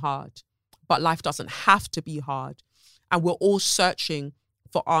fucking hard. But life doesn't have to be hard. And we're all searching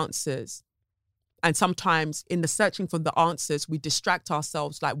for answers. And sometimes in the searching for the answers, we distract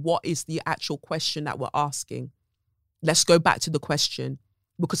ourselves. Like, what is the actual question that we're asking? Let's go back to the question,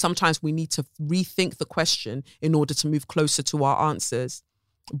 because sometimes we need to rethink the question in order to move closer to our answers.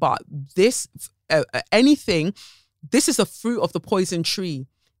 But this is a fruit of the poison tree.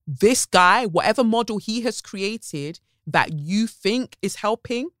 This guy, whatever model he has created that you think is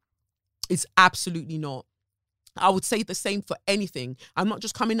helping, is absolutely not. I would say the same for anything. I'm not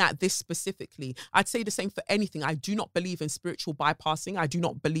just coming at this specifically. I'd say the same for anything. I do not believe in spiritual bypassing. I do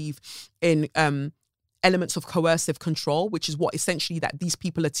not believe in elements of coercive control, which is what essentially that these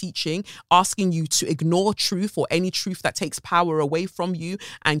people are teaching, asking you to ignore truth or any truth that takes power away from you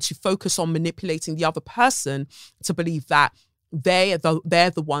and to focus on manipulating the other person to believe that they're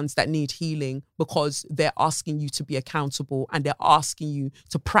the ones that need healing because they're asking you to be accountable and they're asking you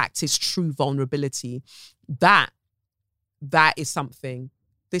to practice true vulnerability. That is something.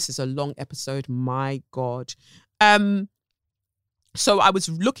 This is a long episode. My God. So I was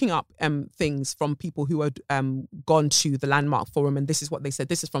looking up things from people who had gone to the Landmark Forum, and this is what they said.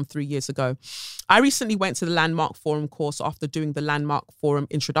 This is from 3 years ago. I recently went to the Landmark Forum course after doing the Landmark Forum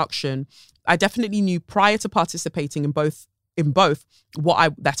introduction. I definitely knew prior to participating in both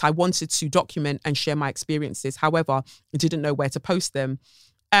that I wanted to document and share my experiences. However, I didn't know where to post them.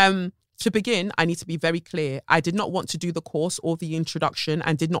 To begin, I need to be very clear. I did not want to do the course or the introduction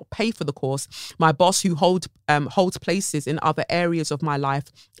and did not pay for the course. My boss, who holds places in other areas of my life,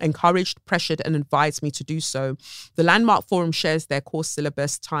 encouraged, pressured, and advised me to do so. The Landmark Forum shares their course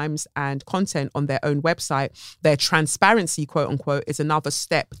syllabus, times, and content on their own website. Their transparency, quote unquote, is another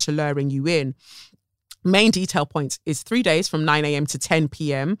step to luring you in. Main detail points is 3 days from 9 a.m. to 10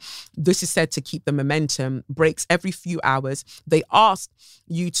 p.m. This is said to keep the momentum. Breaks every few hours. They ask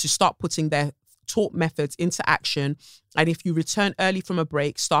you to start putting their taught methods into action. And if you return early from a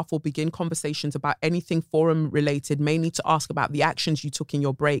break, staff will begin conversations about anything forum related, mainly to ask about the actions you took in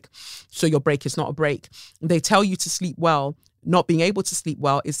your break. So your break is not a break. They tell you to sleep well. Not being able to sleep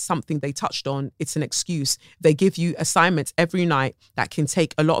well is something they touched on. It's an excuse. They give you assignments every night that can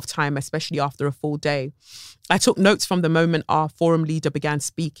take a lot of time, especially after a full day. I took notes from the moment our forum leader began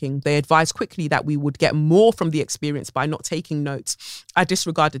speaking. They advised quickly that we would get more from the experience by not taking notes. I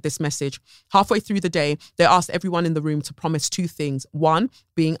disregarded this message. Halfway through the day, they asked everyone in the room to promise 2 things. One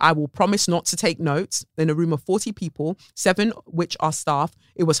being, I will promise not to take notes. In a room of 40 people, 7 which are staff,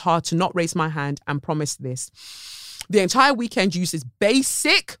 it was hard to not raise my hand and promise this. The entire weekend uses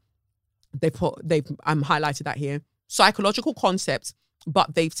basic, they've highlighted that here, psychological concepts,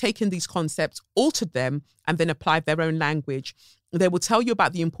 but they've taken these concepts, altered them, and then applied their own language. They will tell you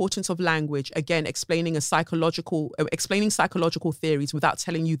about the importance of language, again, explaining psychological theories without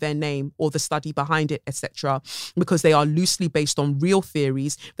telling you their name or the study behind it, etc., because they are loosely based on real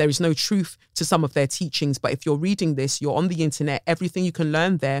theories. There is no truth to some of their teachings, but if you're reading this, you're on the internet, everything you can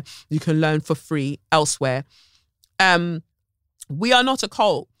learn there, you can learn for free elsewhere. We are not a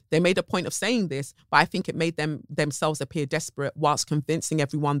cult. They made a point of saying this, but I think it made them themselves appear desperate whilst convincing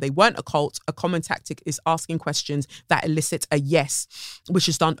everyone they weren't a cult. A common tactic is asking questions that elicit a yes, which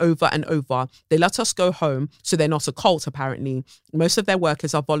is done over and over. They let us go home, so they're not a cult, apparently. Most of their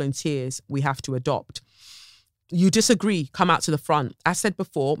workers are volunteers we have to adopt. You disagree, come out to the front. As said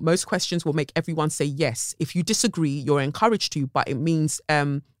before, most questions will make everyone say yes. If you disagree, you're encouraged to, but it means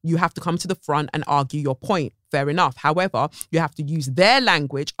you have to come to the front and argue your point. Fair enough. However, you have to use their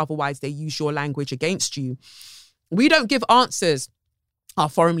language, otherwise they use your language against you. We don't give answers. Our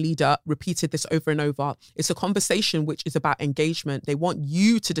forum leader repeated this over and over. It's a conversation which is about engagement. They want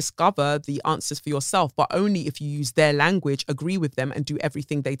you to discover the answers for yourself, but only if you use their language, agree with them, and do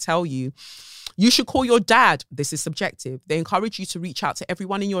everything they tell you. You should call your dad. This is subjective. They encourage you to reach out to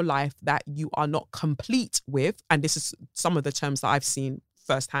everyone in your life that you are not complete with. And this is some of the terms that I've seen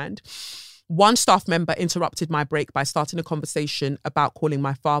firsthand. One staff member interrupted my break by starting a conversation about calling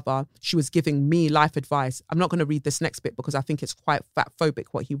my father. She was giving me life advice. I'm not going to read this next bit because I think it's quite fatphobic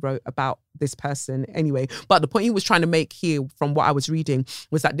what he wrote about this person anyway. But the point he was trying to make here from what I was reading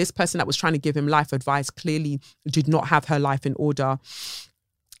was that this person that was trying to give him life advice clearly did not have her life in order.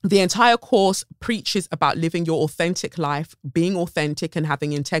 The entire course preaches about living your authentic life, being authentic and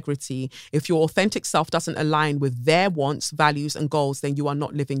having integrity. If your authentic self doesn't align with their wants, values, and goals, then you are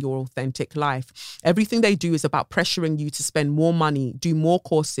not living your authentic life. Everything they do is about pressuring you to spend more money, do more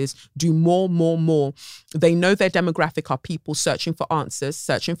courses, do more. They know their demographic are people searching for answers,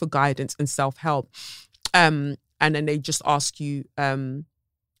 searching for guidance and self-help. And then they just ask you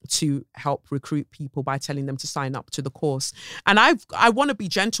to help recruit people by telling them to sign up to the course. And I want to be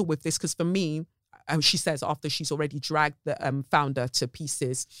gentle with this because for me, she says after she's already dragged the founder to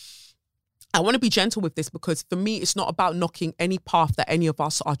pieces, I want to be gentle with this because for me, it's not about knocking any path that any of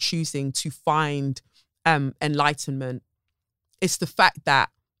us are choosing to find enlightenment. It's the fact that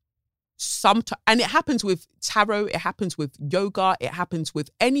and it happens with tarot, it happens with yoga, it happens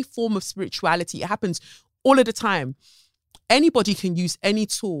with any form of spirituality, it happens all of the time. Anybody can use any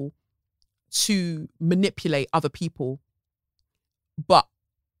tool to manipulate other people. But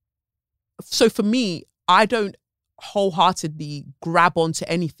so for me, I don't wholeheartedly grab onto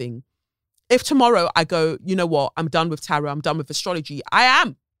anything. If tomorrow I go, you know what, I'm done with tarot, I'm done with astrology, I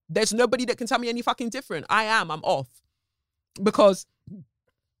am. There's nobody that can tell me any fucking different. I'm off. Because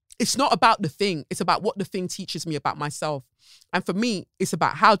it's not about the thing. It's about what the thing teaches me about myself. And for me, it's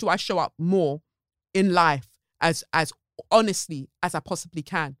about how do I show up more in life as honestly as I possibly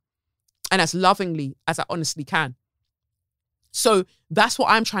can and as lovingly as I honestly can. So that's what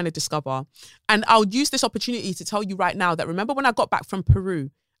I'm trying to discover. And I'll use this opportunity to tell you right now that remember when I got back from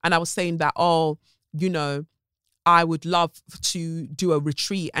Peru and I was saying that, I would love to do a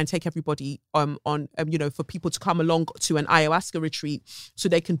retreat and take everybody on for people to come along to an ayahuasca retreat so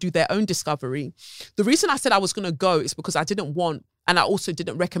they can do their own discovery. The reason I said I was going to go is because I didn't want, and I also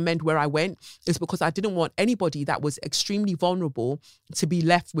didn't recommend where I went, is because I didn't want anybody that was extremely vulnerable to be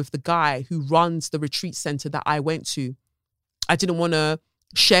left with the guy who runs the retreat center that I went to. I didn't want to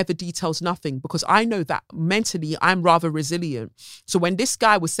share the details, nothing, because I know that mentally I'm rather resilient. So when this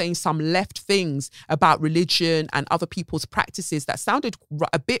guy was saying some left things about religion and other people's practices that sounded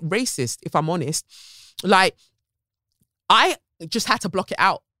a bit racist, if I'm honest, like, I just had to block it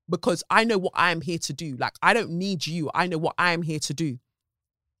out because I know what I am here to do. Like, I don't need you. I know what I am here to do.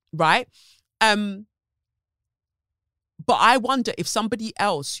 Right? But I wonder if somebody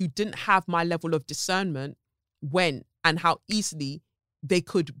else who didn't have my level of discernment went, and how easily they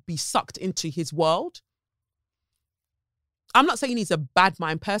could be sucked into his world. I'm not saying he's a bad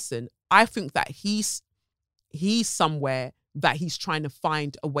mind person. I think that he's somewhere that he's trying to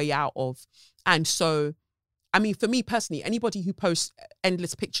find a way out of. And so, I mean, for me personally, anybody who posts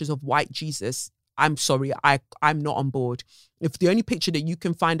endless pictures of white Jesus, I'm sorry, I'm not on board. If the only picture that you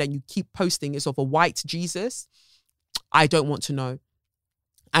can find and you keep posting is of a white Jesus, I don't want to know.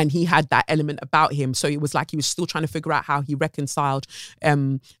 And he had that element about him. So it was like he was still trying to figure out how he reconciled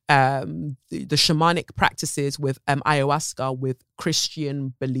the shamanic practices with ayahuasca with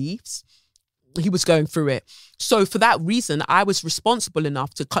Christian beliefs. He was going through it. So for that reason, I was responsible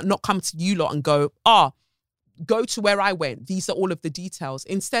enough to not come to you lot and go, go to where I went. These are all of the details.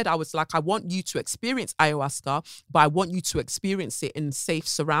 Instead, I was like, I want you to experience ayahuasca, but I want you to experience it in safe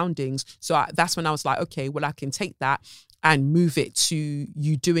surroundings. So that's when I was like, okay, well, I can take that and move it to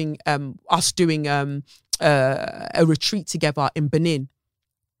you doing, us doing a retreat together in Benin.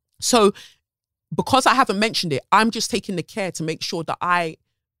 So because I haven't mentioned it, I'm just taking the care to make sure that I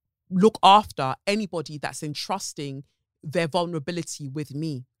look after anybody that's entrusting their vulnerability with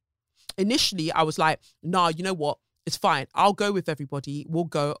me. Initially, I was like, nah, you know what? It's fine. I'll go with everybody. We'll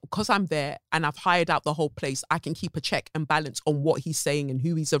go because I'm there and I've hired out the whole place. I can keep a check and balance on what he's saying and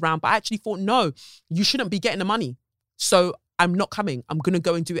who he's around. But I actually thought, no, you shouldn't be getting the money. So I'm not coming. I'm going to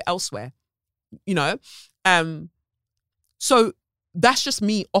go and do it elsewhere, you know? So that's just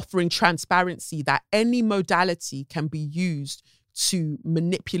me offering transparency that any modality can be used to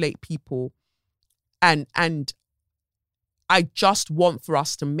manipulate people. And I just want for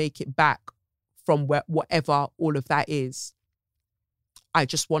us to make it back from whatever all of that is. I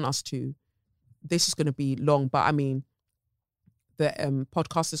just want us to. This is going to be long, but I mean, the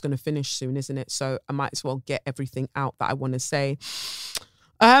podcast is going to finish soon, isn't it? So I might as well get everything out that I want to say.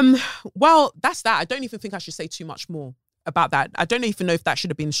 Well, that's that. I don't even think I should say too much more about that. I don't even know if that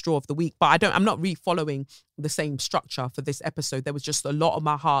should have been straw of the week, but I'm not really following the same structure for this episode. There was just a lot on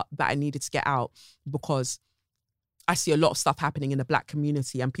my heart that I needed to get out because I see a lot of stuff happening in the Black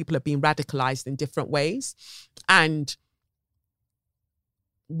community and people are being radicalized in different ways. And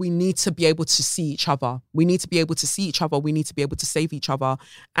we need to be able to see each other. We need to be able to see each other. We need to be able to save each other.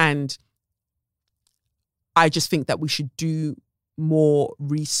 And I just think that we should do more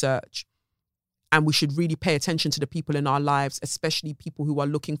research and we should really pay attention to the people in our lives, especially people who are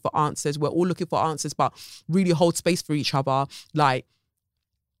looking for answers. We're all looking for answers, but really hold space for each other. Like,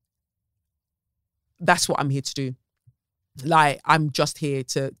 that's what I'm here to do. Like, I'm just here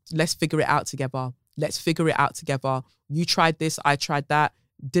to, let's figure it out together. Let's figure it out together. You tried this, I tried that.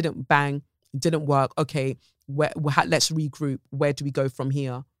 Didn't bang, didn't work. Okay, let's regroup. Where do we go from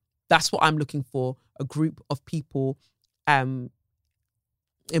here? That's what I'm looking for. A group of people in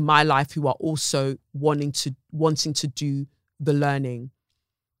my life who are also wanting to do the learning.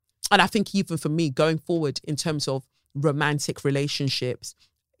 And I think even for me, going forward in terms of romantic relationships,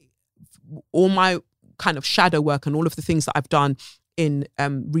 all my kind of shadow work and all of the things that I've done in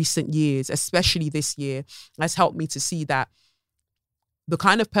recent years, especially this year, has helped me to see that the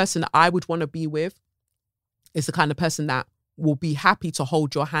kind of person that I would want to be with is the kind of person that will be happy to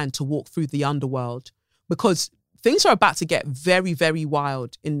hold your hand to walk through the underworld, because things are about to get very, very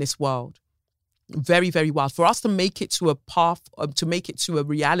wild in this world. Very, very wild. For us to make it to a path, to make it to a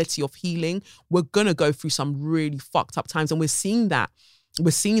reality of healing, we're going to go through some really fucked up times. And we're seeing that.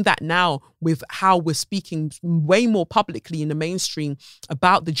 We're seeing that now with how we're speaking way more publicly in the mainstream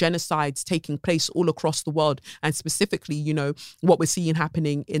about the genocides taking place all across the world. And specifically, you know, what we're seeing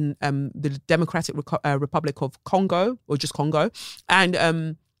happening in the Democratic Republic of Congo, or just Congo,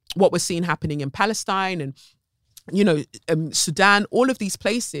 and what we're seeing happening in Palestine and, you know, Sudan, all of these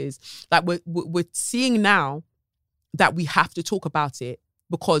places that we're seeing now that we have to talk about it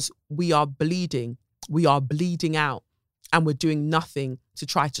because we are bleeding out. And we're doing nothing to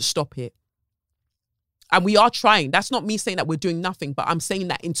try to stop it. And we are trying. That's not me saying that we're doing nothing, but I'm saying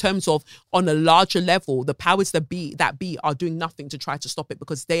that in terms of on a larger level, the powers that be are doing nothing to try to stop it,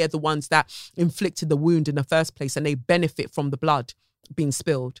 because they are the ones that inflicted the wound in the first place, and they benefit from the blood being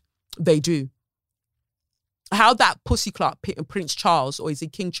spilled. They do. How that pussy clout Prince Charles, or is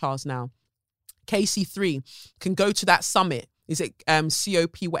it King Charles now? KC3 can go to that summit. Is it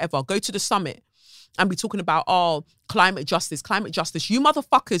COP, whatever? Go to the summit and be talking about, climate justice. You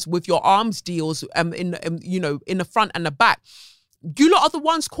motherfuckers with your arms deals in the front and the back. You lot are the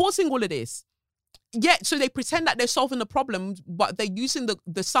ones causing all of this. Yet, so they pretend that they're solving the problem, but they're using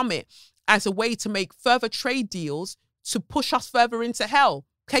the summit as a way to make further trade deals to push us further into hell.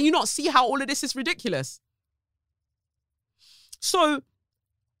 Can you not see how all of this is ridiculous? So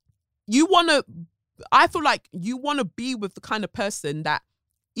I feel like you want to be with the kind of person that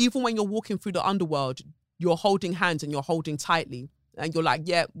even when you're walking through the underworld, you're holding hands and you're holding tightly. And you're like,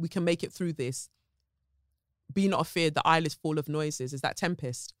 yeah, we can make it through this. Be not afeard, the isle is full of noises. Is that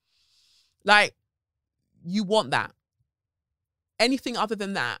Tempest? Like, you want that. Anything other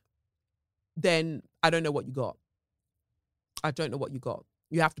than that, then I don't know what you got. I don't know what you got.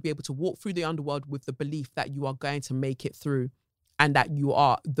 You have to be able to walk through the underworld with the belief that you are going to make it through, and that you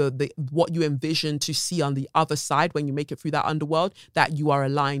are the what you envision to see on the other side when you make it through that underworld, that you are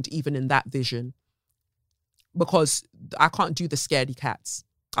aligned even in that vision. Because I can't do the scaredy cats.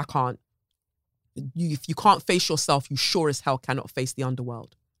 I can't. If you can't face yourself, you sure as hell cannot face the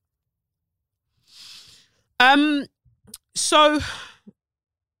underworld. So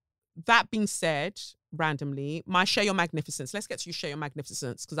that being said, randomly, my Share Your Magnificence. Let's get to you, Share Your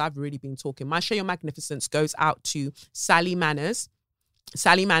Magnificence, because I've really been talking. My Share Your Magnificence goes out to Sally Manners.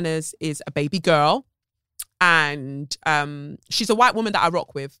 Sally Manners is a baby girl, and she's a white woman that I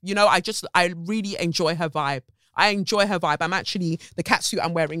rock with. You know, I really enjoy her vibe. I enjoy her vibe. I'm actually, the catsuit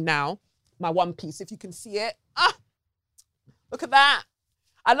I'm wearing now, my one piece, if you can see it. Look at that.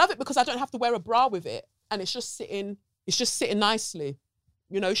 I love it because I don't have to wear a bra with it, and it's just sitting nicely.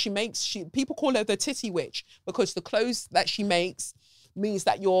 You know, people call her the titty witch, because the clothes that she makes means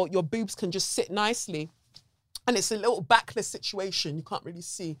that your boobs can just sit nicely. And it's a little backless situation. You can't really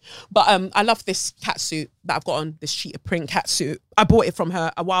see. But I love this catsuit that I've got on, this cheetah print catsuit. I bought it from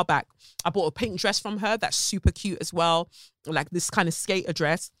her a while back. I bought a pink dress from her that's super cute as well. Like this kind of skater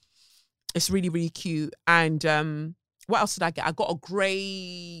dress. It's really, really cute. And what else did I get? I got a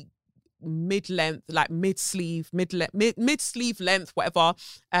grey mid-length, like mid-sleeve length, whatever,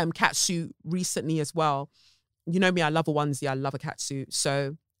 catsuit recently as well. You know me, I love a onesie, I love a catsuit.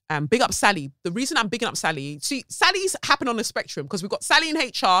 So big up Sally. The reason I'm bigging up Sally, see, Sally's happen on the spectrum, because we've got Sally in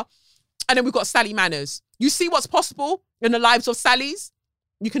HR and then we've got Sally Manners. You see what's possible in the lives of Sallys?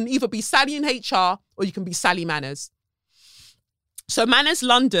 You can either be Sally in HR or you can be Sally Manners. So Manners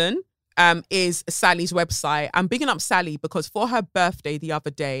London is Sally's website. I'm bigging up Sally because for her birthday the other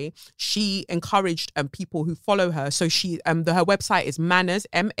day, she encouraged people who follow her. So she her website is Manners,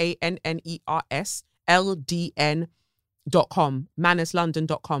 MANNERS LDN.com,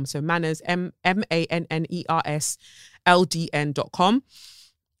 mannerslondon.com. So Manners, MANNERS LDN.com,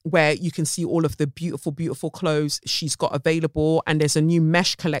 where you can see all of the beautiful, beautiful clothes she's got available. And there's a new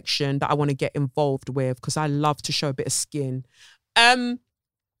mesh collection that I want to get involved with because I love to show a bit of skin.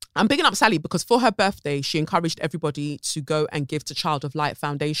 I'm bigging up Sally because for her birthday, she encouraged everybody to go and give to Child of Light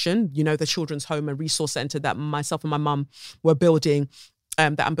Foundation, you know, the children's home and resource centre that myself and my mum were building,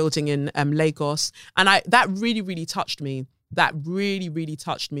 that I'm building in Lagos. And that really, really touched me. That really, really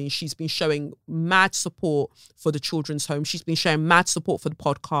touched me. She's been showing mad support for the children's home. She's been showing mad support for the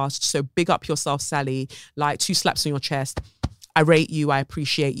podcast. So big up yourself, Sally. Like 2 slaps on your chest. I rate you. I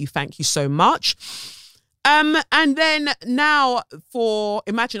appreciate you. Thank you so much. And then now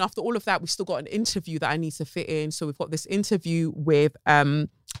imagine after all of that, we've still got an interview that I need to fit in. So we've got this interview with Savanah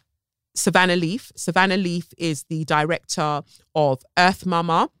Leaf. Savanah Leaf is the director of Earth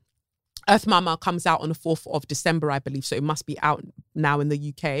Mama. Earth Mama comes out on the 4th of December, I believe. So it must be out now in the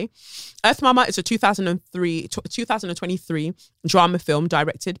UK. Earth Mama is a 2023 drama film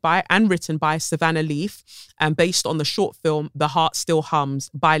directed by and written by Savanah Leaf and based on the short film The Heart Still Hums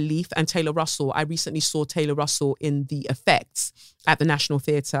by Leaf and Taylor Russell. I recently saw Taylor Russell in The Effects at the National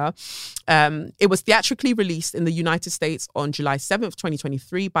Theatre. It was theatrically released in the United States on July 7th,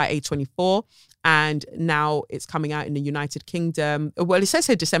 2023 by A24. And now it's coming out in the United Kingdom. Well, it says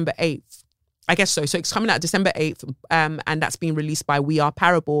here December 8th. I guess so. So it's coming out December 8th. And that's being released by We Are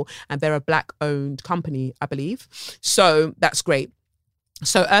Parable. And they're a Black-owned company, I believe. So that's great.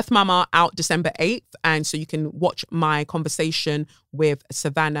 So Earth Mama out December 8th. And so you can watch my conversation with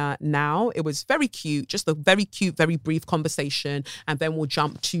Savanah now. It was very cute. Just a very cute, very brief conversation. And then we'll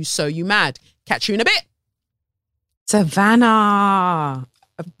jump to So You Mad. Catch you in a bit. Savannah,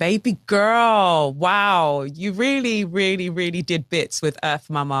 a baby girl. Wow. You really, really, really did bits with Earth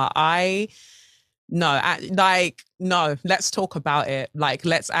Mama. No, let's talk about it. Like,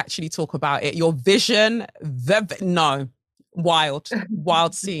 let's actually talk about it. Your vision, no, wild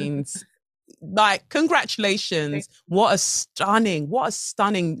scenes. Like, congratulations. What a stunning,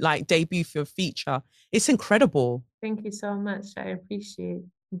 like, debut for your feature. It's incredible. Thank you so much. I appreciate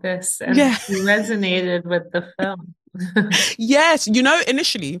this and Yeah. you resonated with the film. Yes,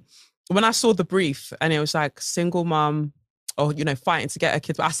 initially when I saw the brief and it was like single mom or fighting to get her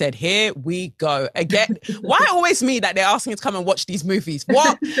kids, I said, "Here we go again." Why always me that they're asking me to come and watch these movies?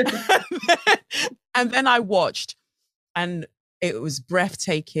 What? And then I watched, and it was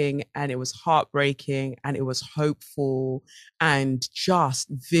breathtaking, and it was heartbreaking, and it was hopeful, and just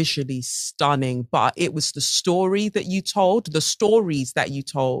visually stunning. But it was the stories that you told,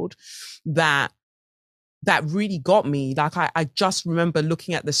 that really got me. Like I just remember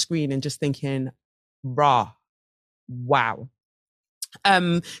looking at the screen and just thinking, rah, wow.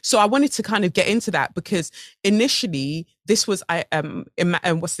 So I wanted to kind of get into that because initially this was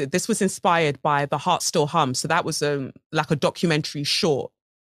this was inspired by The Heart Still Hums. So that was like a documentary short.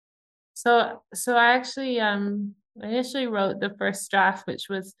 So I actually initially wrote the first draft, which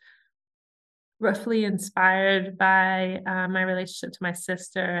was roughly inspired by my relationship to my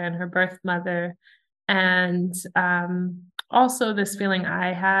sister and her birth mother, and also this feeling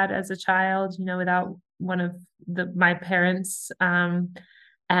I had as a child, without one of my parents, and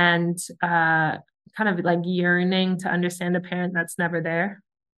kind of like yearning to understand a parent that's never there,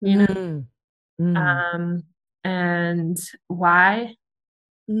 Mm. Mm. And why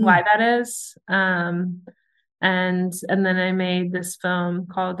that is. And then I made this film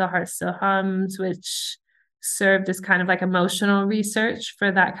called The Heart Still Hums, which served as kind of like emotional research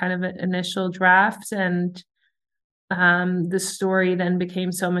for that kind of initial draft. And the story then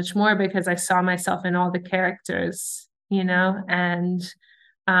became so much more because I saw myself in all the characters, and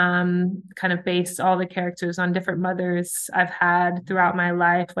kind of based all the characters on different mothers I've had throughout my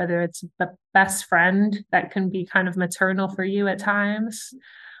life, whether it's the best friend that can be kind of maternal for you at times,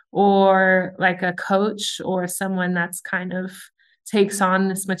 or like a coach or someone that's kind of takes on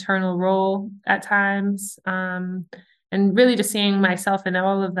this maternal role at times. And really just seeing myself in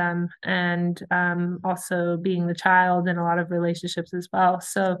all of them, and also being the child in a lot of relationships as well.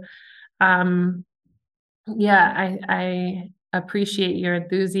 So um, yeah, I appreciate your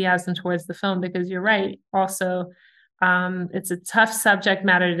enthusiasm towards the film because you're right. Also, it's a tough subject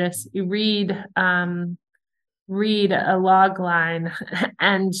matter to read a log line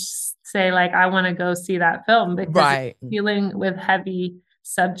and say like, I want to go see that film because Right. it's dealing with heavy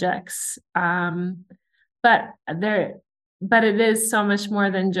subjects. But but it is so much more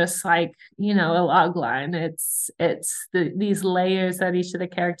than just like, a log line. It's these layers that each of the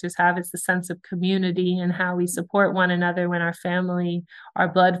characters have. It's the sense of community and how we support one another when our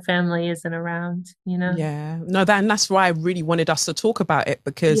blood family isn't around, Yeah, no, that's why I really wanted us to talk about it,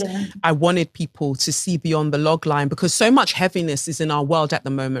 because Yeah. I wanted people to see beyond the log line, because so much heaviness is in our world at the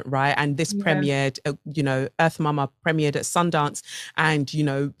moment, right? And this premiered, Earth Mama premiered at Sundance, and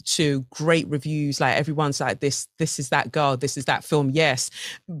to great reviews. Like everyone's like, this is that girl, this is that film, yes.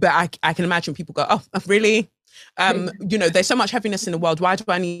 But I can imagine people go, oh, really? There's so much heaviness in the world. Why do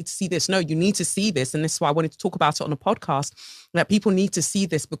I need to see this? No, you need to see this. And this is why I wanted to talk about it on a podcast, that people need to see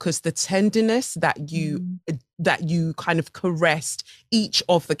this, because the tenderness that you kind of caressed each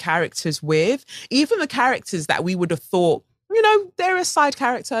of the characters with, even the characters that we would have thought, they're a side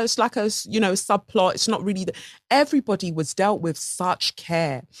character, it's like a, subplot, it's not really everybody was dealt with such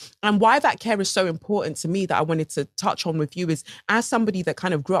care. And why that care is so important to me, that I wanted to touch on with you, is as somebody that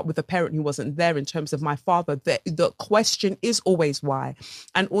kind of grew up with a parent who wasn't there in terms of my father, the question is always why.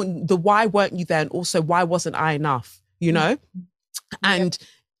 And the why weren't you there? And also, why wasn't I enough? And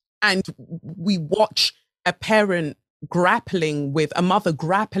we watch a parent grappling with, a mother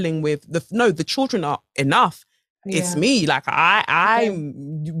grappling with the children are enough. It's me. Like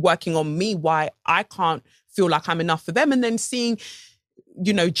I'm working on me, why I can't feel like I'm enough for them. And then seeing,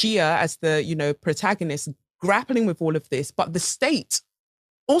 Gia as the, protagonist grappling with all of this, but the state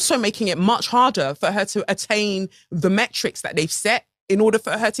also making it much harder for her to attain the metrics that they've set in order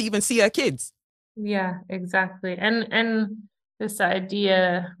for her to even see her kids. Yeah, exactly. And this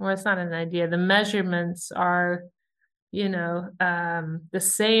idea, well, it's not an idea. The measurements are, the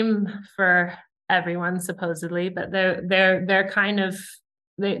same for everyone supposedly, but they're kind of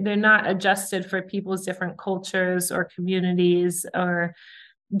they're not adjusted for people's different cultures or communities or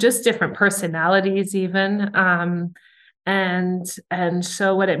just different personalities even. And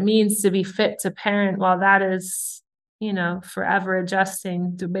so what it means to be fit to parent, well, that is forever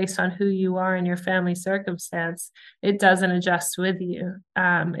adjusting based on who you are and your family circumstance. It doesn't adjust with you.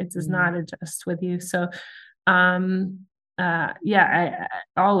 It does not adjust with you. So,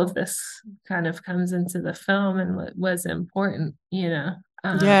 all of this kind of comes into the film and what was important, in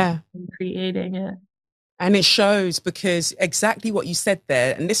creating it. And it shows, because exactly what you said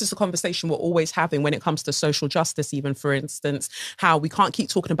there, and this is a conversation we're always having when it comes to social justice, even, for instance, how we can't keep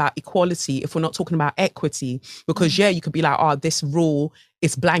talking about equality if we're not talking about equity. Because, you could be like, oh, this rule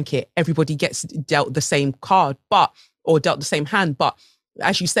is blanket. Everybody gets dealt the same card, or dealt the same hand. But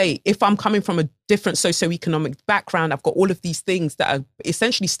as you say, if I'm coming from a different socioeconomic background, I've got all of these things that are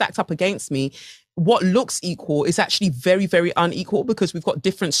essentially stacked up against me. What looks equal is actually very, very unequal, because we've got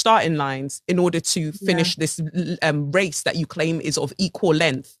different starting lines in order to finish this race that you claim is of equal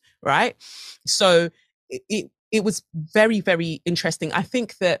length, right? So it was very, very interesting. I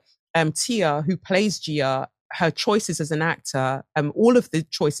think that Tia, who plays Gia, her choices as an actor, all of the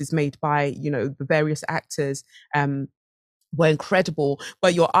choices made by, the various actors, were incredible.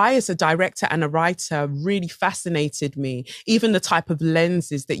 But your eye as a director and a writer really fascinated me. Even the type of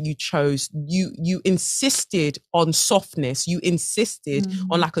lenses that you chose, you insisted on softness. You insisted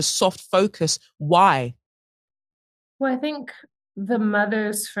on like a soft focus. Why? Well, I think the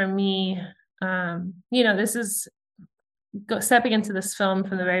mothers, for me, this is stepping into this film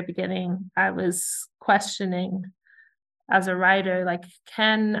from the very beginning. I was questioning as a writer, like,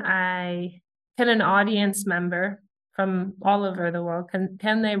 can an audience member from all over the world,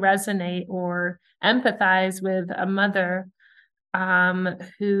 can they resonate or empathize with a mother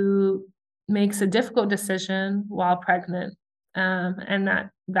who makes a difficult decision while pregnant, and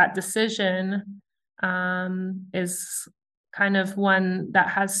that decision is kind of one that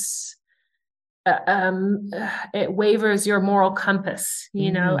has it wavers your moral compass,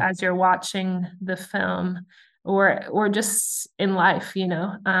 as you're watching the film, or just in life,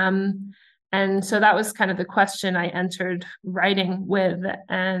 and so that was kind of the question I entered writing with.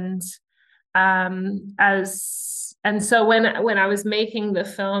 And so when I was making the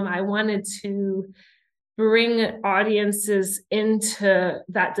film, I wanted to bring audiences into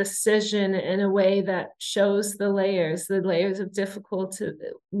that decision in a way that shows the layers of difficulty,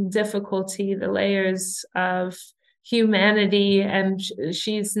 the layers of humanity. And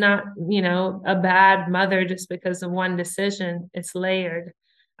she's not, a bad mother just because of one decision. It's layered.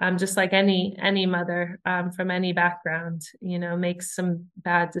 Just like any mother from any background, makes some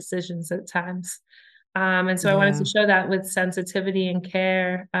bad decisions at times. And so I wanted to show that with sensitivity and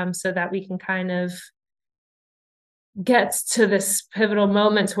care, so that we can kind of get to this pivotal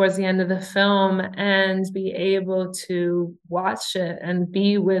moment towards the end of the film and be able to watch it and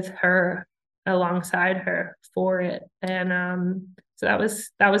be with her, alongside her for it. And so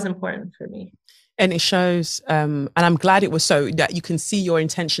that was important for me. And it shows, and I'm glad it was, so that you can see your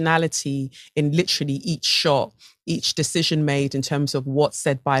intentionality in literally each shot, each decision made in terms of what's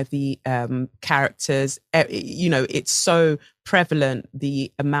said by the characters. It's so prevalent,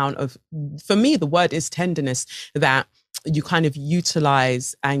 the amount of, for me, the word is tenderness, that you kind of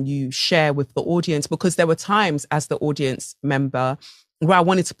utilize and you share with the audience. Because there were times as the audience member where I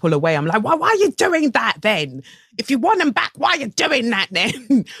wanted to pull away. I'm like, why are you doing that then? If you want them back, why are you doing that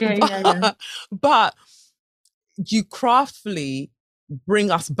then? But you craftfully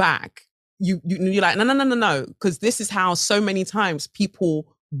bring us back. You're like, no, because this is how so many times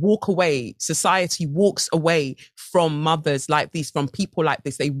people walk away. Society walks away from mothers like this, from people like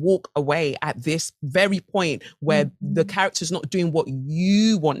this. They walk away at this very point where the character's not doing what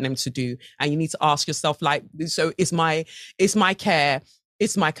you want them to do. And you need to ask yourself, like, so is my care,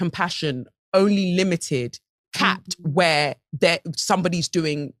 is my compassion only limited, capped where somebody's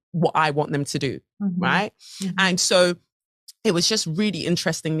doing what I want them to do, right? And so it was just really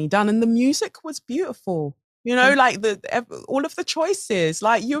interestingly done. And the music was beautiful. Like all of the choices,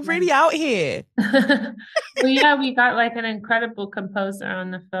 like, you're really out here. Well, we got like an incredible composer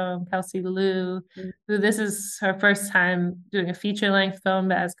on the film, Kelsey Liu, who this is her first time doing a feature-length film,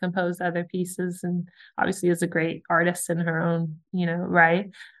 but has composed other pieces and obviously is a great artist in her own,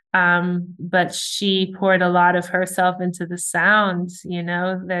 right. But she poured a lot of herself into the sound.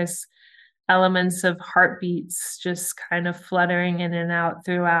 There's elements of heartbeats just kind of fluttering in and out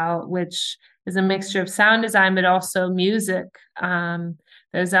throughout, which is a mixture of sound design, but also music.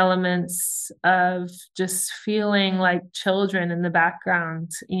 There's elements of just feeling like children in the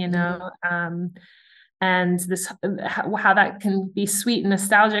background, and this, how that can be sweet and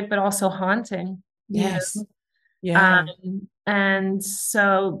nostalgic, but also haunting. Yes. And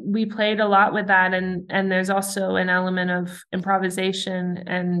so we played a lot with that. And there's also an element of improvisation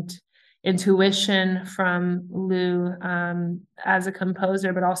and intuition from Lou as a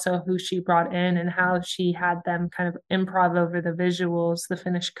composer, but also who she brought in and how she had them kind of improv over the visuals, the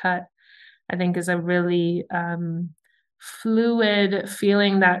finished cut, I think is a really fluid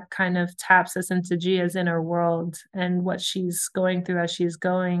feeling that kind of taps us into Gia's inner world and what she's going through as she's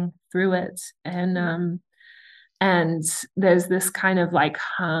going through it. And there's this kind of like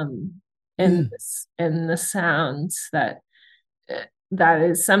hum in the sounds that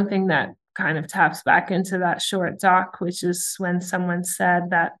is something that kind of taps back into that short doc, which is when someone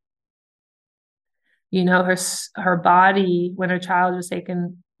said that, you know, her body, when her child was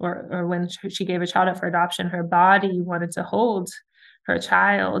taken, or when she gave a child up for adoption, her body wanted to hold her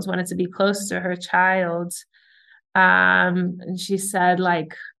child, wanted to be close to her child. And she said,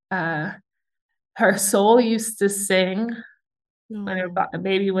 like, her soul used to sing when her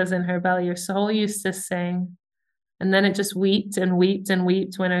baby was in her belly. Her soul used to sing. And then it just weeped and weeped and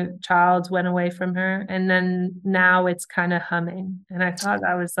weeped when a child went away from her. And then now it's kind of humming. And I thought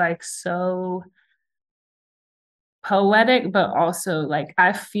that was like so poetic, but also like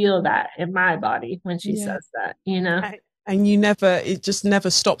I feel that in my body when she says that, you know? And it just never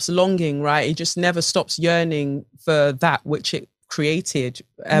stops longing, right? It just never stops yearning for that which it created.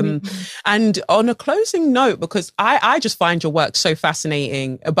 And on a closing note, because I just find your work so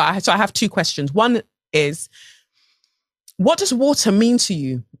fascinating, so I have two questions. One is, what does water mean to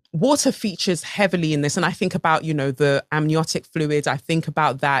you? Water features heavily in this. And I think about, you know, the amniotic fluid. I think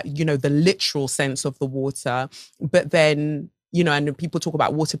about that, you know, the literal sense of the water. But then, you know, and people talk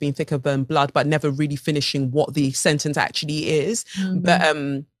about water being thicker than blood, but never really finishing what the sentence actually is. But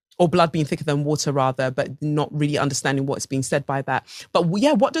or blood being thicker than water rather, but not really understanding what's being said by that. But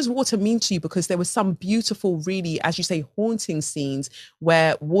yeah, what does water mean to you? Because there was some beautiful, really, as you say, haunting scenes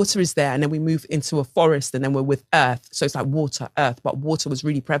where water is there and then we move into a forest and then we're with earth. So it's like water, earth, but water was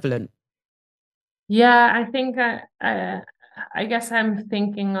really prevalent. Yeah, I think I guess I'm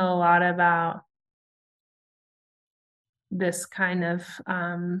thinking a lot about this kind of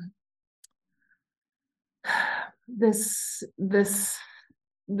this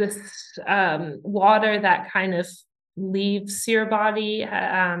water that kind of leaves your body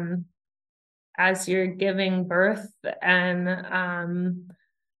as you're giving birth, and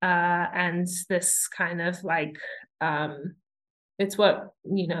this kind of like it's what,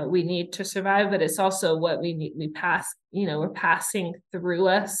 you know, we need to survive, but it's also what we pass, you know, we're passing through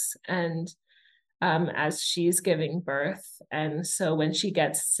us, and as she's giving birth. And so when she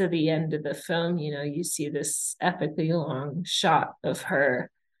gets to the end of the film, you know, you see this epically long shot of her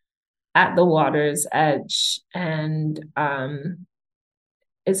at the water's edge. And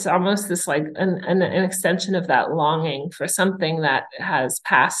it's almost this like an extension of that longing for something that has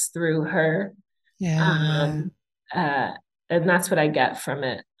passed through her. And that's what I get from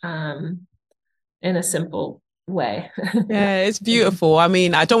it, in a simple way. Yeah, it's beautiful. I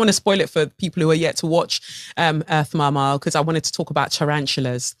mean, I don't want to spoil it for people who are yet to watch Earth Mama, because I wanted to talk about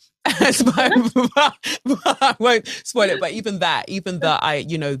tarantulas. but I won't spoil it. But even that,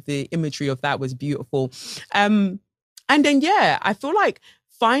 you know, the imagery of that was beautiful. And then, yeah, I feel like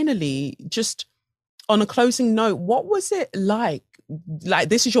finally, just on a closing note, what was it like? Like,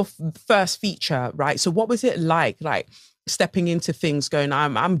 this is your first feature, right? So what was it like stepping into things, going,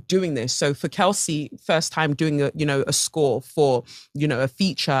 I'm doing this? So for Kelsey, first time doing a score for, you know, a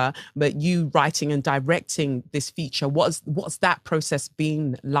feature, but you writing and directing this feature, what's that process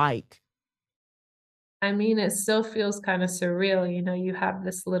been like? I mean, it still feels kind of surreal. You know, you have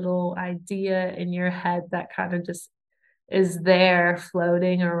this little idea in your head that kind of just is there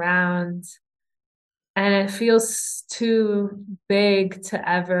floating around. And it feels too big to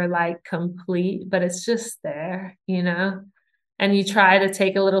ever like complete, but it's just there, you know? And you try to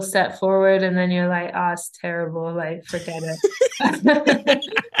take a little step forward and then you're like, oh, it's terrible. Like, forget it.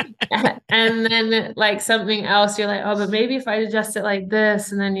 And then like something else, you're like, oh, but maybe if I adjust it like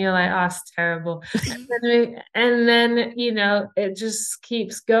this, and then you're like, oh, it's terrible. And then, you know, it just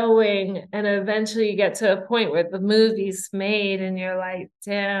keeps going. And eventually you get to a point where the movie's made and you're like,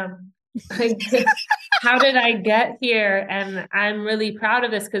 damn, like, how did I get here? And I'm really proud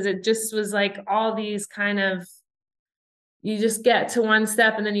of this, because it just was like all these kind of, you just get to one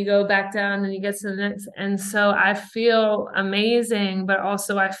step and then you go back down and then you get to the next. And so I feel amazing, but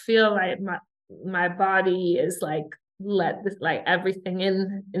also I feel like my body is like, let this, like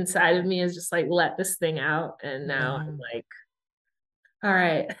everything inside of me is just like, let this thing out. And now I'm like, all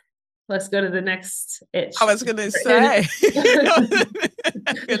right, let's go to the next itch. I was gonna say,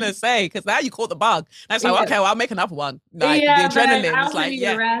 because now you caught the bug. That's like, okay, well, I'll make another one. Like, the adrenaline is like,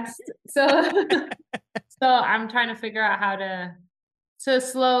 yeah. Rest. So I'm trying to figure out how to to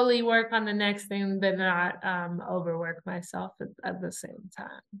slowly work on the next thing, but not overwork myself at the same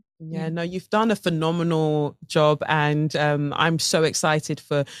time. Yeah, no, you've done a phenomenal job, and I'm so excited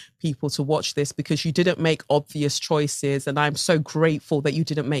for people to watch this because you didn't make obvious choices, and I'm so grateful that you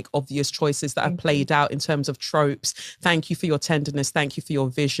didn't make obvious choices that have played out in terms of tropes. Thank you for your tenderness, thank you for your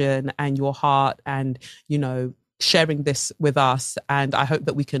vision and your heart, and sharing this with us. And I hope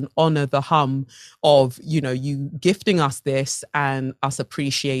that we can honor the hum of you gifting us this and us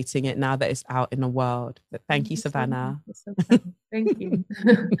appreciating it now that it's out in the world. But thank you, Savanah. Thank you.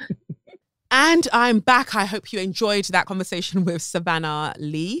 And I'm back. I hope you enjoyed that conversation with Savanah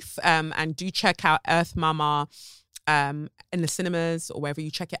Leaf. And do check out Earth Mama in the cinemas or wherever you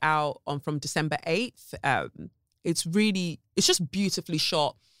check it out from December 8th. It's just beautifully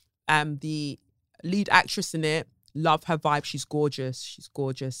shot. The lead actress in it, love her vibe. She's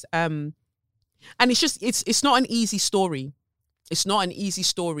gorgeous. And it's not an easy story. It's not an easy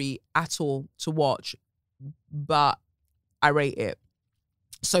story at all to watch, but I rate it.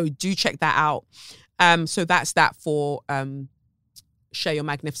 So do check that out. So that's that for Share Your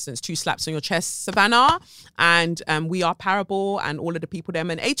Magnificence, 2 slaps on your chest, Savanah. And We Are Parable and all of the people there.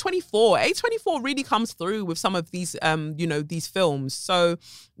 And A24 really comes through with some of these, these films. So,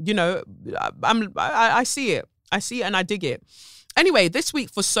 I see it. I see it and I dig it. Anyway, this week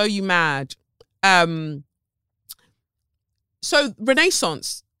for So You Mad. So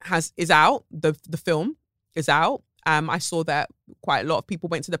Renaissance is out. The film is out. I saw that quite a lot of people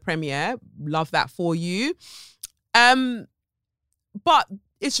went to the premiere. Love that for you. But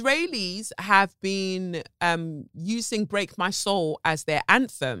Israelis have been using Break My Soul as their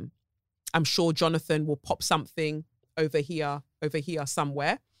anthem. I'm sure Jonathan will pop something over here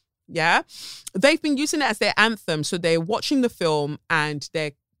somewhere. Yeah. They've been using it as their anthem. So they're watching the film and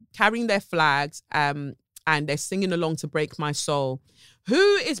they're carrying their flags and they're singing along to Break My Soul.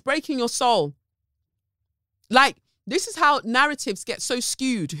 Who is breaking your soul? Like, this is how narratives get so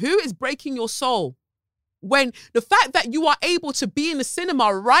skewed. Who is breaking your soul? When the fact that you are able to be in the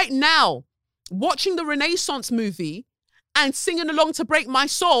cinema right now, watching the Renaissance movie and singing along to Break My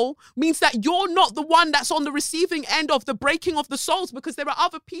Soul means that you're not the one that's on the receiving end of the breaking of the souls, because there are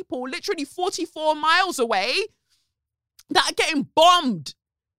other people literally 44 miles away that are getting bombed.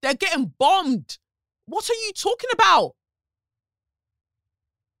 They're getting bombed. What are you talking about?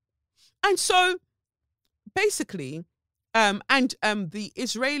 And so basically, the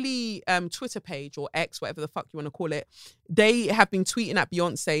Israeli Twitter page, or X, whatever the fuck you want to call it, they have been tweeting at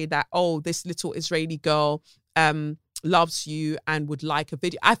Beyonce that, oh, this little Israeli girl loves you and would like a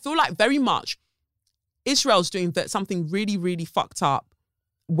video. I feel like very much Israel's doing something really, really fucked up,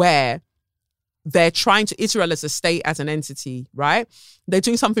 where they're trying to, Israel as a state, as an entity, right? They're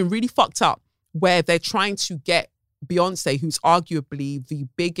doing something really fucked up where they're trying to get Beyonce, who's arguably the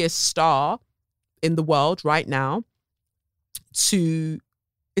biggest star in the world right now, to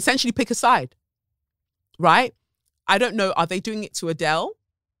essentially pick a side, right? I don't know. Are they doing it to Adele?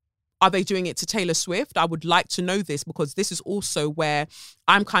 Are they doing it to Taylor Swift? I would like to know this, because this is also where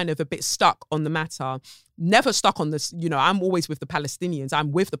I'm kind of a bit stuck on the matter. Never stuck on this. I'm always with the Palestinians.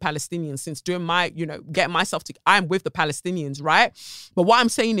 I'm with the Palestinians since doing my, getting myself to, I'm with the Palestinians, right? But what I'm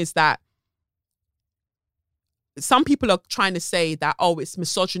saying is that some people are trying to say that, oh, it's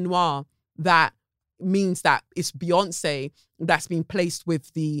misogynoir, that means that it's Beyonce that's been placed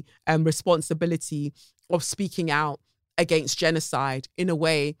with the responsibility of speaking out against genocide in a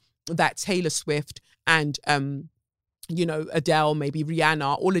way that Taylor Swift and, Adele, maybe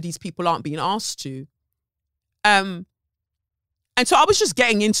Rihanna, all of these people aren't being asked to. And so I was just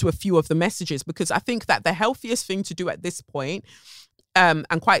getting into a few of the messages, because I think that the healthiest thing to do at this point, and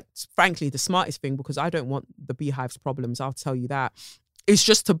quite frankly, the smartest thing, because I don't want the Beehive's problems, I'll tell you that, is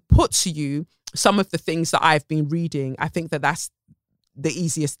just to put to you some of the things that I've been reading. I think that that's the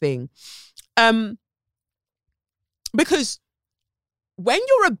easiest thing. Because when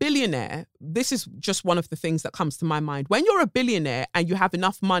you're a billionaire, this is just one of the things that comes to my mind. When you're a billionaire and you have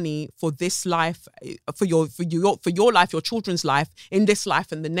enough money for this life, for your life, your children's life, in this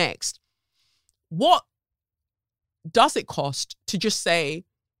life and the next, what does it cost to just say,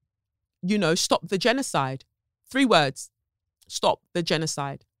 stop the genocide? 3 words: stop the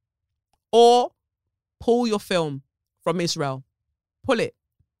genocide. Or pull your film from Israel. Pull it.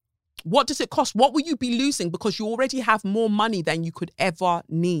 What does it cost? What will you be losing? Because you already have more money than you could ever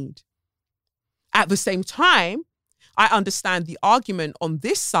need. At the same time, I understand the argument on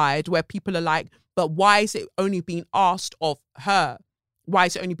this side where people are like, but why is it only being asked of her? Why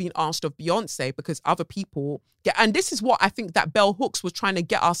is it only being asked of Beyonce? Because other people get, and this is what I think that Bell Hooks was trying to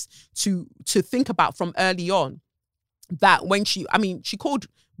get us to think about from early on. that when she called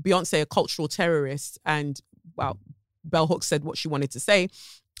Beyonce a cultural terrorist, and well, Bell Hooks said what she wanted to say,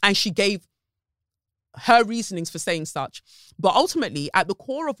 and she gave her reasonings for saying such. But ultimately, at the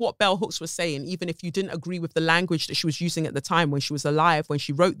core of what Bell Hooks was saying, even if you didn't agree with the language that she was using at the time when she was alive, when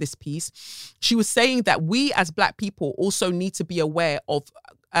she wrote this piece, she was saying that we as Black people also need to be aware of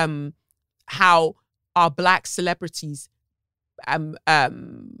how our Black celebrities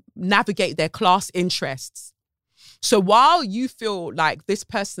navigate their class interests. So while you feel like this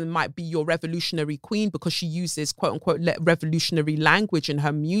person might be your revolutionary queen because she uses quote unquote revolutionary language in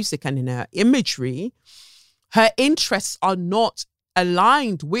her music and in her imagery, her interests are not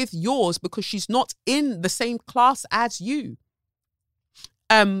aligned with yours because she's not in the same class as you.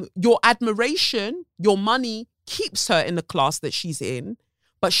 Your admiration, your money keeps her in the class that she's in,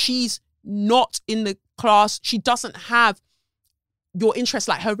 but she's not in the class. She doesn't have your interests,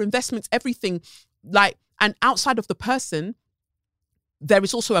 like her investments, everything, like. And outside of the person, there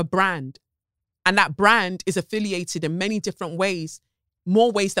is also a brand. And that brand is affiliated in many different ways,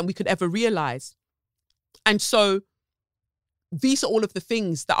 more ways than we could ever realize. And so these are all of the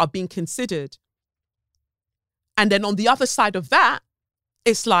things that are being considered. And then on the other side of that,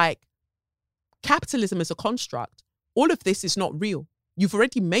 it's like capitalism is a construct. All of this is not real. You've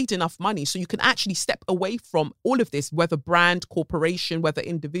already made enough money, so you can actually step away from all of this, whether brand, corporation, whether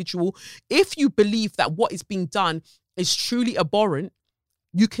individual. If you believe that what is being done is truly abhorrent,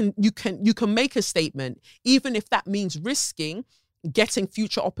 you can make a statement, even if that means risking getting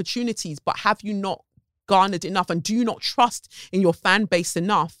future opportunities. But have you not garnered enough, and do you not trust in your fan base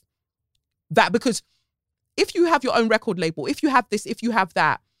enough? That, because if you have your own record label, if you have this, if you have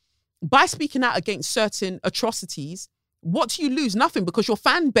that, by speaking out against certain atrocities, what do you lose? Nothing, because your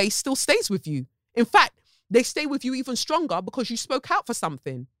fan base still stays with you. In fact, they stay with you even stronger because you spoke out for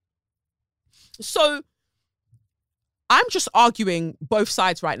something. So I'm just arguing both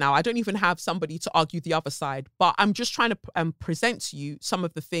sides right now. I don't even have somebody to argue the other side, but I'm just trying to present to you some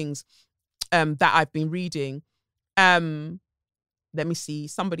of the things that I've been reading. Let me see.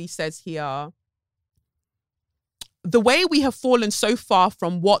 Somebody says here, the way we have fallen so far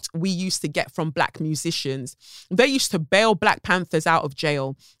from what we used to get from Black musicians. They used to bail Black Panthers out of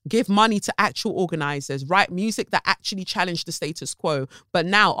jail, give money to actual organizers, write music that actually challenged the status quo. But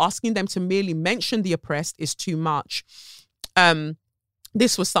now asking them to merely mention the oppressed is too much.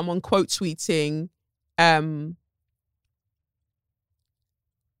 This was someone quote tweeting.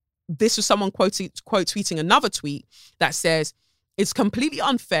 This was someone quote tweeting another tweet that says, it's completely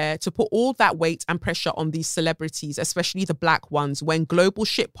unfair to put all that weight and pressure on these celebrities, especially the Black ones, when global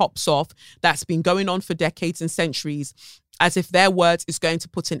shit pops off that's been going on for decades and centuries, as if their words is going to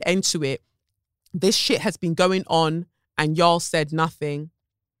put an end to it. This shit has been going on and y'all said nothing.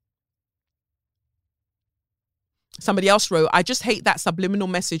 Somebody else wrote, I just hate that subliminal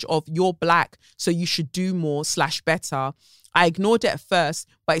message of you're Black, so you should do more / better. I ignored it at first,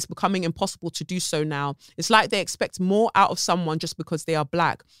 but it's becoming impossible to do so now. It's like they expect more out of someone just because they are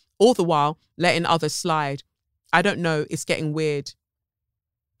Black, all the while letting others slide. I don't know, it's getting weird.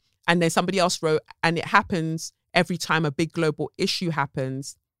 And then somebody else wrote, and it happens every time a big global issue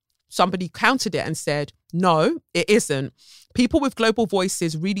happens. Somebody countered it and said, no, it isn't. People with global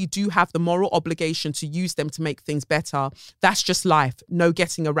voices really do have the moral obligation to use them to make things better. That's just life. No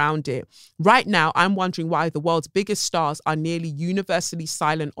getting around it. Right now, I'm wondering why the world's biggest stars are nearly universally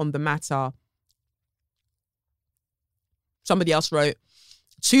silent on the matter. Somebody else wrote,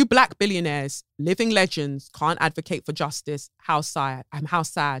 2 Black billionaires, living legends, can't advocate for justice. How sad. How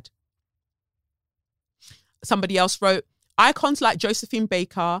sad. Somebody else wrote, icons like Josephine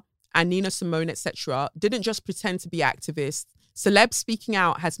Baker and Nina Simone, etc., didn't just pretend to be activists. Celebs speaking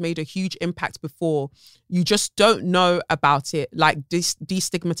out has made a huge impact before. You just don't know about it, like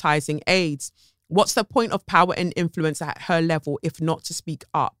destigmatizing AIDS. What's the point of power and influence at her level if not to speak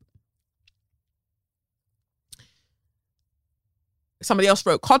up? Somebody else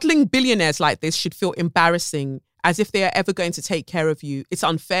wrote, coddling billionaires like this should feel embarrassing, as if they are ever going to take care of you. It's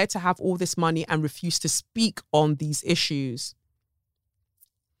unfair to have all this money and refuse to speak on these issues.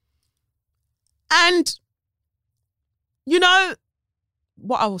 And, you know,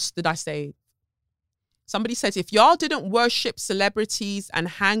 what else did I say? Somebody says, if y'all didn't worship celebrities and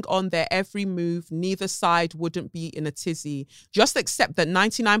hang on their every move, neither side wouldn't be in a tizzy. Just accept that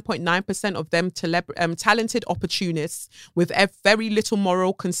 99.9% of them talented opportunists with very little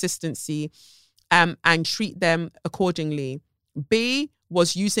moral consistency, and treat them accordingly. B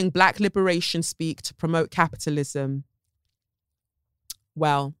was using Black liberation speak to promote capitalism.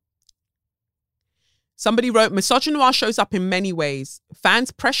 Well, somebody wrote, misogynoir shows up in many ways.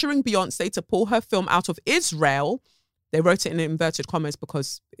 Fans pressuring Beyonce to pull her film out of Israel They wrote it in inverted commas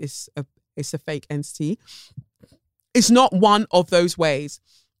because it's a fake entity. It's not one of those ways.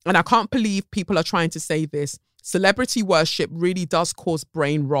 And I can't believe people are trying to say this. Celebrity worship really does cause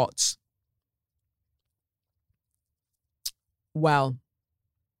brain rot. Well,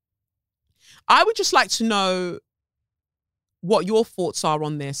 I would just like to know what your thoughts are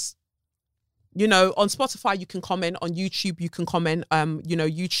on this. You know, on Spotify, you can comment. On YouTube, you can comment.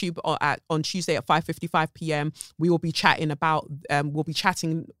 YouTube on Tuesday at 5:55 p.m. We will be chatting we'll be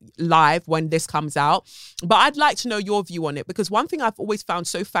chatting live when this comes out. But I'd like to know your view on it, because one thing I've always found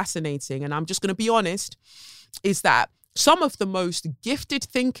so fascinating, and I'm just going to be honest, is that some of the most gifted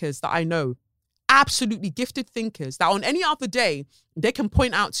thinkers that I know, absolutely gifted thinkers, that on any other day, they can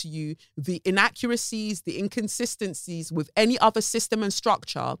point out to you the inaccuracies, the inconsistencies with any other system and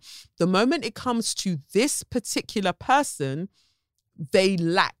structure. The moment it comes to this particular person, they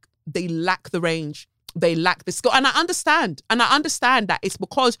lack the range. They lack the skill. And I understand that it's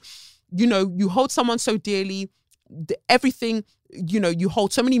because, you know, you hold someone so dearly, everything, you know, you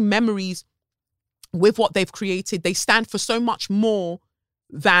hold so many memories with what they've created. They stand for so much more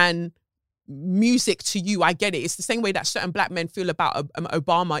than music to you. I get it. It's the same way that certain black men feel about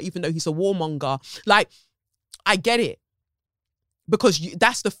Obama, even though he's a warmonger. Like, I get it, because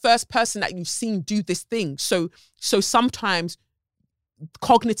that's the first person that you've seen do this thing. So sometimes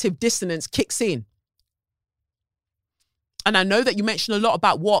cognitive dissonance kicks in. And I know that you mentioned a lot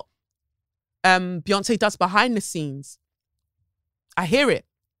about what Beyonce does behind the scenes. I hear it.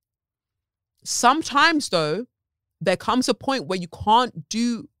 Sometimes, though, there comes a point where you can't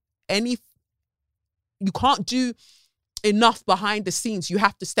do enough behind the scenes. You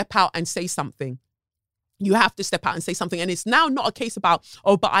have to step out and say something. And it's now not a case about,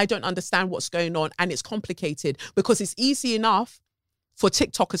 oh, but I don't understand what's going on and it's complicated, because it's easy enough for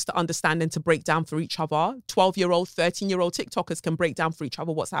TikTokers to understand and to break down for each other. 12-year-old, 13-year-old TikTokers can break down for each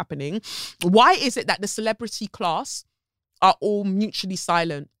other what's happening. Why is it that the celebrity class are all mutually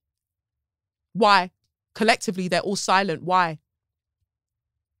silent? Why? Collectively, they're all silent. Why?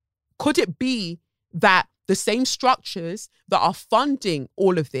 Could it be that the same structures that are funding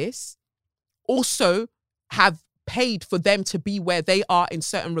all of this also have paid for them to be where they are in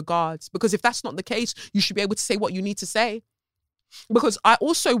certain regards? Because if that's not the case, you should be able to say what you need to say. Because I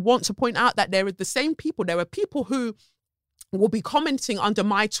also want to point out that there are the same people. There are people who will be commenting under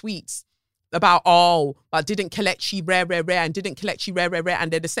my tweets about, oh, but didn't Kelechi rare, and didn't Kelechi rare.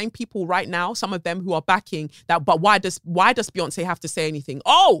 And they're the same people right now, some of them who are backing that. But why does Beyonce have to say anything?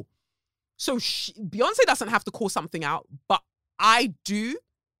 Oh, so Beyonce doesn't have to call something out, but I do?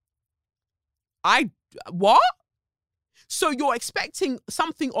 What? So you're expecting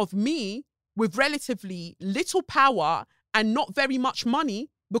something of me with relatively little power and not very much money?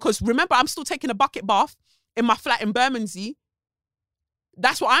 Because remember, I'm still taking a bucket bath in my flat in Bermondsey.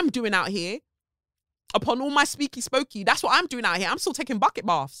 That's what I'm doing out here. Upon all my speaky spokey, that's what I'm doing out here. I'm still taking bucket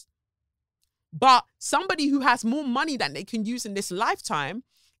baths. But somebody who has more money than they can use in this lifetime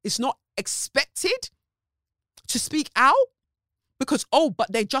is not expected to speak out because, oh,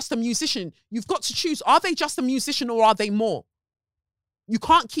 but they're just a musician. You've got to choose. Are they just a musician or are they more? You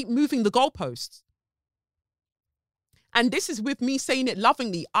can't keep moving the goalposts. And this is with me saying it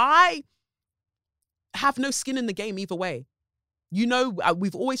lovingly. I have no skin in the game either way. You know,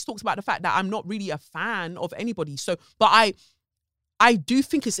 we've always talked about the fact that I'm not really a fan of anybody. So, but I do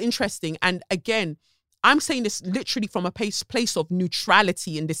think it's interesting. And again, I'm saying this literally from a place of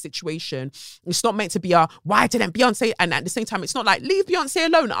neutrality in this situation. It's not meant to be why didn't Beyonce? And at the same time, it's not like, leave Beyonce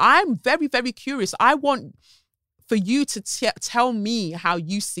alone. I'm very, very curious. I want for you to tell me how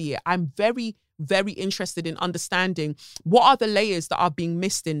you see it. I'm very, very interested in understanding what are the layers that are being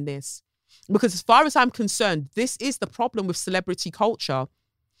missed in this. Because as far as I'm concerned, this is the problem with celebrity culture,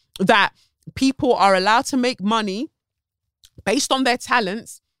 that people are allowed to make money based on their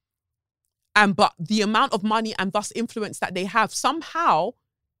talents, but the amount of money and thus influence that they have somehow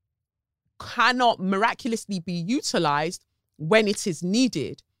cannot miraculously be utilized when it is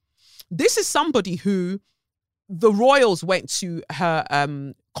needed. This is somebody who the royals went to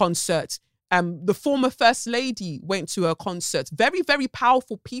her concert. The former First Lady went to her concert. Very, very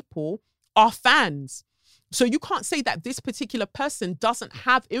powerful people are fans. So you can't say that this particular person doesn't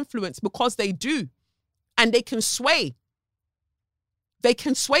have influence, because they do. And they can sway. They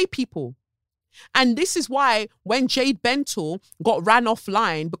can sway people. And this is why when Jade Bentel got ran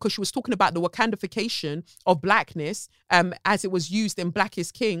offline because she was talking about the Wakandification of blackness as it was used in Black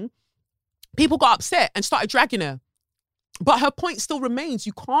is King, people got upset and started dragging her. But her point still remains.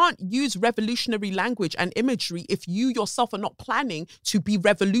 You can't use revolutionary language and imagery if you yourself are not planning to be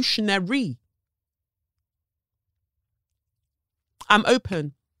revolutionary. I'm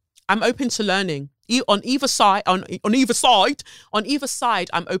open. I'm open to learning. On either side, I'm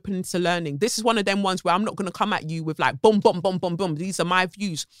open to learning. This is one of them ones where I'm not going to come at you with like, boom, boom, boom, boom, boom. These are my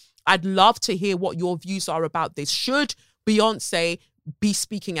views. I'd love to hear what your views are about this. Should Beyonce be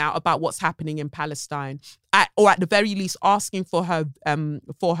speaking out about what's happening in Palestine, or at the very least asking for her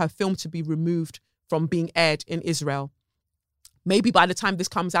film to be removed from being aired in Israel? Maybe by the time this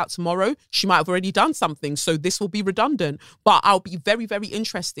comes out tomorrow, she might have already done something. So this will be redundant. But I'll be very, very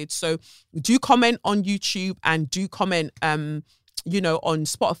interested. So do comment on YouTube and do comment, on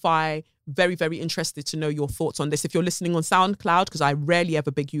Spotify. Very, very interested to know your thoughts on this. If you're listening on SoundCloud, because I rarely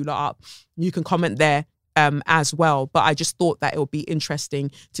ever big you lot up, you can comment there as well. But I just thought that it would be interesting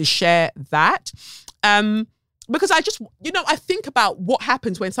to share that. Because I just, I think about what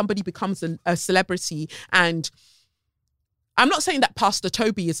happens when somebody becomes a celebrity. And I'm not saying that Pastor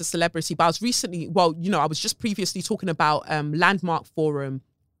Toby is a celebrity, but I was just previously talking about Landmark Forum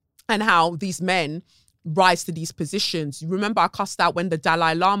and how these men rise to these positions. You remember I cussed out when the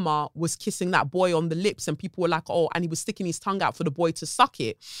Dalai Lama was kissing that boy on the lips and people were like, oh, and he was sticking his tongue out for the boy to suck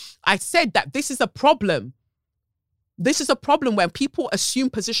it. I said that this is a problem. This is a problem when people assume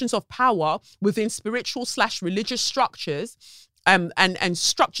positions of power within spiritual/religious structures and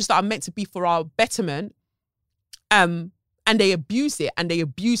structures that are meant to be for our betterment. And they abuse it and they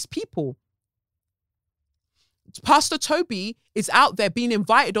abuse people. Pastor Toby is out there being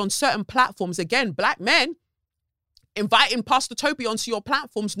invited on certain platforms. Again, black men inviting Pastor Toby onto your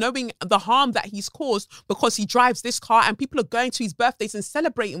platforms, knowing the harm that he's caused because he drives this car and people are going to his birthdays and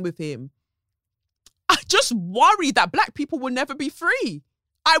celebrating with him. I just worry that black people will never be free.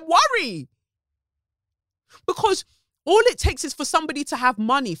 I worry. Because all it takes is for somebody to have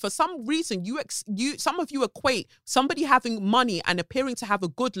money. For some reason, some of you equate somebody having money and appearing to have a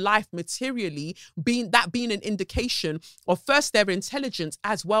good life materially being an indication of first their intelligence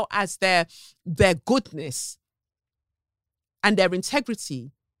as well as their goodness and their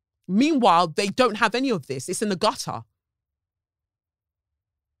integrity. Meanwhile, they don't have any of this. It's in the gutter.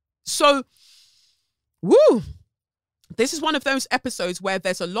 So, woo. This is one of those episodes where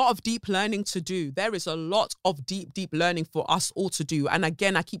there's a lot of deep learning to do. There is a lot of deep, deep learning for us all to do. And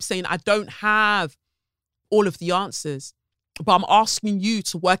again, I keep saying I don't have all of the answers, but I'm asking you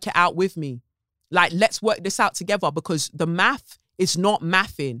to work it out with me. Like, let's work this out together because the math is not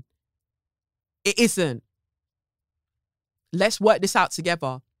mathing. It isn't. Let's work this out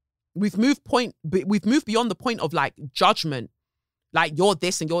together. We've moved beyond the point of like judgment. Like you're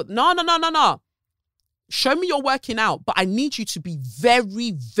this and you're, no. Show me you're working out, but I need you to be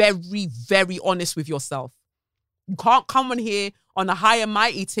very, very, very honest with yourself. You can't come on here on a high and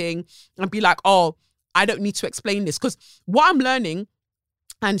mighty thing and be like, oh, I don't need to explain this. Because what I'm learning,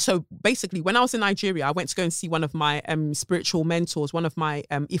 and so basically when I was in Nigeria, I went to go and see one of my spiritual mentors, one of my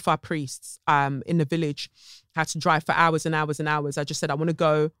Ifa priests in the village. I had to drive for hours and hours and hours. I just said, I want to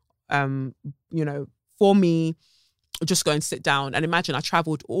go, for me, just go and sit down. And imagine I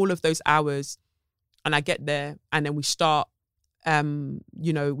traveled all of those hours. And I get there and then we start our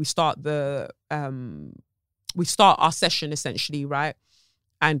session essentially, right?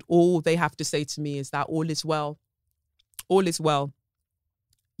 And all they have to say to me is that all is well. All is well.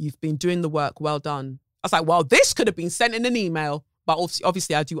 You've been doing the work. Well done. I was like, well, this could have been sent in an email. But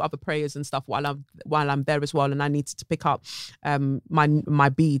obviously I do other prayers and stuff while I'm there as well. And I needed to pick up my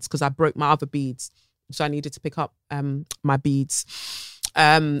beads because I broke my other beads. So I needed to pick up my beads.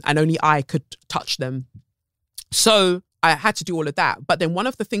 And only I could touch them. So I had to do all of that. But then one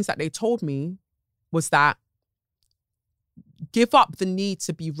of the things that they told me was that give up the need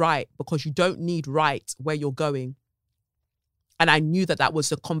to be right because you don't need right where you're going. And I knew that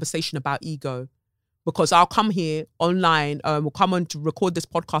was a conversation about ego because I'll come here online, we'll come on to record this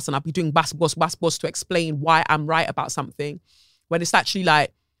podcast and I'll be doing bass boss to explain why I'm right about something when it's actually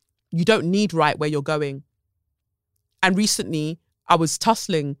like, you don't need right where you're going. And recently, I was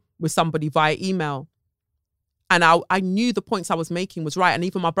tussling with somebody via email and I knew the points I was making was right. And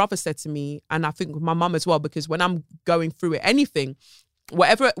even my brother said to me, and I think my mum as well, because when I'm going through it, anything,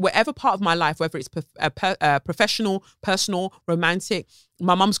 whatever part of my life, whether it's professional, personal, romantic,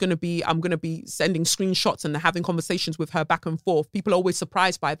 I'm going to be sending screenshots and having conversations with her back and forth. People are always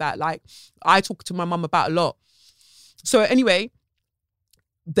surprised by that. Like I talk to my mum about a lot. So anyway,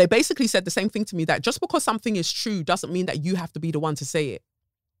 they basically said the same thing to me, that just because something is true doesn't mean that you have to be the one to say it.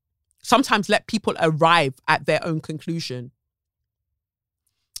 Sometimes let people arrive at their own conclusion.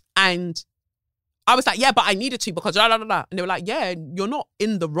 And I was like, yeah, but I needed to because blah, blah, blah, blah. And they were like, yeah, you're not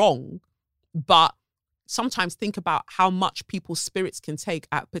in the wrong, but sometimes think about how much people's spirits can take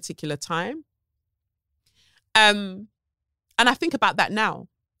at a particular time. And And I think about that now.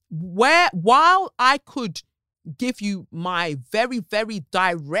 While I could give you my very, very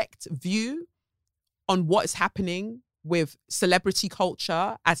direct view on what is happening with celebrity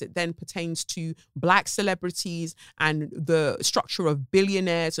culture as it then pertains to Black celebrities and the structure of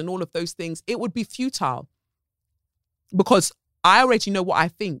billionaires and all of those things, it would be futile because I already know what I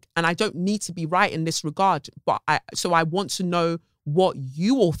think and I don't need to be right in this regard. So I want to know what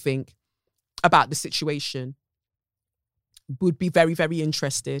you all think about the situation. Would be very, very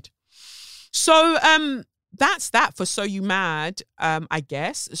interested. So that's that for So You Mad, I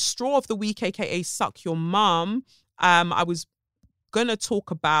guess. Straw of the week, aka Suck Your Mum. I was gonna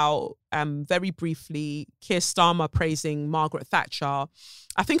talk about very briefly Keir Starmer praising Margaret Thatcher.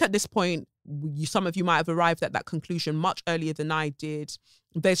 I think at this point, some of you might have arrived at that conclusion much earlier than I did.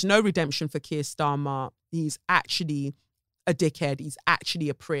 There's no redemption for Keir Starmer. He's actually a dickhead. He's actually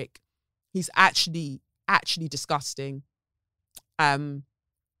a prick. He's actually disgusting.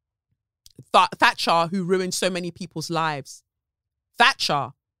 Thatcher, who ruined so many people's lives.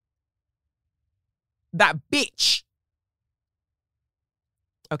 Thatcher. That bitch.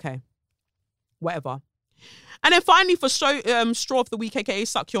 Okay. Whatever. And then finally for Straw of the Week, aka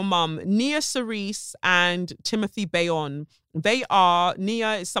Suck Your Mum, Nia Cerise and Timothy Bayon.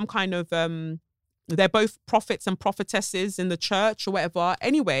 Nia is some kind of, they're both prophets and prophetesses in the church or whatever.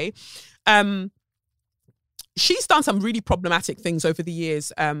 Anyway, she's done some really problematic things over the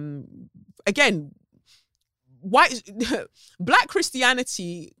years. Again, Black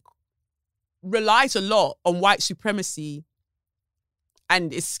Christianity relies a lot on white supremacy,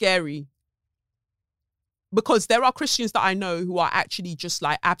 and it's scary because there are Christians that I know who are actually just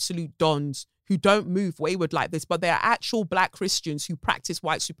like absolute dons who don't move wayward like this, but they are actual Black Christians who practice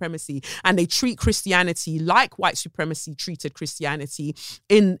white supremacy, and they treat Christianity like white supremacy treated Christianity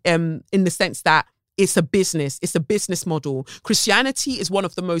in the sense that it's a business model. Christianity is one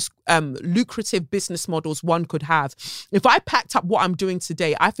of the most lucrative business models one could have. If I packed up what I'm doing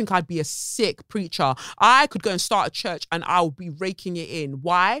today, I think I'd be a sick preacher. I could go and start a church and I'll be raking it in.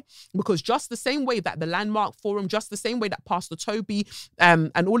 Why? Because just the same way that the Landmark Forum, just the same way that Pastor Toby and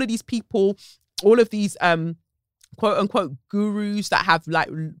all of these people, all of these quote unquote gurus that have like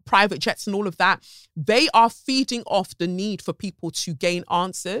private jets and all of that, they are feeding off the need for people to gain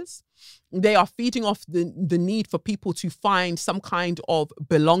answers. They are feeding off the need for people to find some kind of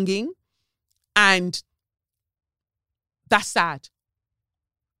belonging. And that's sad.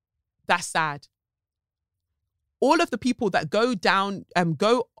 That's sad. All of the people that go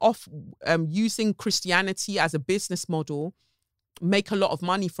off using Christianity as a business model make a lot of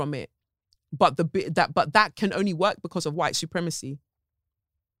money from it. But that can only work because of white supremacy.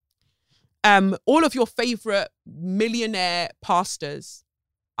 All of your favorite millionaire pastors,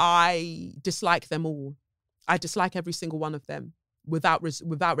 I dislike them all. I dislike every single one of them without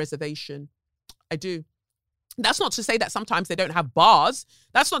reservation. I do. That's not to say that sometimes they don't have bars.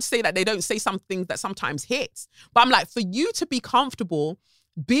 That's not to say that they don't say something that sometimes hits. But I'm like, for you to be comfortable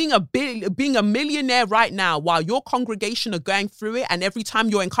being a millionaire right now while your congregation are going through it, and every time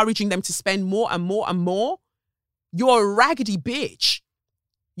you're encouraging them to spend more and more and more, you're a raggedy bitch.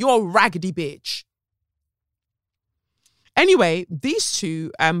 You're a raggedy bitch. Anyway, these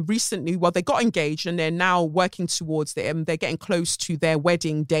two recently, well, they got engaged and they're now working towards them. They're getting close to their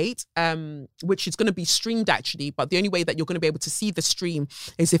wedding date, which is going to be streamed actually. But the only way that you're going to be able to see the stream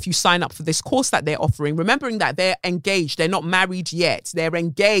is if you sign up for this course that they're offering. Remembering that they're engaged. They're not married yet. They're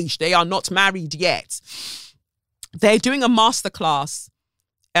engaged. They are not married yet. They're doing a masterclass.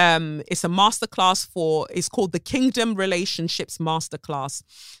 It's a masterclass it's called the Kingdom Relationships Masterclass.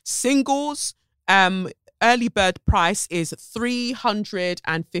 Singles, early bird price is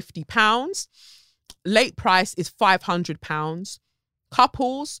 £350. Late price is £500.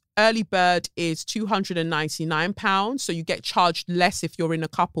 Couples, early bird is £299. So you get charged less if you're in a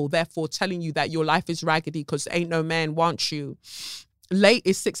couple, therefore telling you that your life is raggedy because ain't no man wants you. Late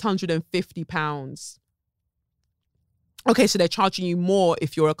is £650. Okay, so they're charging you more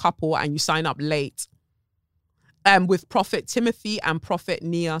if you're a couple and you sign up late. With Prophet Timothy and Prophet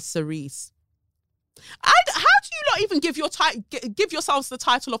Nia Cerise. How do you not even give yourselves the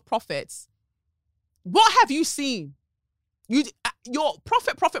title of prophets? What have you seen? You're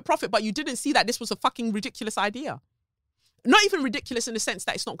prophet, but you didn't see that this was a fucking ridiculous idea. Not even ridiculous in the sense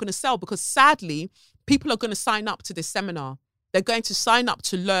that it's not going to sell, because sadly, people are going to sign up to this seminar. They're going to sign up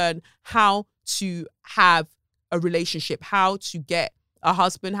to learn how to have a relationship, how to get a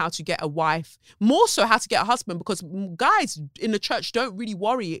husband, how to get a wife, more so how to get a husband, because guys in the church don't really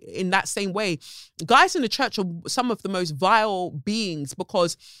worry in that same way. Guys in the church are some of the most vile beings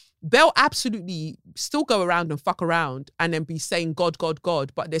because they'll absolutely still go around and fuck around and then be saying God, God,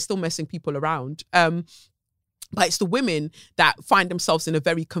 God, but they're still messing people around. But it's the women that find themselves in a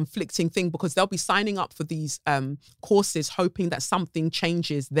very conflicting thing, because they'll be signing up for these courses hoping that something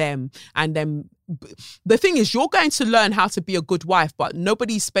changes them. And then the thing is, you're going to learn how to be a good wife, but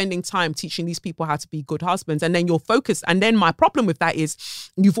nobody's spending time teaching these people how to be good husbands. And then you're focused. And then my problem with that is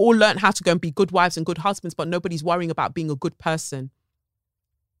you've all learned how to go and be good wives and good husbands, but nobody's worrying about being a good person.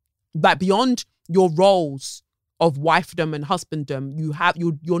 Like beyond your roles of wifedom and husbanddom,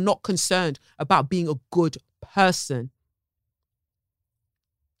 you're not concerned about being a good person.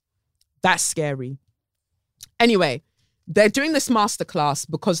 That's scary. Anyway, they're doing this masterclass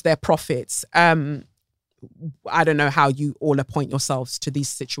because they're prophets. I don't know how you all appoint yourselves to these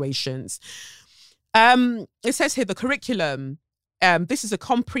situations. It says here, the curriculum. This is a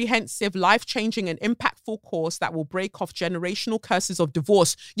comprehensive, life-changing and impactful course that will break off generational curses of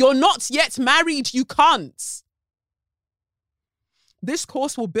divorce. You're not yet married, you can't. This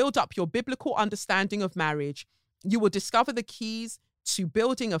course will build up your biblical understanding of marriage. You will discover the keys to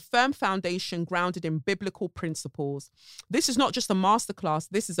building a firm foundation grounded in biblical principles. This is not just a masterclass.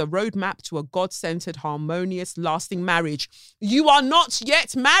 This is a roadmap to a God-centered, harmonious, lasting marriage. You are not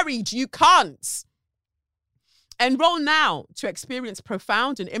yet married. You can't. Enroll now to experience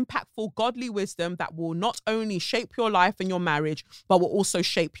profound and impactful godly wisdom that will not only shape your life and your marriage, but will also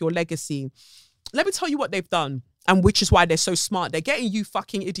shape your legacy. Let me tell you what they've done, and which is why they're so smart. They're getting you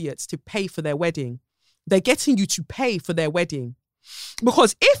fucking idiots to pay for their wedding. They're getting you to pay for their wedding.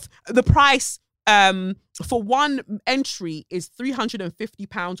 Because if the price for one entry is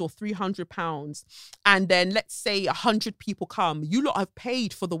 £350 or £300, and then let's say 100 people come, you lot have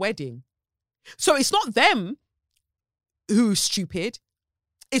paid for the wedding. So it's not them who's stupid.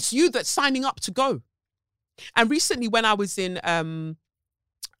 It's you that's signing up to go. And recently when I was in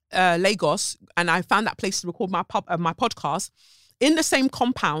Lagos and I found that place to record my podcast, in the same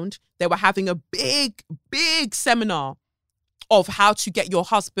compound, they were having a big seminar of how to get your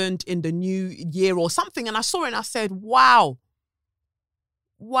husband in the new year or something. And I saw it and I said, wow.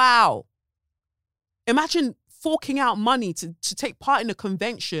 Imagine forking out money to take part in a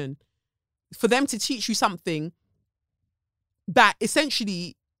convention for them to teach you something that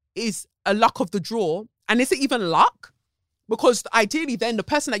essentially is a luck of the draw. And is it even luck? Because ideally then the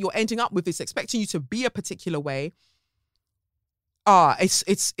person that you're ending up with is expecting you to be a particular way.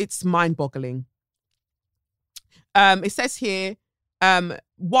 It's mind-boggling. It says here,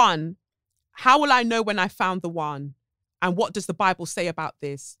 1, how will I know when I found the one? And what does the Bible say about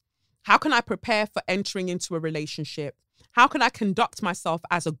this? How can I prepare for entering into a relationship? How can I conduct myself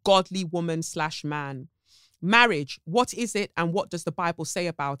as a godly woman/man? Marriage, what is it and what does the Bible say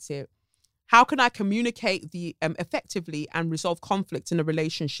about it? How can I communicate effectively and resolve conflict in a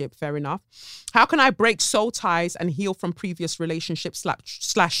relationship? Fair enough. How can I break soul ties and heal from previous relationships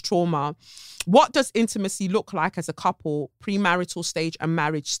 / trauma? What does intimacy look like as a couple, premarital stage and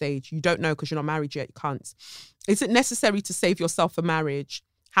marriage stage? You don't know because you're not married yet, you can't. Is it necessary to save yourself for marriage?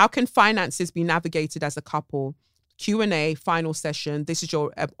 How can finances be navigated as a couple? Q&A, final session. This is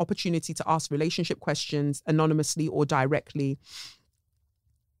your opportunity to ask relationship questions anonymously or directly.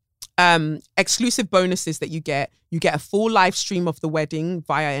 Exclusive bonuses that you get a full live stream of the wedding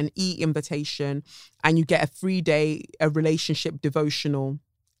via an e-invitation, and you get a 3-day relationship devotional.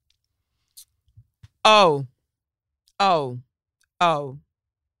 Oh. The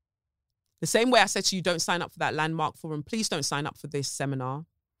same way I said to you, don't sign up for that landmark forum. Please don't sign up for this seminar.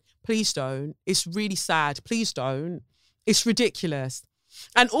 Please don't. It's really sad. Please don't. It's ridiculous.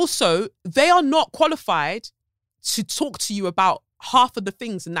 And also, they are not qualified to talk to you about half of the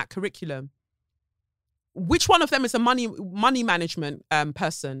things in that curriculum. Which one of them is a money management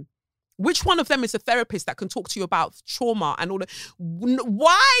person? Which one of them is a therapist that can talk to you about trauma and all that?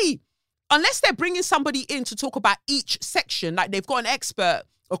 Why? Unless they're bringing somebody in to talk about each section, like they've got an expert,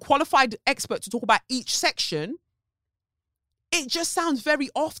 a qualified expert to talk about each section, it just sounds very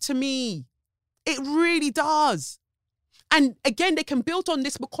off to me. It really does. And again, they can build on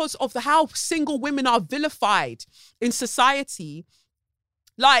this because of how single women are vilified in society.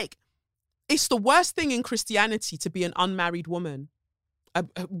 Like, it's the worst thing in Christianity to be an unmarried woman.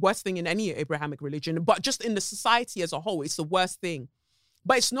 Worst thing in any Abrahamic religion, but just in the society as a whole, it's the worst thing.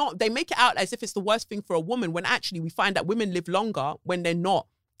 But it's not. They make it out as if it's the worst thing for a woman, when actually we find that women live longer when they're not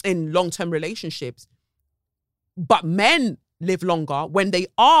in long-term relationships. But men live longer when they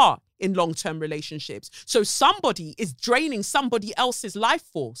are in long-term relationships. So somebody is draining somebody else's life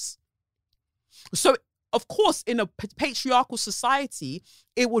force. So, of course, in a patriarchal society,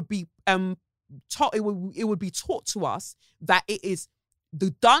 it would be taught to us that it is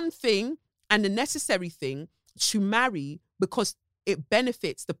the done thing and the necessary thing to marry because it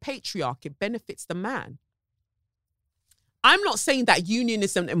benefits the patriarch, it benefits the man. I'm not saying that union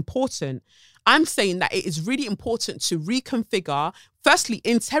isn't important. I'm saying that it is really important to reconfigure, firstly,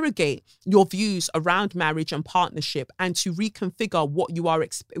 interrogate your views around marriage and partnership, and to reconfigure what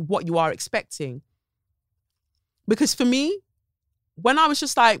you are expecting. Because for me, when I was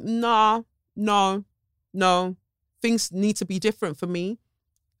just like, no, things need to be different for me,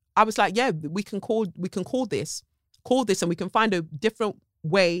 I was like, yeah, we can call this, and we can find a different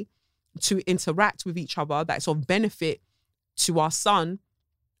way to interact with each other that's of benefit to our son.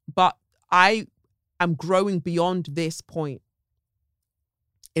 But I am growing beyond this point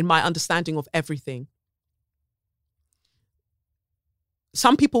in my understanding of everything.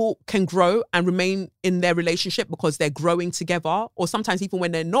 Some people can grow and remain in their relationship because they're growing together, or sometimes even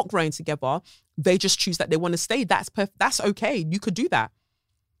when they're not growing together, they just choose that they want to stay. That's okay. You could do that.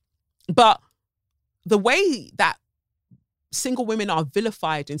 But the way that single women are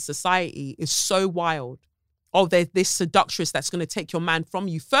vilified in society is so wild. Oh, there's this seductress that's going to take your man from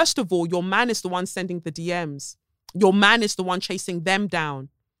you. First of all, your man is the one sending the DMs. Your man is the one chasing them down.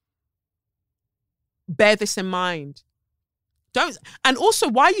 Bear this in mind. And also,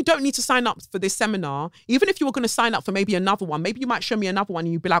 why you don't need to sign up for this seminar, even if you were going to sign up for maybe another one, maybe you might show me another one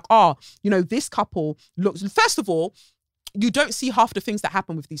and you'd be like, oh, this couple looks, first of all, you don't see half the things that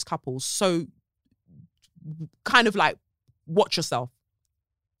happen with these couples. So kind of like, watch yourself.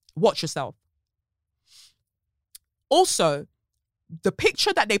 Watch yourself. Also, the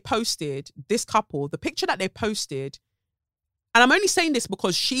picture that they posted, this couple, the picture that they posted, and I'm only saying this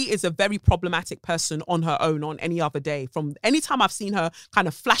because she is a very problematic person on her own on any other day. From any time I've seen her kind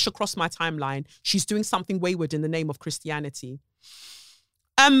of flash across my timeline, she's doing something wayward in the name of Christianity.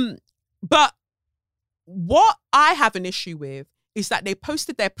 But what I have an issue with is that they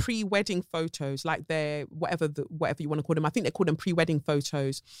posted their pre-wedding photos, like their whatever you want to call them. I think they call them pre-wedding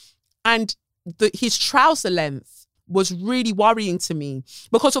photos. And his trouser length was really worrying to me,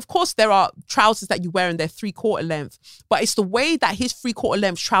 because of course there are trousers that you wear and they're 3/4 length, but it's the way that his 3/4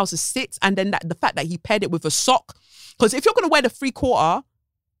 length trousers sit, and then the fact that he paired it with a sock. Because if you're going to wear the 3/4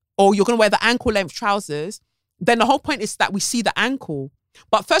 or you're going to wear the ankle length trousers, then the whole point is that we see the ankle.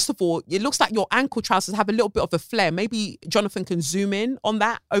 But first of all, it looks like your ankle trousers have a little bit of a flare. Maybe Jonathan can zoom in on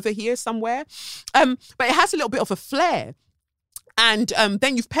that over here somewhere. But it has a little bit of a flare. And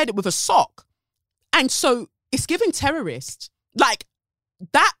then you've paired it with a sock. And so it's giving terrorist. Like,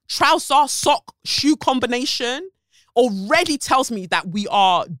 that trouser, sock, shoe combination already tells me that we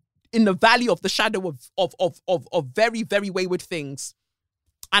are in the valley of the shadow of very, very wayward things.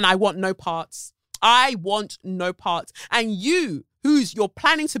 And I want no parts. I want no parts. And you're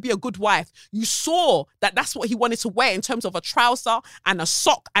planning to be a good wife, you saw that that's what he wanted to wear in terms of a trouser and a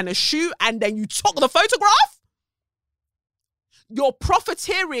sock and a shoe, and then you took the photograph? You're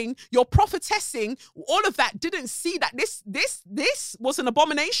profiteering, you're prophetessing, all of that, didn't see that this was an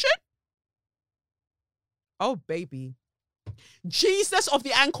abomination? Oh, baby. Jesus of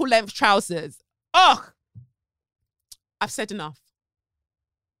the ankle length trousers. Ugh. I've said enough.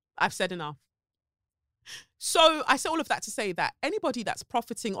 So I say all of that to say that anybody that's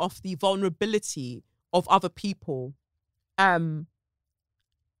profiting off the vulnerability of other people,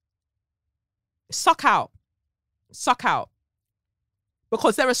 suck out.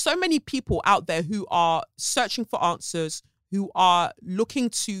 Because there are so many people out there who are searching for answers, who are looking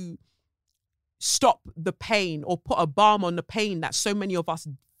to stop the pain or put a balm on the pain that so many of us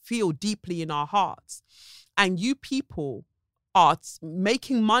feel deeply in our hearts. And you people are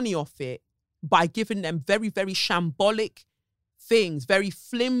making money off it by giving them very, very shambolic things, very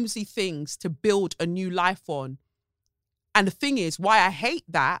flimsy things to build a new life on. And the thing is, why I hate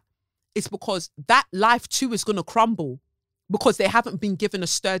that is because that life too is going to crumble, because they haven't been given a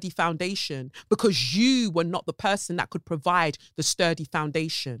sturdy foundation, because you were not the person that could provide the sturdy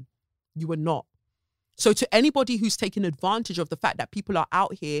foundation. You were not. So to anybody who's taking advantage of the fact that people are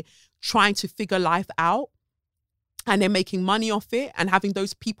out here trying to figure life out, and they're making money off it, and having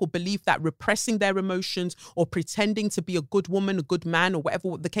those people believe that repressing their emotions or pretending to be a good woman, a good man, or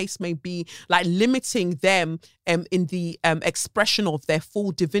whatever the case may be, like limiting them in the expression of their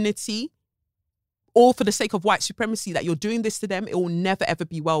full divinity, all for the sake of white supremacy, that you're doing this to them, it will never, ever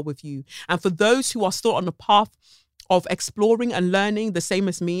be well with you. And for those who are still on the path of exploring and learning, the same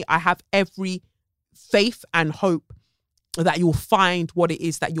as me, I have every faith and hope that you'll find what it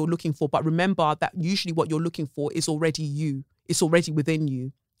is that you're looking for. But remember that usually what you're looking for is already you. It's already within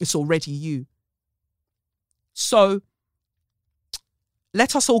you. It's already you. So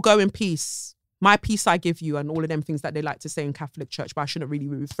let us all go in peace. My peace I give you, and all of them things that they like to say in Catholic Church, but I shouldn't really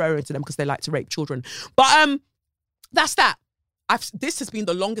be referring to them because they like to rape children. But that's that. This has been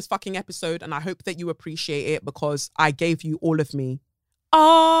the longest fucking episode, and I hope that you appreciate it because I gave you all of me.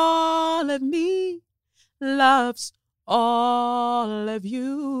 All of me loves all of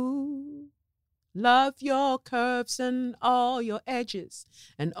you. Love your curves and all your edges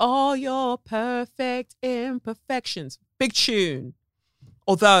and all your perfect imperfections. Big tune.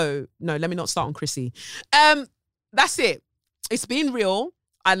 Although, no, let me not start on Chrissy. That's it. It's been real.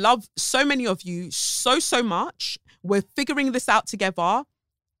 I love so many of you so much. We're figuring this out together.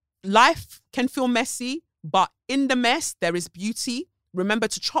 Life can feel messy, but in the mess, there is beauty. Remember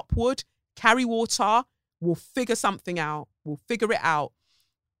to chop wood, carry water. We'll figure something out. We'll figure it out.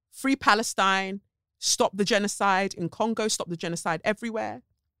 Free Palestine. Stop the genocide in Congo. Stop the genocide everywhere.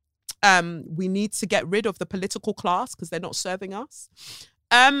 We need to get rid of the political class because they're not serving us.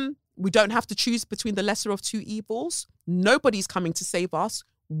 We don't have to choose between the lesser of two evils. Nobody's coming to save us.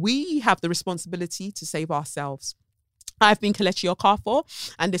 We have the responsibility to save ourselves. I've been Kelechi Okafor,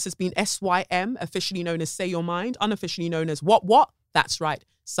 and this has been SYM, officially known as Say Your Mind, unofficially known as What? That's right,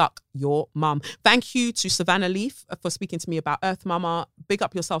 Suck Your Mum. Thank you to Savanah Leaf for speaking to me about Earth Mama. Big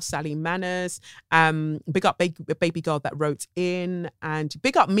up yourself, Sally Manners. Big up baby girl that wrote in. And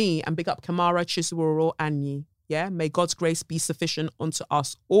big up me and big up Kamara Chisworo Anyi. Yeah, may God's grace be sufficient unto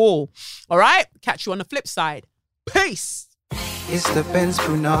us all. All right, catch you on the flip side. Peace. It's the Benz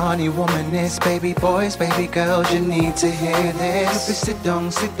Punani womanist, baby boys, baby girls, you need to hear this. Sit down,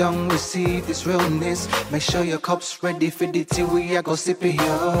 receive this realness. Make sure your cup's ready for the tea, we are go sip it,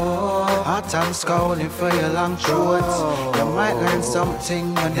 yo. Hard time scrolling for your long shorts. You might learn something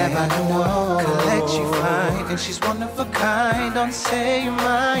you never know. Collect you fine, and she's one of a kind. Don't say your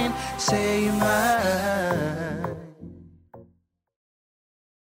mind, say your mind.